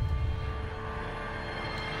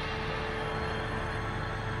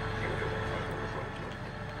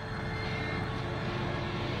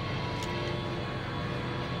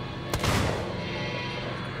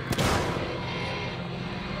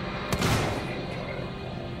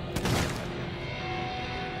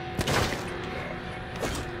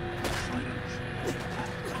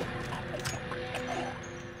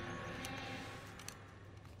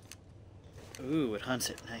 Ooh, it hunts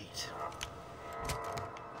at night.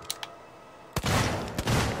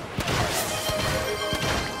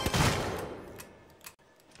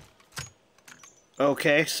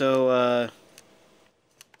 Okay, so,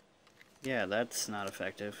 yeah, that's not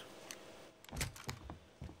effective.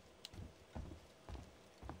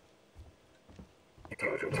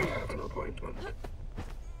 Sergeant, I have an appointment.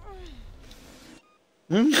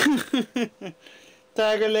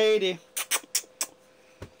 Tiger lady.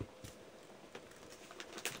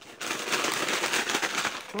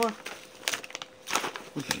 Come on.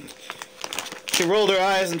 She rolled her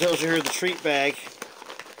eyes until she heard the treat bag.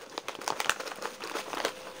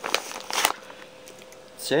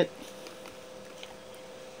 Sit.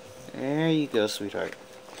 There you go, sweetheart.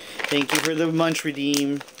 Thank you for the munch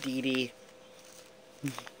redeem, Dee Dee.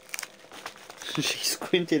 She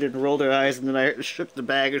squinted and rolled her eyes, and then I shook the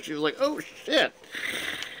bag, and she was like, "Oh shit!"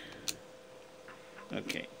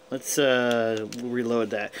 Okay, let's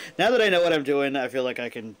reload that. Now that I know what I'm doing, I feel like I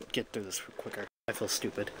can get through this quicker. I feel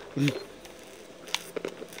stupid.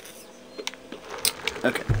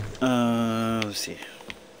 Okay, let's see.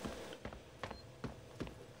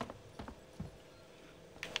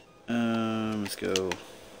 Let's go.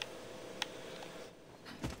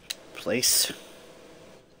 Place.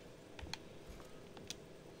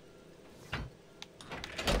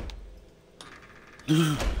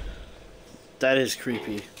 That is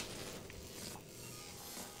creepy.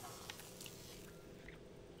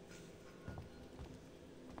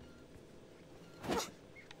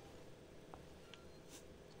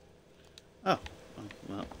 Oh,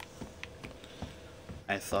 well.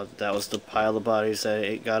 I thought that was the pile of bodies that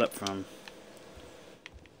it got up from.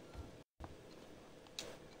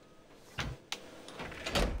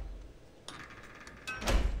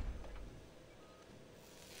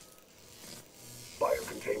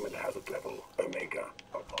 Biocontainment hazard level Omega.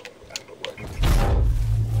 Apollo and the working.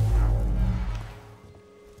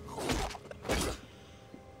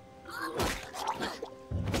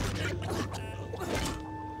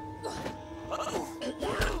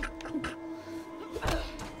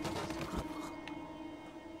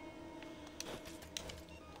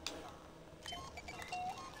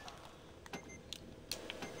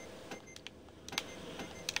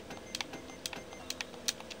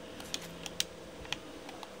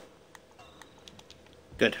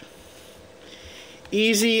 Good.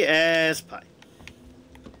 Easy as pie.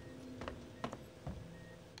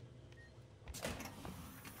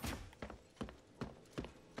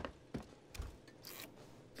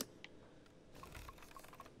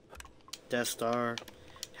 Death Star,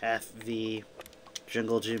 Half V,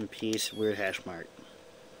 Jungle Gym Piece, Weird Hash Mark.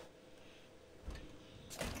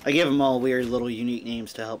 I give them all weird little unique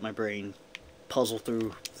names to help my brain puzzle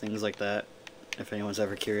through things like that. If anyone's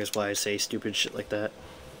ever curious why I say stupid shit like that.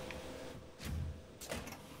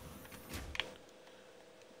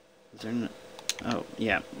 Is there oh,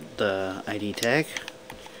 yeah, the ID tag.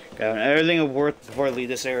 Got everything of worth before I leave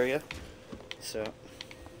this area. So.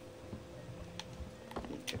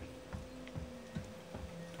 Okay.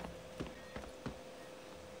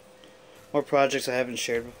 More projects I haven't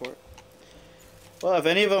shared before. Well, if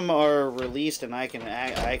any of them are released and I can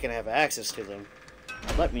have access to them,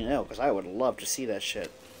 let me know, because I would love to see that shit.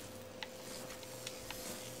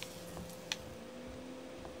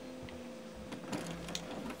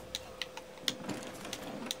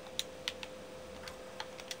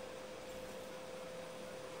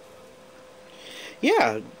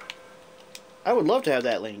 Yeah, I would love to have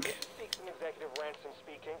that link. Executive Ransom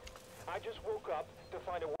speaking. I just woke up to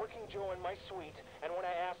find a working Joe in my suite, and when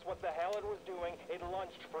I asked what the hell it was doing, it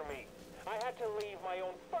lunched for me. I had to leave my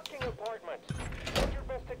own fucking apartment. Send your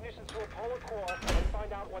best technicians to Apollo Core and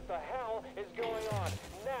find out what the hell is going on.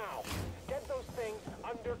 Now, get those things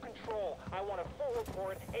under control. I want a full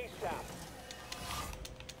report ASAP.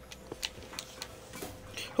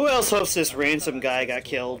 Who else hopes this ransom guy got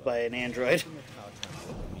killed by an android?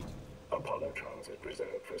 Apollo transit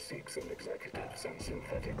reserved for Sikhs and executives and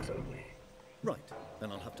synthetics only. Right,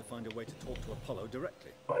 then I'll have to find a way to talk to Apollo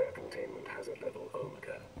directly. Biocontainment hazard level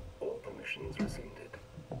Omega. All permissions rescinded.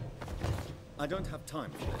 I don't have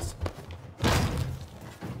time for this.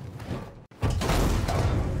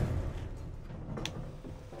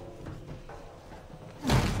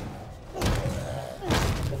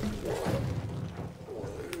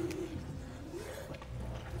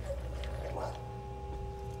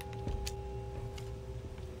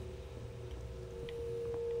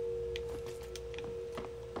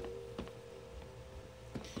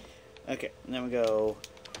 Okay, and then we go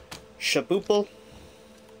Shaboople.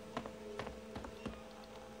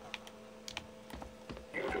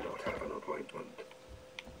 You do not have an appointment.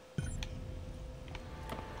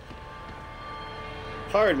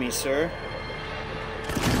 Pardon me, sir.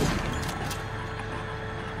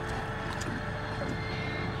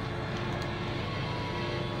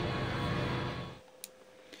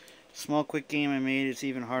 Small, quick game I made. It's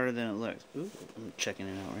even harder than it looks. Ooh, I'm checking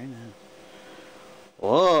it out right now.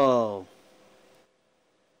 Whoa.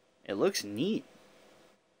 It looks neat.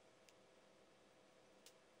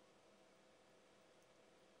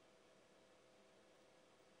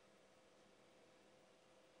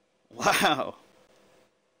 Wow.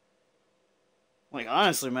 Like,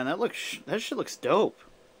 honestly, man, that shit looks dope.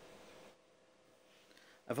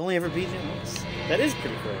 I've only ever beaten it once. That is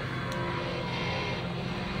pretty cool.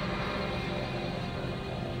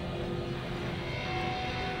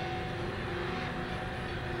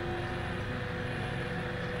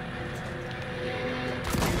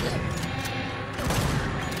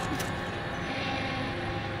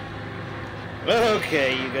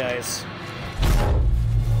 Okay, you guys.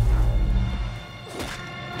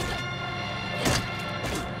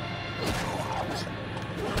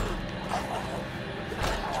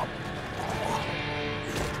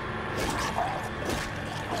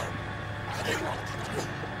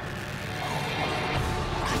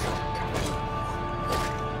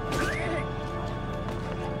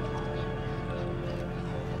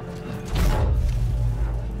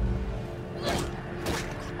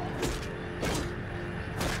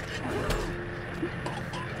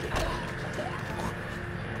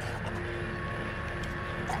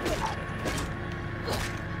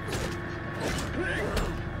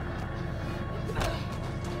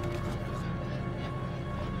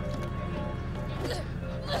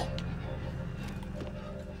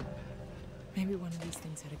 Maybe one of these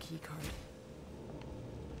things had a key card.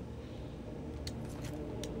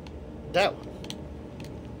 That one.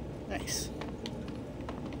 Nice.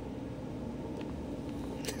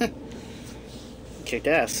 Kicked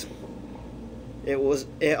ass.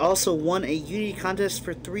 It also won a Unity contest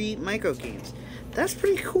for 3 micro games. That's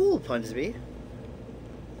pretty cool, Punsby.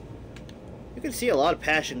 You can see a lot of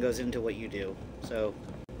passion goes into what you do. So,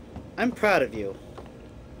 I'm proud of you.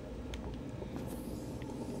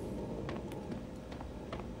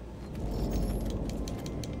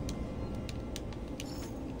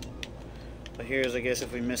 But here's, I guess,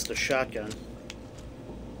 if we missed the shotgun.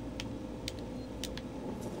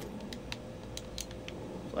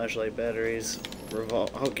 Flashlight batteries.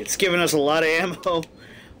 Oh, it's giving us a lot of ammo.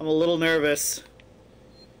 I'm a little nervous.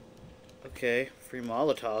 Okay, free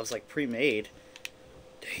Molotovs, like pre-made.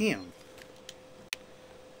 Damn.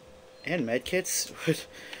 And medkits?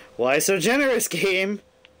 Why so generous, game?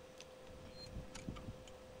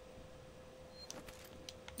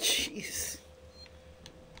 Jeez.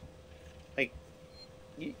 Like,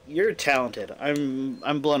 you're talented.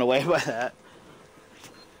 I'm blown away by that.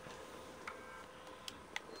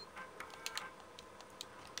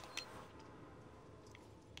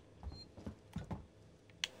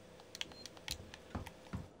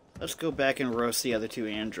 Let's go back and roast the other 2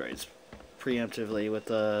 androids preemptively with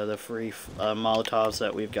the free Molotovs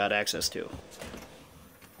that we've got access to.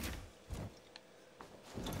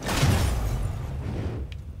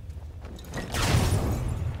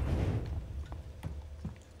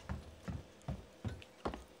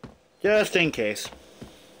 Just in case.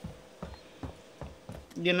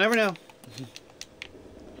 You never know.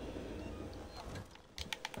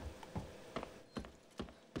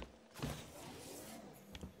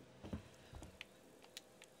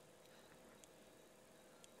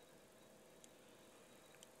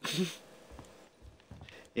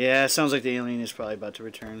 Yeah, sounds like the alien is probably about to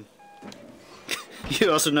return.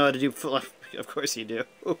 You also know how to do... Of course you do.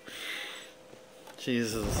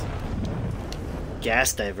 Jesus.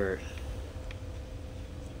 Gas divert.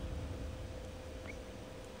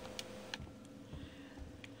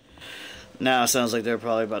 Now it sounds like they're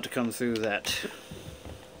probably about to come through that.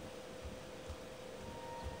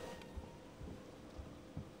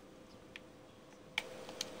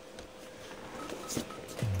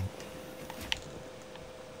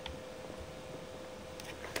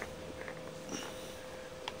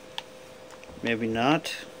 Maybe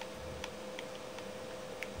not.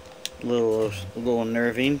 A little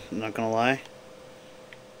unnerving, I'm not gonna lie.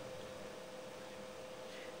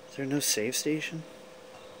 Is there no save station?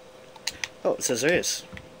 Oh, it says there is.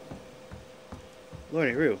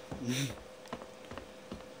 Lordy Roo.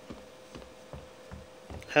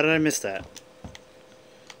 How did I miss that?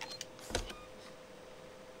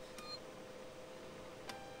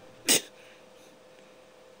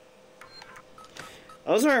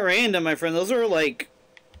 Those aren't random, my friend. Those are like...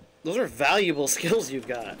 Those are valuable skills you've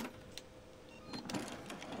got.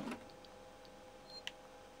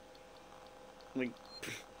 Like...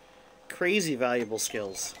 Crazy valuable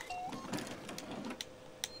skills.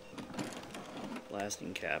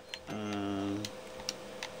 Blasting cap. Yeah,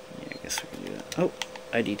 I guess we can do that. Oh,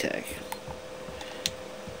 ID tag.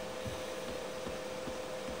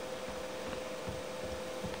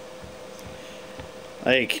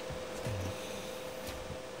 Like...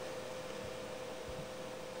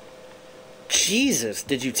 Jesus,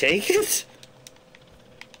 did you take it?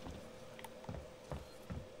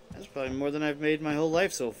 That's probably more than I've made my whole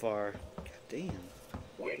life so far. God damn.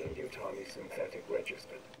 Wayland Yutani synthetic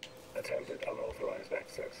registered. Attempted unauthorized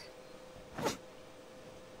access.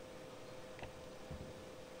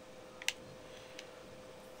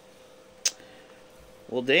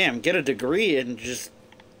 Well, damn, get a degree and just...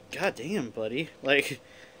 God damn, buddy. Like...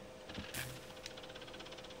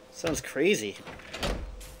 Sounds crazy.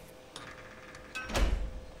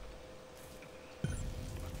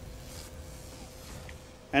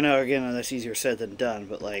 I know, again, that's easier said than done,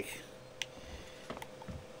 but, like,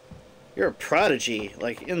 you're a prodigy,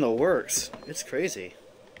 like, in the works. It's crazy.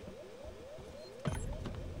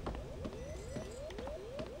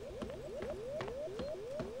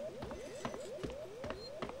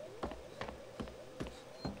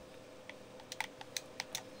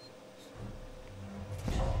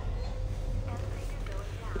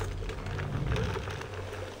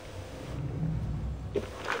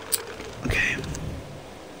 Okay.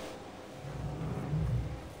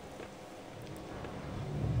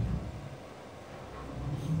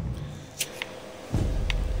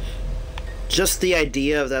 Just the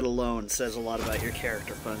idea of that alone says a lot about your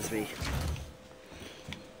character, Funsby.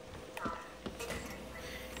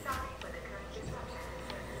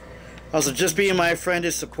 Also, just being my friend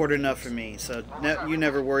is support enough for me, so you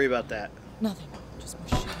never worry about that. Nothing. Just more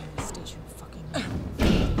shit in the station fucking.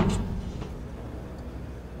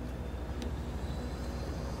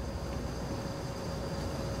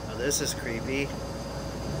 Oh, this is creepy.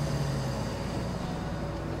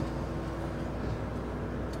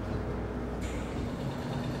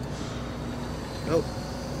 Oh.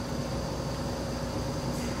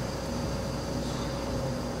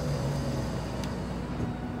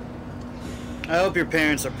 I hope your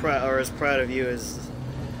parents are as proud of you as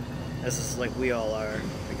like we all are,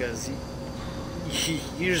 because you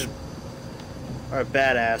just are a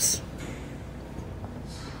badass.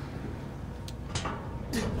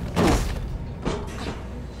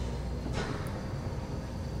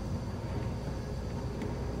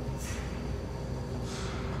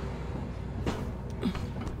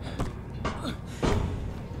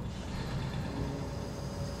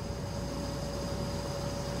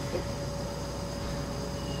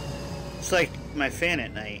 It's like my fan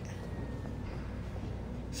at night.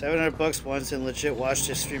 $700 once and legit watched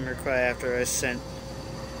a streamer cry after I sent.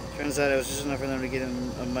 Turns out it was just enough for them to get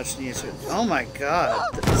him a much needed. Oh my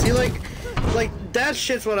god! See, like that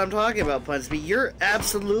shit's what I'm talking about, Punsby. You're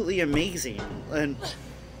absolutely amazing, and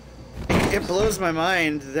it blows my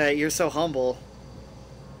mind that you're so humble.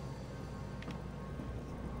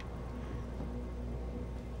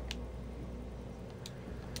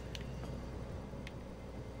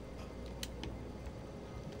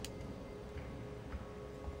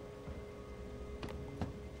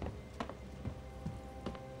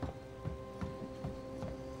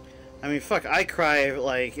 I mean, fuck, I cry,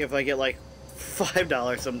 like, if I get, like,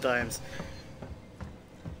 $5 sometimes.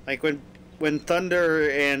 Like, when Thunder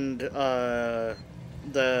and, the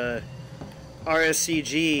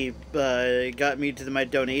RSCG, got me to my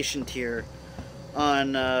donation tier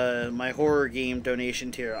on, my horror game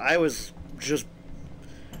donation tier, I was just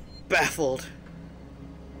baffled.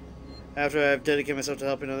 After I've dedicated myself to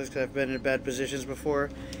helping others because I've been in bad positions before.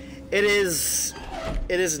 It is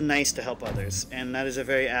nice to help others, and that is a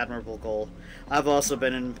very admirable goal. I've also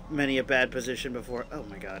been in many a bad position before. Oh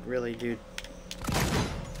my god, really, dude?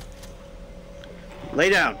 Lay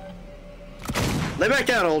down. Lay back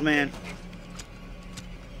down, old man.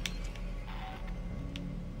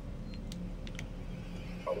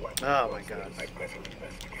 Oh my god.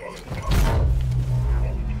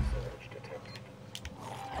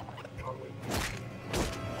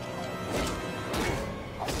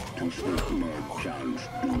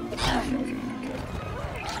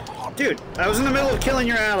 Dude, I was in the middle of killing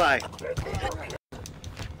your ally.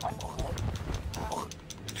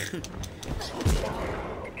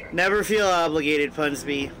 Never feel obligated,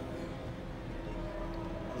 Punsby.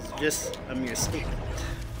 It's just a mere statement.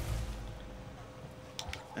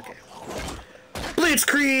 Okay.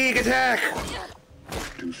 Blitzkrieg attack!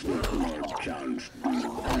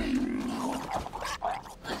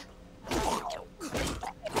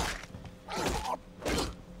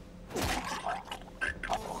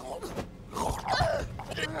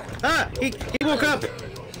 Ah! He woke up!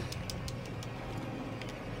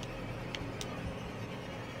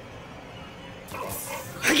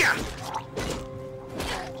 Hiya!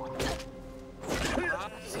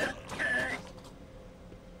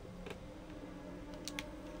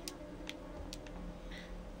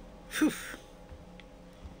 Phew.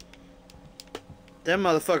 Them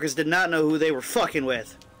motherfuckers did not know who they were fucking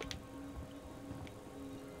with.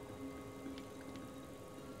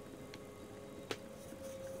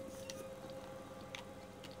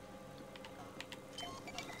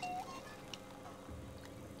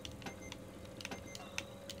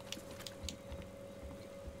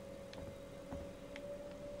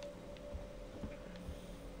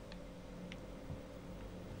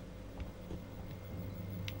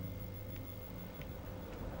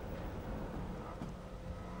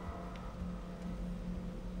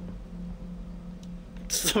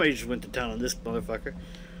 Somebody just went to town on this motherfucker.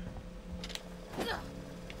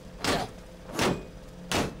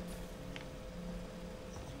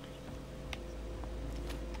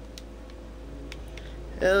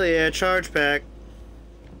 Hell yeah, charge pack.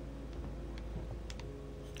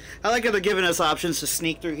 I like how they're giving us options to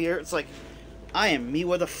sneak through here. It's like, I am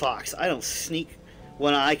Mewa the Fox. I don't sneak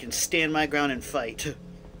when I can stand my ground and fight.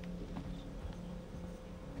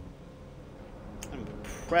 I'm a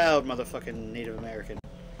proud motherfucking Native American.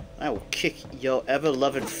 I will kick your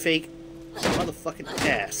ever-loving fake motherfucking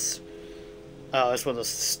ass. Oh, that's one of those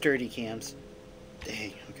sturdy cams.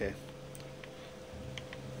 Dang, okay.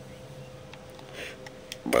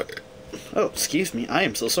 But, oh, excuse me. I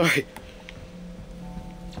am so sorry.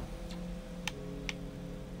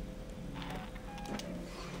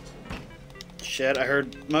 Shit, I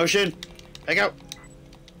heard motion. Back out.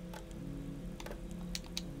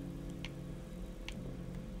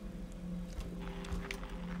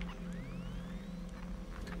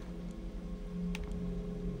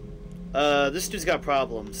 This dude's got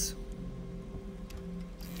problems.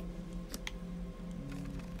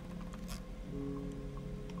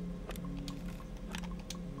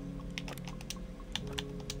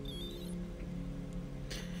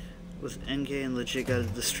 Was NK and legit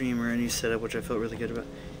got the streamer and you set up, which I felt really good about.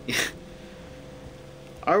 Yeah.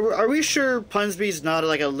 Are we sure Punsby's not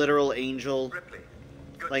like a literal angel, Ripley,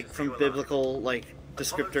 like from biblical like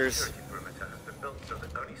descriptors? Apollo's security perimeter has been built so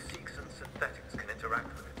that only Seeks and synthetics can interact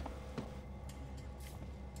with it.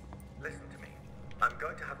 Listen to me. I'm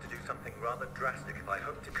going to have to do something rather drastic if I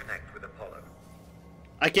hope to connect with Apollo.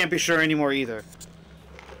 I can't be sure anymore either.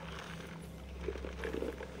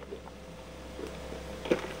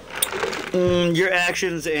 Your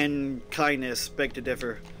actions and kindness beg to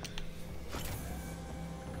differ.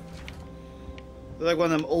 You're like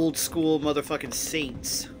one of them old school motherfucking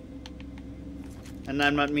Saints. And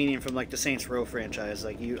I'm not meaning from like the Saints Row franchise.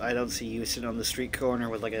 Like you, I don't see you sitting on the street corner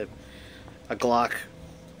with like a Glock.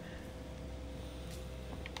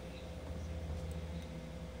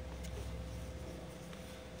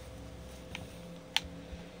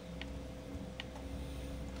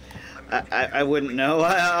 I wouldn't know.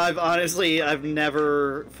 I've honestly, I've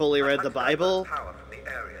never fully read the Bible. Power from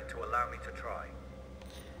the area to allow me to try.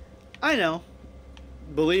 I know.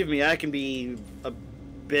 Believe me, I can be a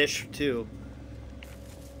bitch too.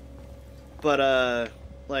 But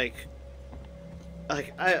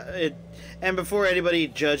and before anybody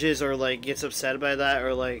judges or like gets upset by that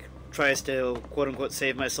or like tries to quote unquote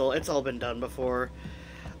save my soul, it's all been done before.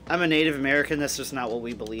 I'm a Native American. That's just not what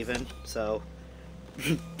we believe in. So.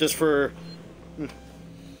 Just for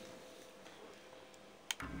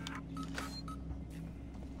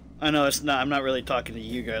I know it's not, I'm not really talking to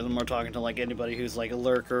you guys, I'm more talking to like anybody who's like a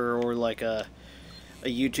lurker or like a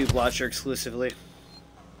YouTube watcher exclusively.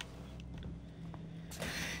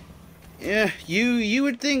 Yeah, you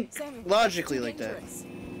would think logically like that.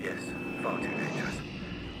 Yes, far too dangerous.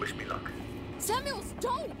 Wish me luck. Samuels,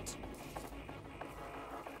 don't!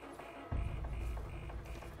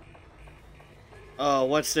 Oh,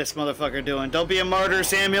 what's this motherfucker doing? Don't be a martyr,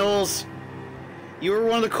 Samuels! You were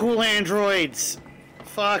one of the cool androids!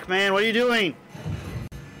 Fuck, man, what are you doing?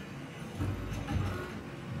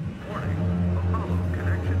 Warning, Apollo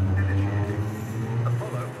connection initiated.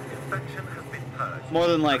 Apollo, infection has been purged. More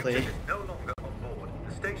than likely. Is no longer on board.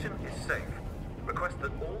 The station is safe. Request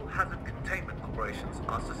that all hazard containment operations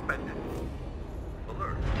are suspended.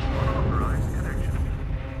 Alert, unauthorized connection.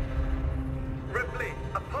 Ripley,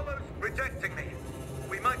 Apollo's rejecting me.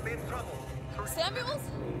 We might be in trouble. Samuels?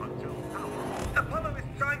 Apollo is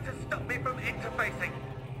trying to stop me from interfacing.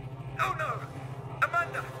 Oh no!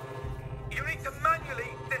 Amanda! You need to manually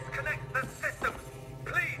disconnect the systems.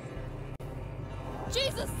 Please!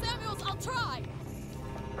 Jesus, Samuels, I'll try!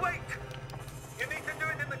 Wait! You need to do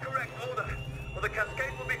it in the correct order, or the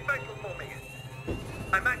cascade will be fatal for me.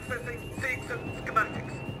 I'm accessing Seeks and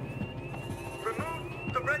schematics.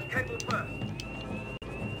 Remove the red cable first.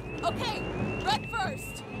 Okay, red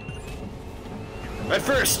first! Red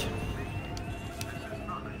first!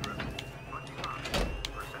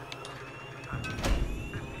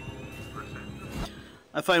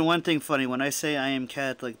 I find one thing funny when I say I am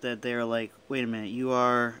Catholic that they're like, wait a minute, you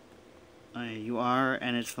are,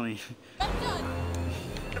 and it's funny. I'm done!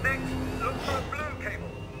 Next, look for a blue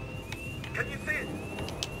cable. Can you see it?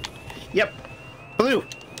 Yep, blue.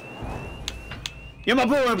 You're my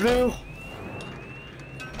boy, blue.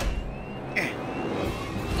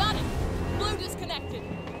 Got it! Blue disconnected.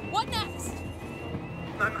 What next?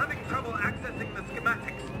 I'm having trouble accessing the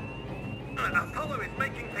schematics. Apollo is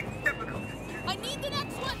making things difficult. I need the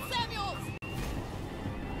next one, Samuels!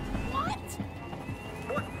 What?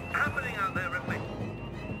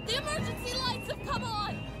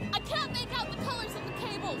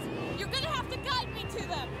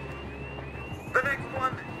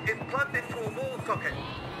 socket.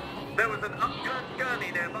 There was an upturned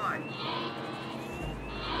gurney nearby.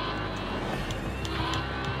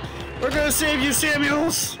 We're gonna save you,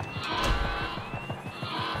 Samuels!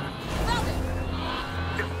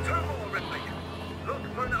 Just 2 more, Ripley. Look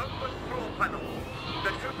for an open floor panel.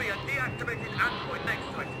 There should be a deactivated android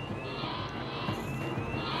next to it.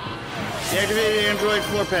 Deactivated android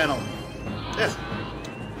floor panel. Yes.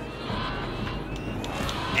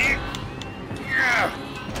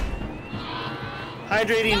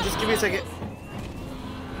 Hydrating, just give me a second.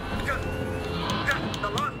 Just the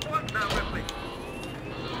last one now, Ripley.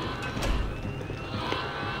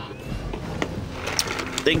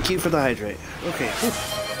 Thank you for the hydrate. Okay.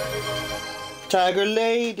 Whew. Tiger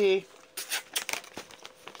lady.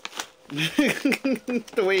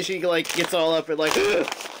 The way she like gets all up and like here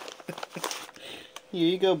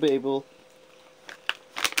you go, Babel.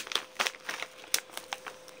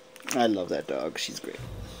 I love that dog. She's great.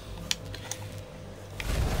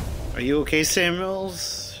 Are you okay,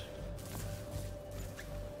 Samuels?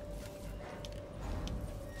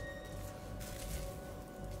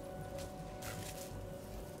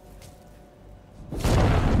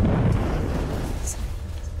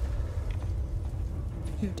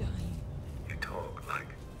 You're dying. You talk like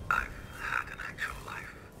I've had an actual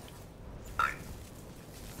life. I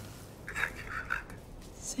thank you for that.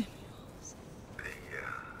 Samuels. The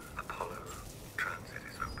Apollo transit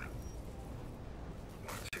is open.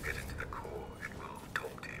 Once you get into the core, it will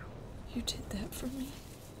talk to you. You did that for me?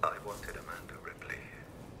 I wanted Amanda Ripley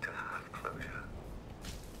to have closure.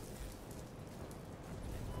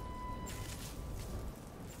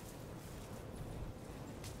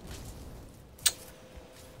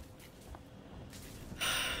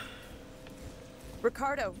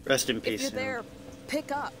 Ricardo. Rest in peace. If you're there,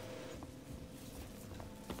 pick up.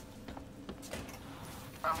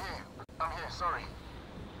 I'm here, sorry.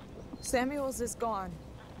 Samuels is gone.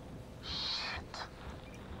 Shit.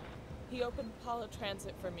 He opened Apollo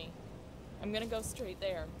Transit for me. I'm gonna go straight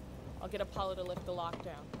there. I'll get Apollo to lift the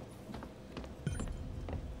lockdown.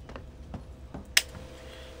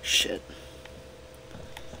 Shit.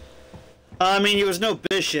 I mean, he was no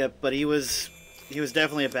bishop, but he was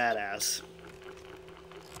definitely a badass.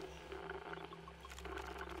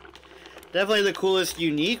 Definitely the coolest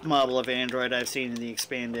unique model of android I've seen in the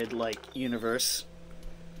expanded, like, universe.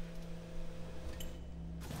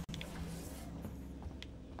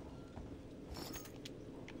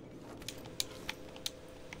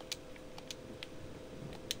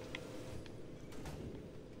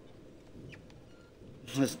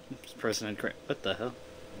 This person had cra- what the hell?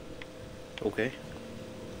 Okay.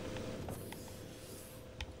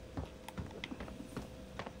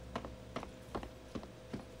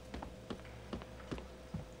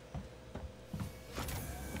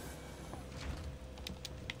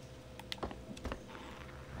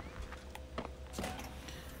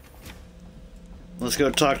 Let's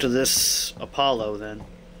go talk to this Apollo then.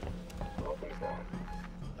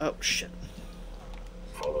 Oh shit.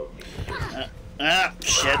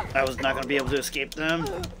 Shit. I was not gonna be able to escape them.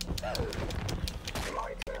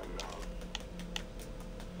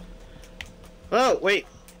 Oh, wait.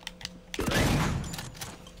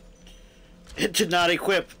 It did not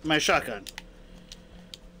equip my shotgun.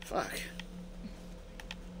 Fuck.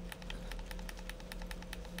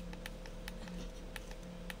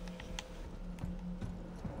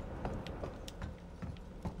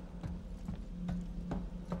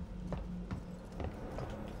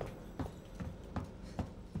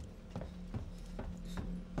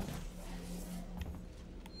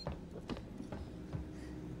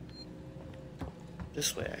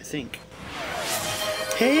 This way, I think.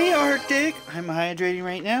 Hey, Arctic! I'm hydrating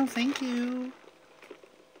right now. Thank you.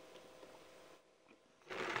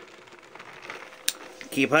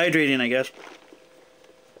 Keep hydrating, I guess.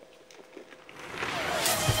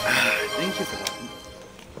 Thank you for that.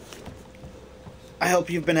 I hope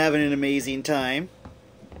you've been having an amazing time.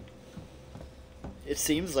 It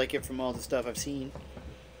seems like it from all the stuff I've seen.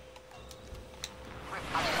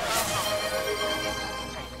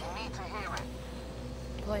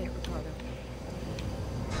 Play it, Ricardo.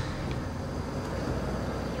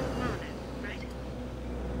 You're Marlo, right?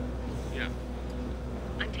 Yeah.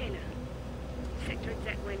 I'm Taylor. Sector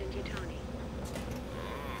Exec Wayland Yutani.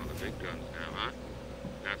 Oh, the big guns now, huh?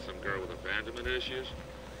 Not some girl with abandonment issues?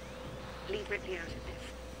 Leave Ripley out of this.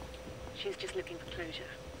 She's just looking for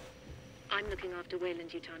closure. I'm looking after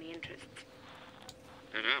Wayland Yutani interests.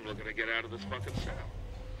 And I'm looking to get out of this fucking cell.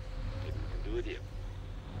 Maybe we can do with you.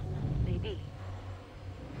 Maybe.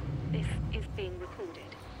 This is being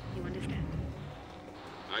recorded. You understand?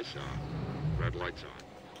 I saw. Red lights on.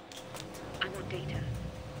 I want data.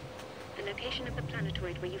 the location of the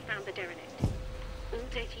planetoid where you found the derelict. All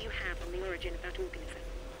data you have on the origin of that organism.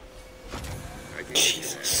 I can give you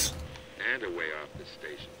that. And a way off this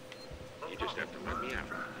station. You just have to let me out.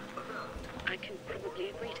 I can probably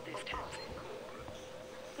agree to those terms.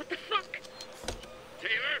 What the fuck?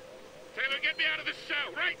 Taylor! Taylor, get me out of this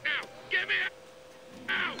cell right now! Get me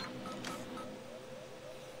out!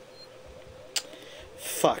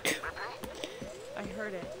 Fuck. I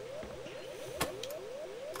heard it.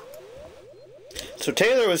 So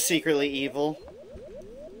Taylor was secretly evil.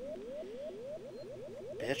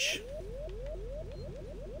 Bitch.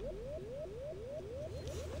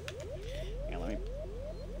 Yeah, let me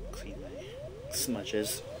clean my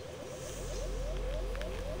smudges.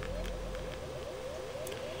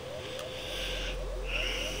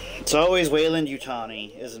 It's always Wayland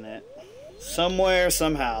Yutani, isn't it? Somewhere,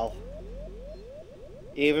 somehow.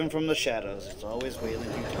 Even from the shadows, it's always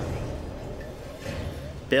Wayland Yutani.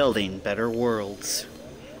 Building better worlds.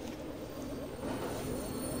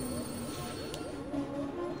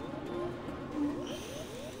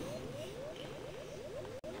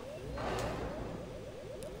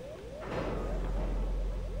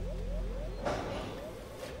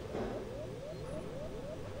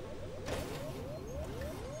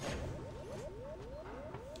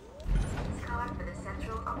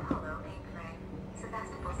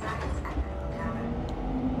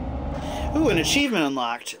 Ooh, an achievement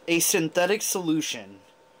unlocked. A synthetic solution.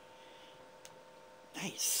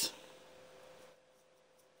 Nice.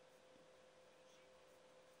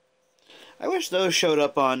 I wish those showed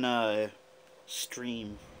up on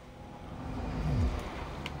stream.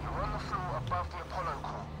 We're on the floor above the Apollo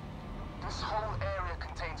core. This whole area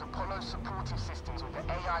contains Apollo supporting systems with the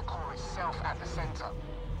AI core itself at the center.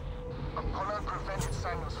 Apollo prevented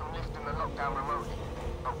Samuels from lifting the lockdown remotely,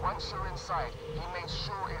 but once you're inside, he made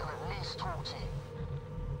sure it'll at least talk to you.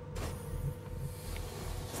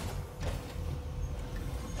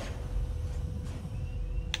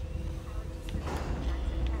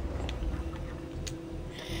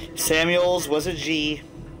 Samuels was a G,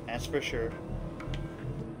 that's for sure.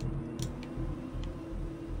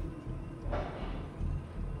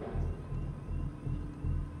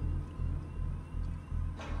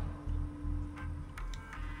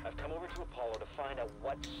 I've come over to Apollo to find out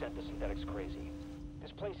what sent the synthetics crazy.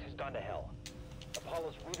 This place has gone to hell.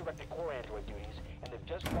 Apollo's redirected core android duties, and they've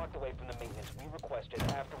just walked away from the maintenance we requested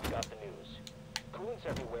after we got the news. Coolant's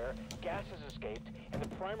everywhere, gas has escaped, and the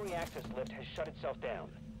primary access lift has shut itself down.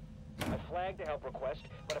 I flagged a help request,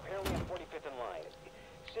 but apparently I'm 45th in line.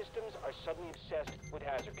 Systems are suddenly obsessed with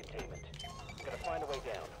hazard containment. Gotta find a way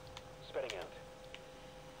down. Spitting out.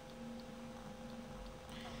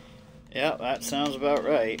 Yeah, that sounds about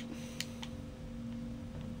right.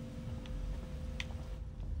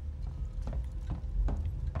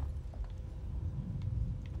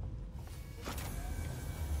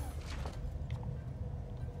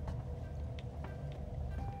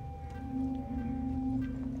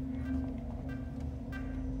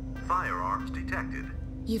 Firearms detected.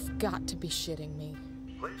 You've got to be shitting me.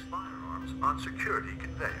 Place firearms on security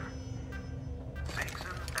conveyor.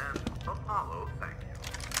 Seegson and Apollo, thank you.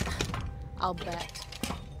 I'll bet.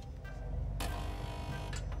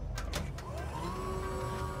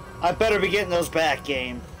 I better be getting those back,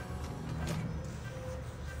 game.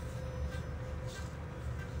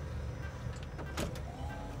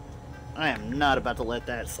 I am not about to let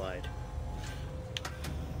that slide.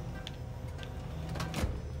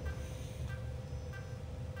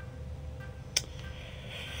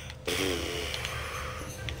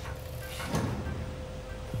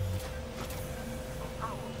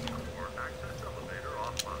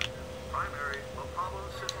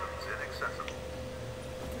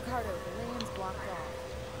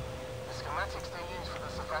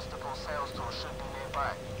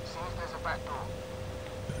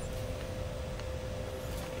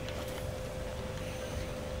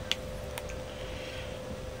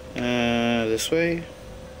 This way?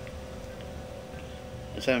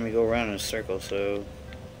 It's having me go around in a circle, so...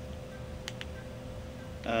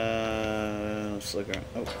 let's look around.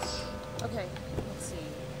 Oh. Okay, let's see.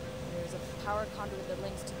 There's a power conduit that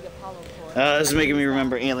links to the Apollo core. This is making me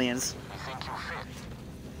remember aliens.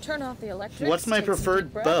 Turn off the electrics. What's my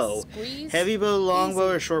preferred bow? Squeeze. Heavy bow, long bow,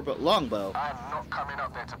 or short bow? Long bow. I'm not coming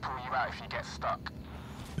up there to pull you out if you get stuck.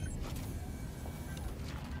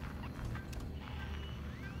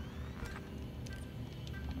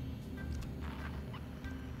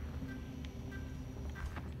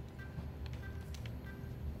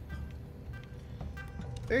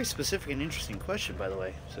 Very specific and interesting question, by the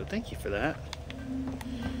way. So thank you for that.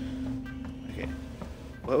 Okay.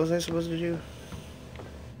 What was I supposed to do?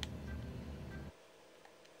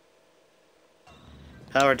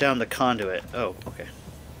 Power down the conduit. Oh, okay.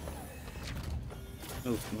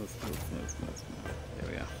 Move. There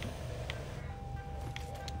we go.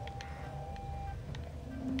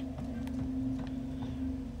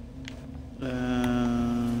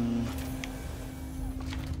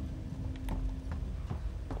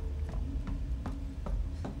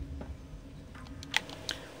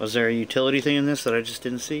 Was there a utility thing in this that I just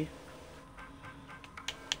didn't see?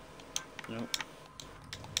 Nope.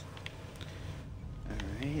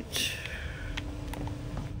 Alright.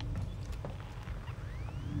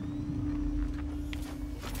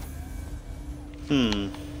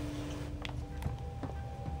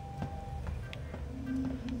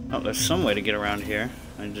 Oh, there's some way to get around here.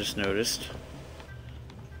 I just noticed.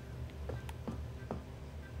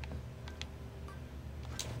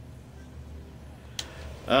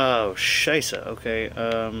 Oh, scheisse. Okay,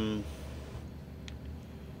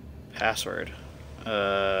 password.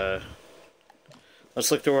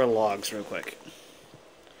 Let's look through our logs real quick.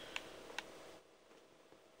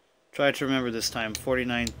 Try to remember this time.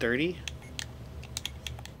 4930.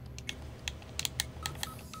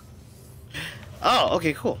 Oh,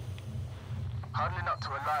 okay, cool. Huddling up to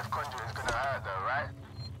a live conduit is gonna hurt though, right?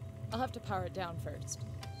 I'll have to power it down first.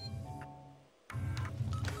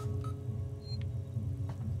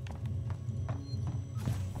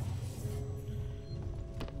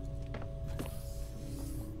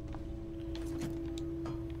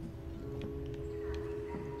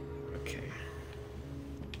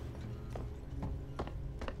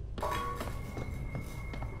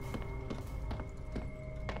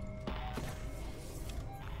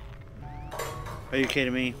 Are you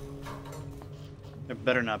kidding me? There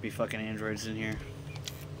better not be fucking androids in here.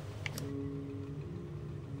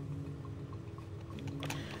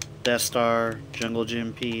 Death Star, Jungle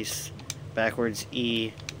Gym piece, backwards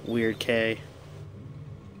E, weird K.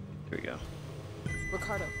 Here we go.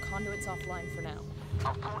 Ricardo, conduit's offline for now.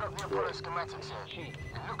 I've pulled up the Apollo schematics here.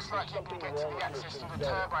 It looks like you can get to the access to the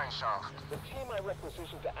turbine shaft. The team I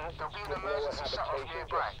requisitioned to ask There'll be an emergency shut off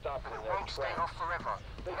nearby, and it won't stay off forever.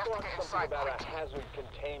 They You have to thought get something inside about a quickly. hazard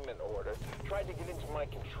containment order, tried to get into my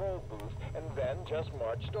control booth, and then just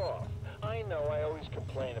marched off. I know I always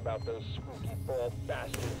complain about those spooky bald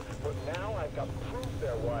bastards, but now I've got proof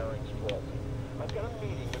their wiring's faulty. I've got a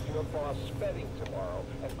meeting with your boss Spedding tomorrow,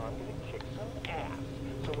 and I'm gonna kick some ass.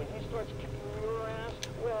 So when he starts kicking your ass,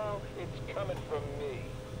 well, it's coming from me.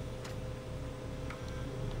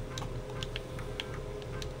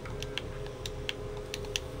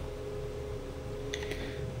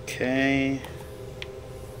 Okay.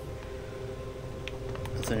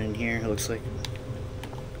 Nothing in here, it looks like.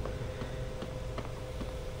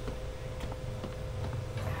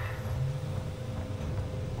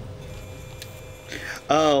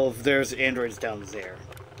 Oh, there's androids down there.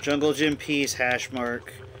 Jungle Gym piece, hash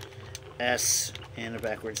mark, S, and a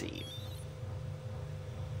backwards E.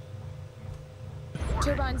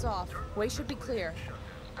 Turbine's off. Way should be clear.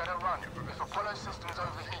 Better run. If Apollo systems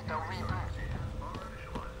overheat, they'll reboot.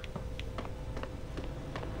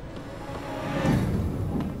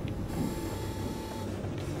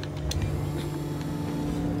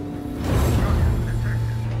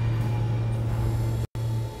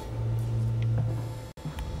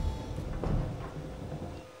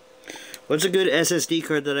 What's a good SSD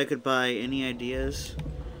card that I could buy? Any ideas?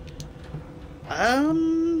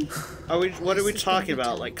 What are we talking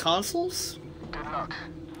about? Like consoles? Good luck.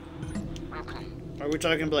 Ripley. Are we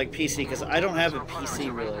talking about like PC? Because I don't have a PC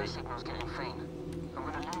really. Signal's getting faint. I'm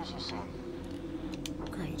gonna lose you soon.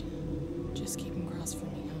 Great. Just keep him crossed for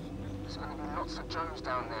me, huh? There's gonna be lots of Joes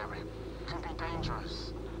down there, Rip. Could be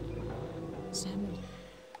dangerous. Samuel.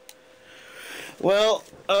 Well,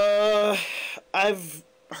 I've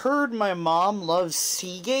heard my mom loves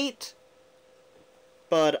Seagate,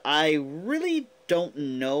 but I really don't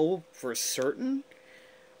know for certain.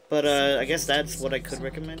 But I guess that's what I could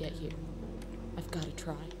recommend. Get you. I've got to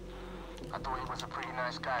try. I thought he was a pretty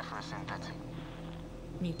nice guy for a synthetic.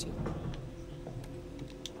 Me too.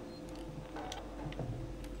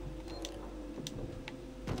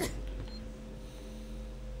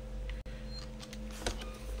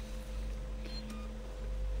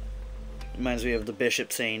 Reminds me of the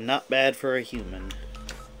bishop saying, "Not bad for a human."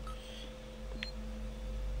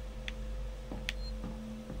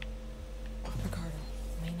 Ricardo,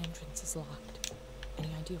 main entrance is locked.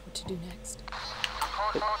 Any idea what to do next?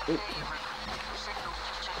 Ricardo? For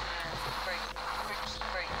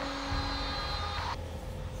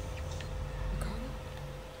God's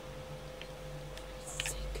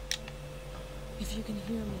sake. If you can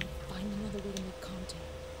hear me, find another way to make contact.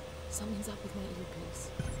 Something's up with my earpiece.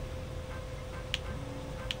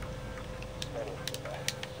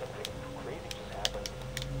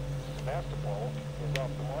 Sebastopol is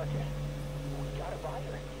off the market. We gotta buy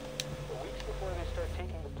her. But weeks before they start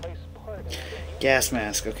taking the place apart, Gas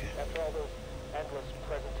mask, okay. after all those endless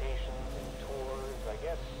presentations and tours, I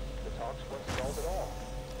guess the talks weren't stalled at all.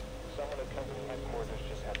 Someone at company headquarters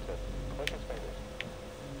just had to click his fingers.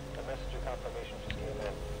 A message of confirmation just came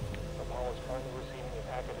in. Apollo's finally receiving a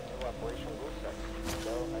packet of new operational route sets.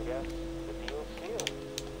 So I guess the deal's sealed.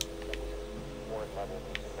 Board level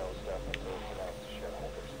needs to know stuff until it's announced to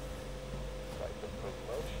shareholders. Like the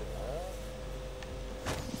promotion, huh?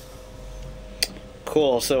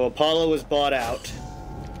 Cool, so Apollo was bought out.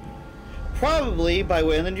 Probably by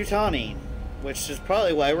Wayland Yutani, which is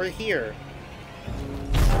probably why we're here.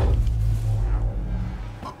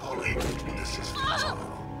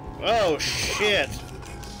 Oh shit!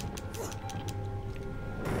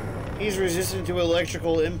 He's resistant to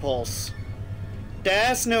electrical impulse.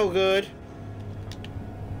 That's no good.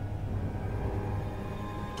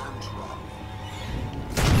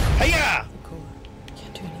 Hiya!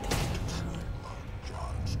 Can't do anything without power.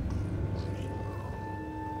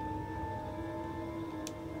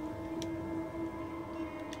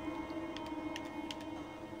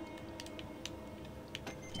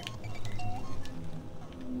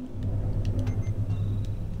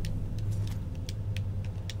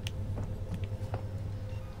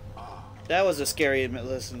 That was a scary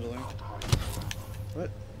lesson to learn.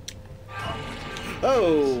 What?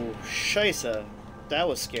 Oh, scheisse. That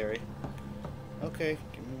was scary. Okay,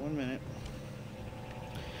 give me 1 minute.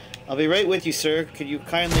 I'll be right with you, sir. Could you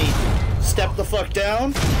kindly step the fuck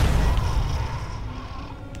down?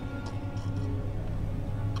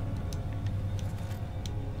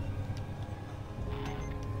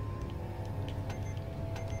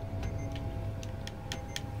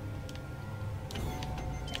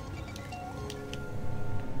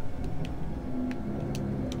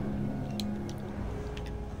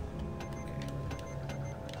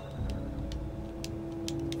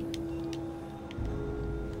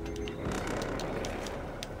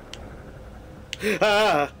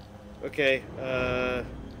 Ah! Okay,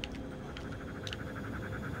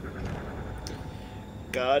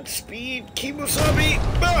 Godspeed, Kimosabi!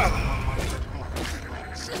 Ah!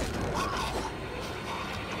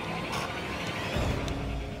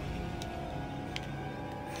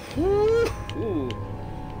 Ooh.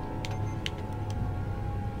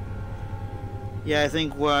 Yeah, I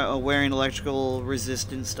think wearing electrical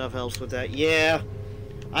resistant stuff helps with that. Yeah,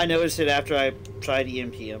 I noticed it after I tried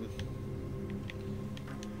EMP-M.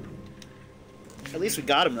 At least we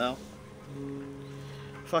got him, though.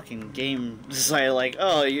 Fucking game decided, like,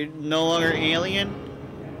 oh, you're no longer alien?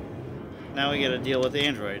 Now we gotta deal with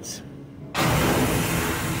androids.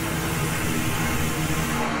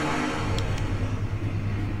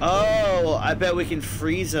 Oh, I bet we can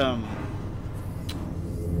freeze them.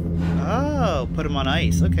 Oh, put them on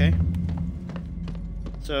ice. Okay.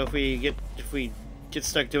 So if we get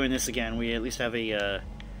stuck doing this again, we at least have a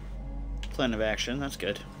plan of action. That's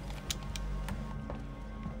good.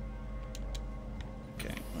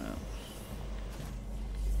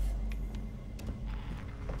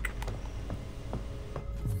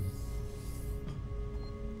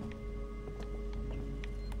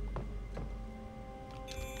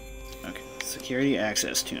 Security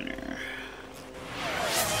access tuner.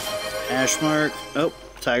 Hash mark. Oh,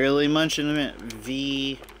 Tiger Lily Munch in a minute.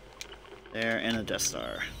 V there and a Death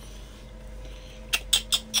Star.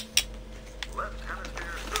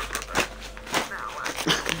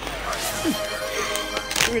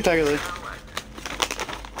 Come here, Tiger Lily.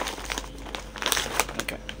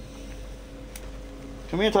 Okay.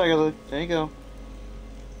 Come here, Tiger Lily. There you go.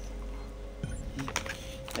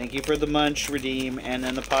 Thank you for the munch, redeem, and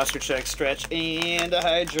then the posture check, stretch, and a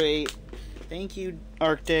hydrate. Thank you,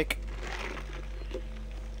 Arctic.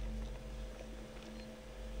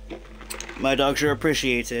 My dog sure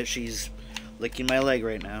appreciates it. She's licking my leg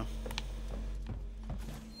right now.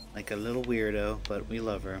 Like a little weirdo, but we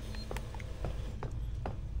love her.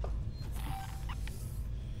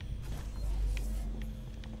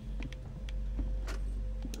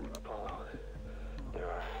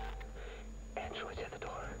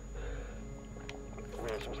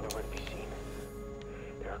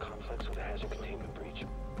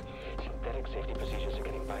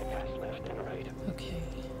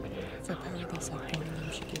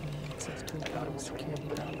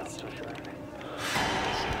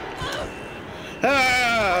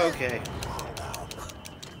 Ah, okay.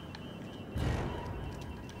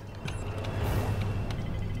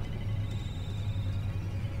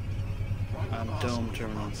 Dome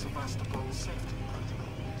terminal.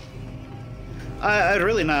 I'd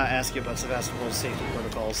really not ask you about Sevastopol's safety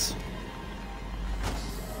protocols.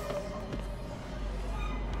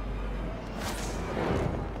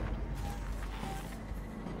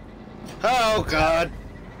 Oh god.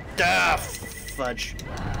 Ah, fudge.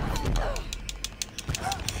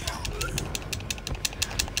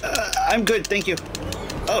 I'm good, thank you.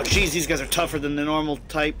 Oh jeez, these guys are tougher than the normal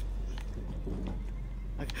type.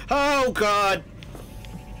 Oh god.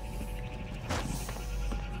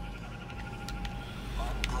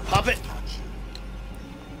 Pop it.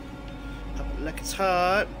 Pop it like it's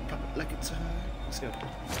hot. Pop it like it's hot. Let's go.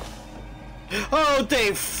 Oh,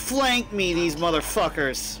 they flanked me, these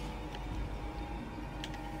motherfuckers.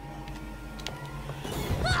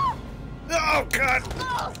 Oh god.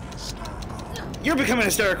 You're becoming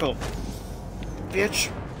hysterical, bitch.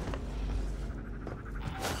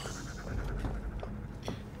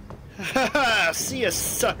 Haha, see ya,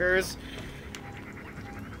 suckers.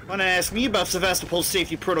 Wanna ask me about Sevastopol's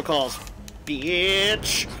safety protocols,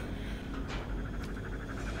 bitch.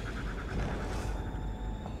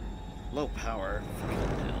 Low power.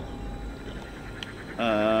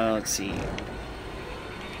 Let's see.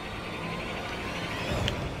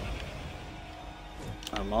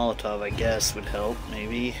 A Molotov, I guess, would help,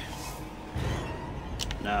 maybe.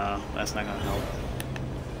 No, that's not gonna help.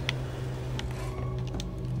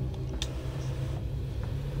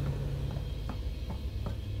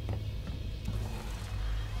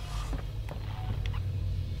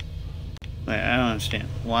 Wait, I don't understand.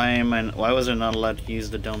 Why was I not allowed to use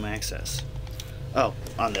the dome access? Oh,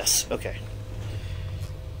 on this. Okay.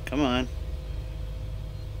 Come on.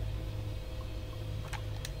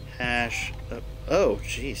 Hash up. Oh,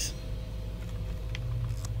 jeez.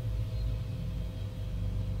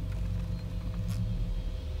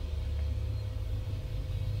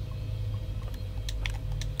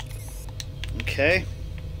 Okay.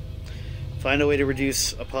 Find a way to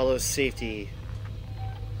reduce Apollo's safety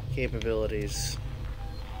capabilities.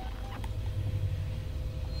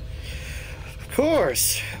 Of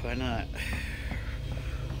course! Why not?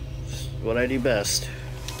 It's what I do best.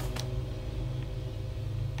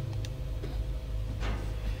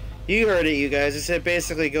 You heard it, you guys. I said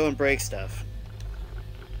basically go and break stuff.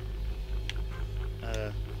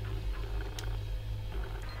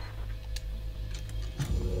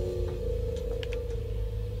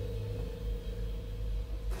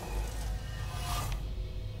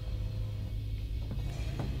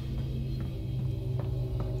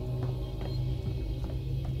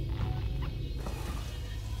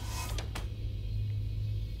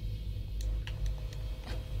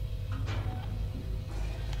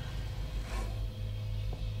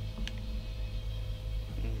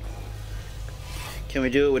 Can we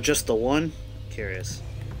do it with just the one? Curious.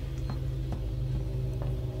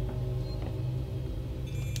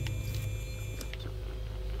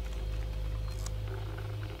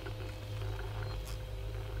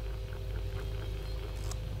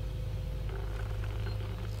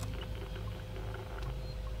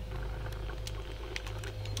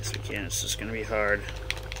 Yes, we can. It's just gonna be hard.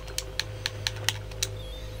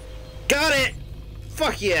 Got it!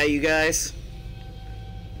 Fuck yeah, you guys.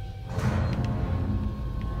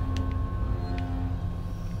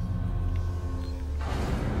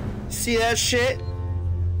 See that shit?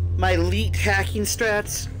 My elite hacking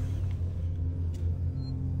strats?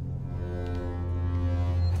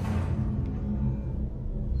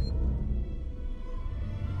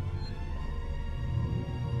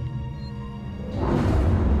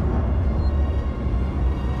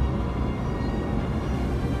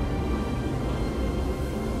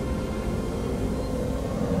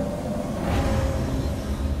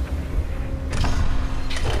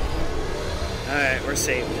 Alright, we're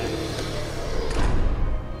safe now.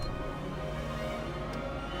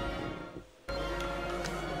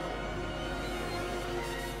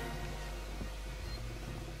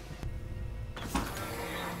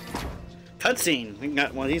 Cutscene. We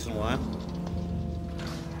got one of these in a while.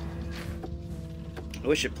 I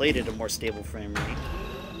wish it played at a more stable frame rate.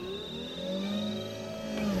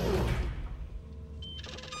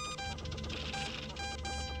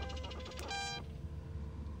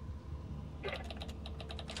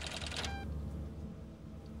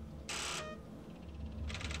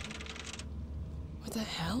 What the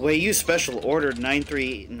hell? Wait, you special ordered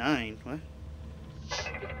 9389. What?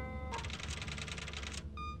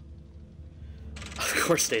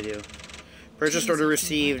 Of course they do. Purchase order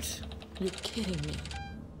received. You're kidding me.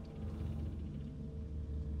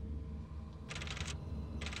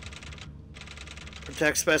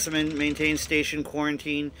 Protect specimen, maintain station,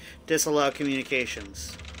 quarantine, disallow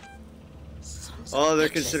communications. All other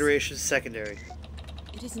considerations secondary.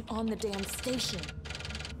 It isn't on the damn station.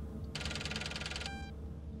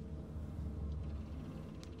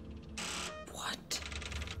 What?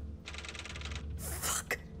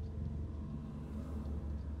 Fuck.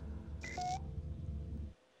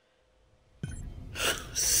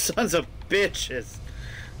 Sons of bitches.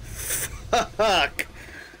 Fuck.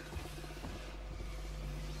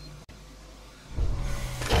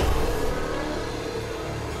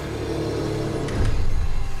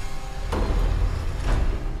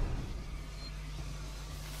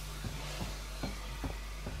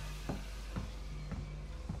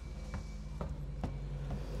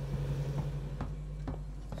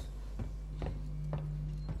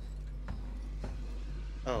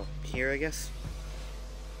 Oh, here, I guess?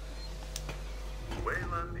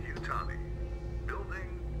 Wayland Yutani,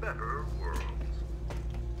 building better worlds.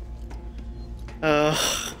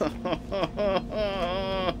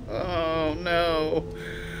 Oh no.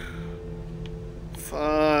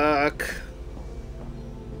 Fuck.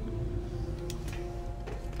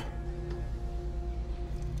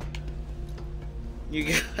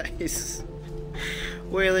 You guys.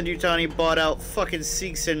 Wayland Yutani bought out fucking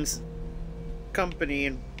Seegson's company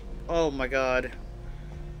and oh my god.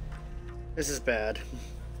 This is bad.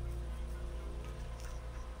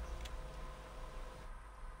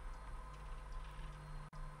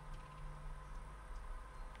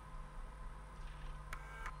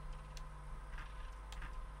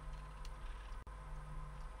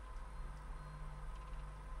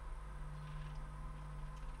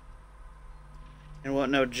 And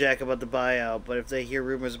won't know jack about the buyout, but if they hear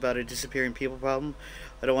rumors about a disappearing people problem,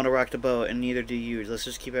 I don't want to rock the boat, and neither do you. Let's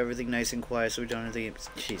just keep everything nice and quiet so we don't have to...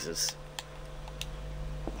 Jesus.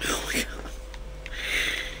 Oh my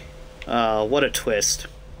god. What a twist.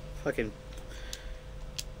 Fucking...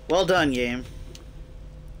 Well done, game.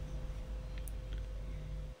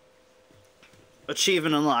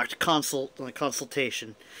 Achievement unlocked.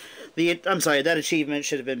 Consultation. I'm sorry, that achievement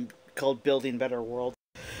should have been called Building Better World.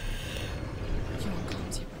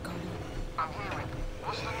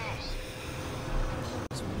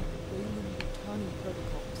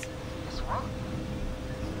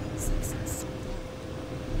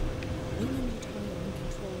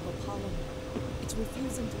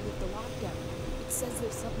 Refusing to lift the lockdown. It says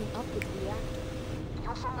there's something up with the reactor.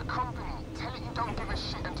 You're from the company. Tell it you don't give a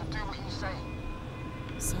shit and to do what you say.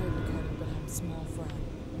 Sorry, Ricardo, but I'm small fry.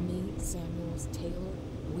 Me, Samuels, Taylor,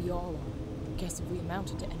 we all are. Guess if we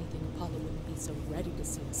amounted to anything, Apollo wouldn't be so ready to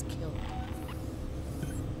see us killed.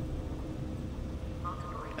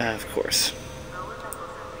 Of course.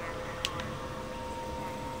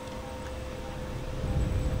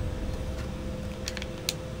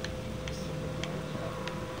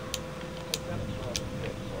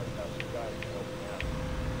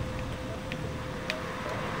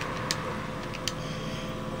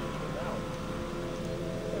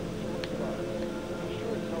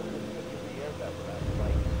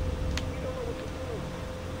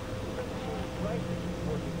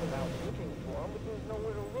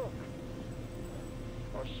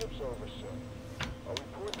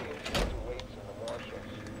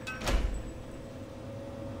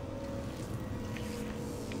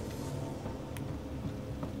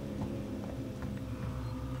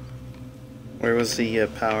 Where was the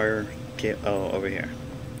power? Oh, over here.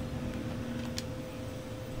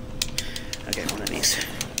 Okay, one of these.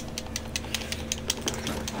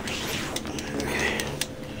 Okay.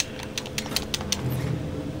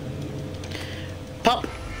 Pop!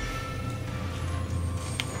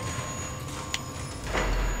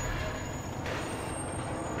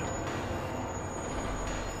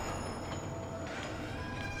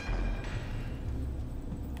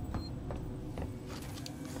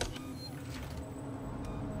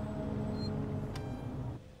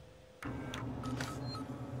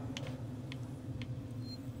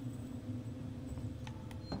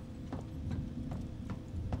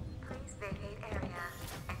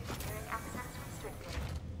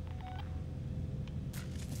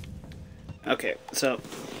 Okay, so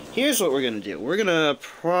here's what we're gonna do. We're gonna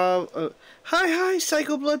hi,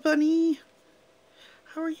 Psycho Blood Bunny.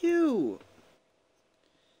 How are you?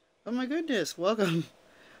 Oh my goodness, welcome.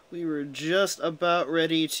 We were just about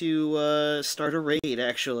ready to start a raid.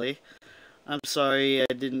 Actually, I'm sorry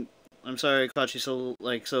I caught you so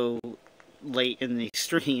late in the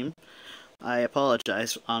stream. I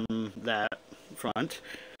apologize on that front.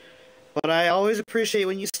 But I always appreciate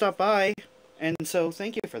when you stop by, and so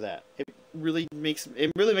thank you for that. It really makes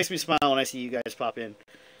me smile when I see you guys pop in.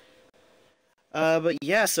 But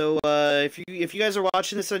yeah, so if you guys are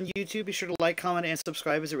watching this on YouTube, be sure to like, comment, and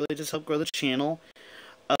subscribe, as it really does help grow the channel.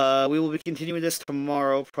 We will be continuing this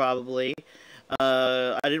tomorrow, probably.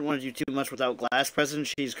 I didn't want to do too much without Glass Present.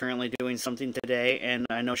 She's currently doing something today, and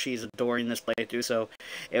I know she's adoring this playthrough, so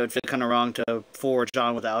it would feel kind of wrong to forward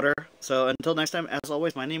John without her. So until next time, as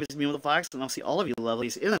always, my name is Mewa the Fox, and I'll see all of you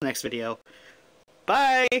lovelies in the next video.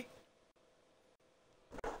 Bye!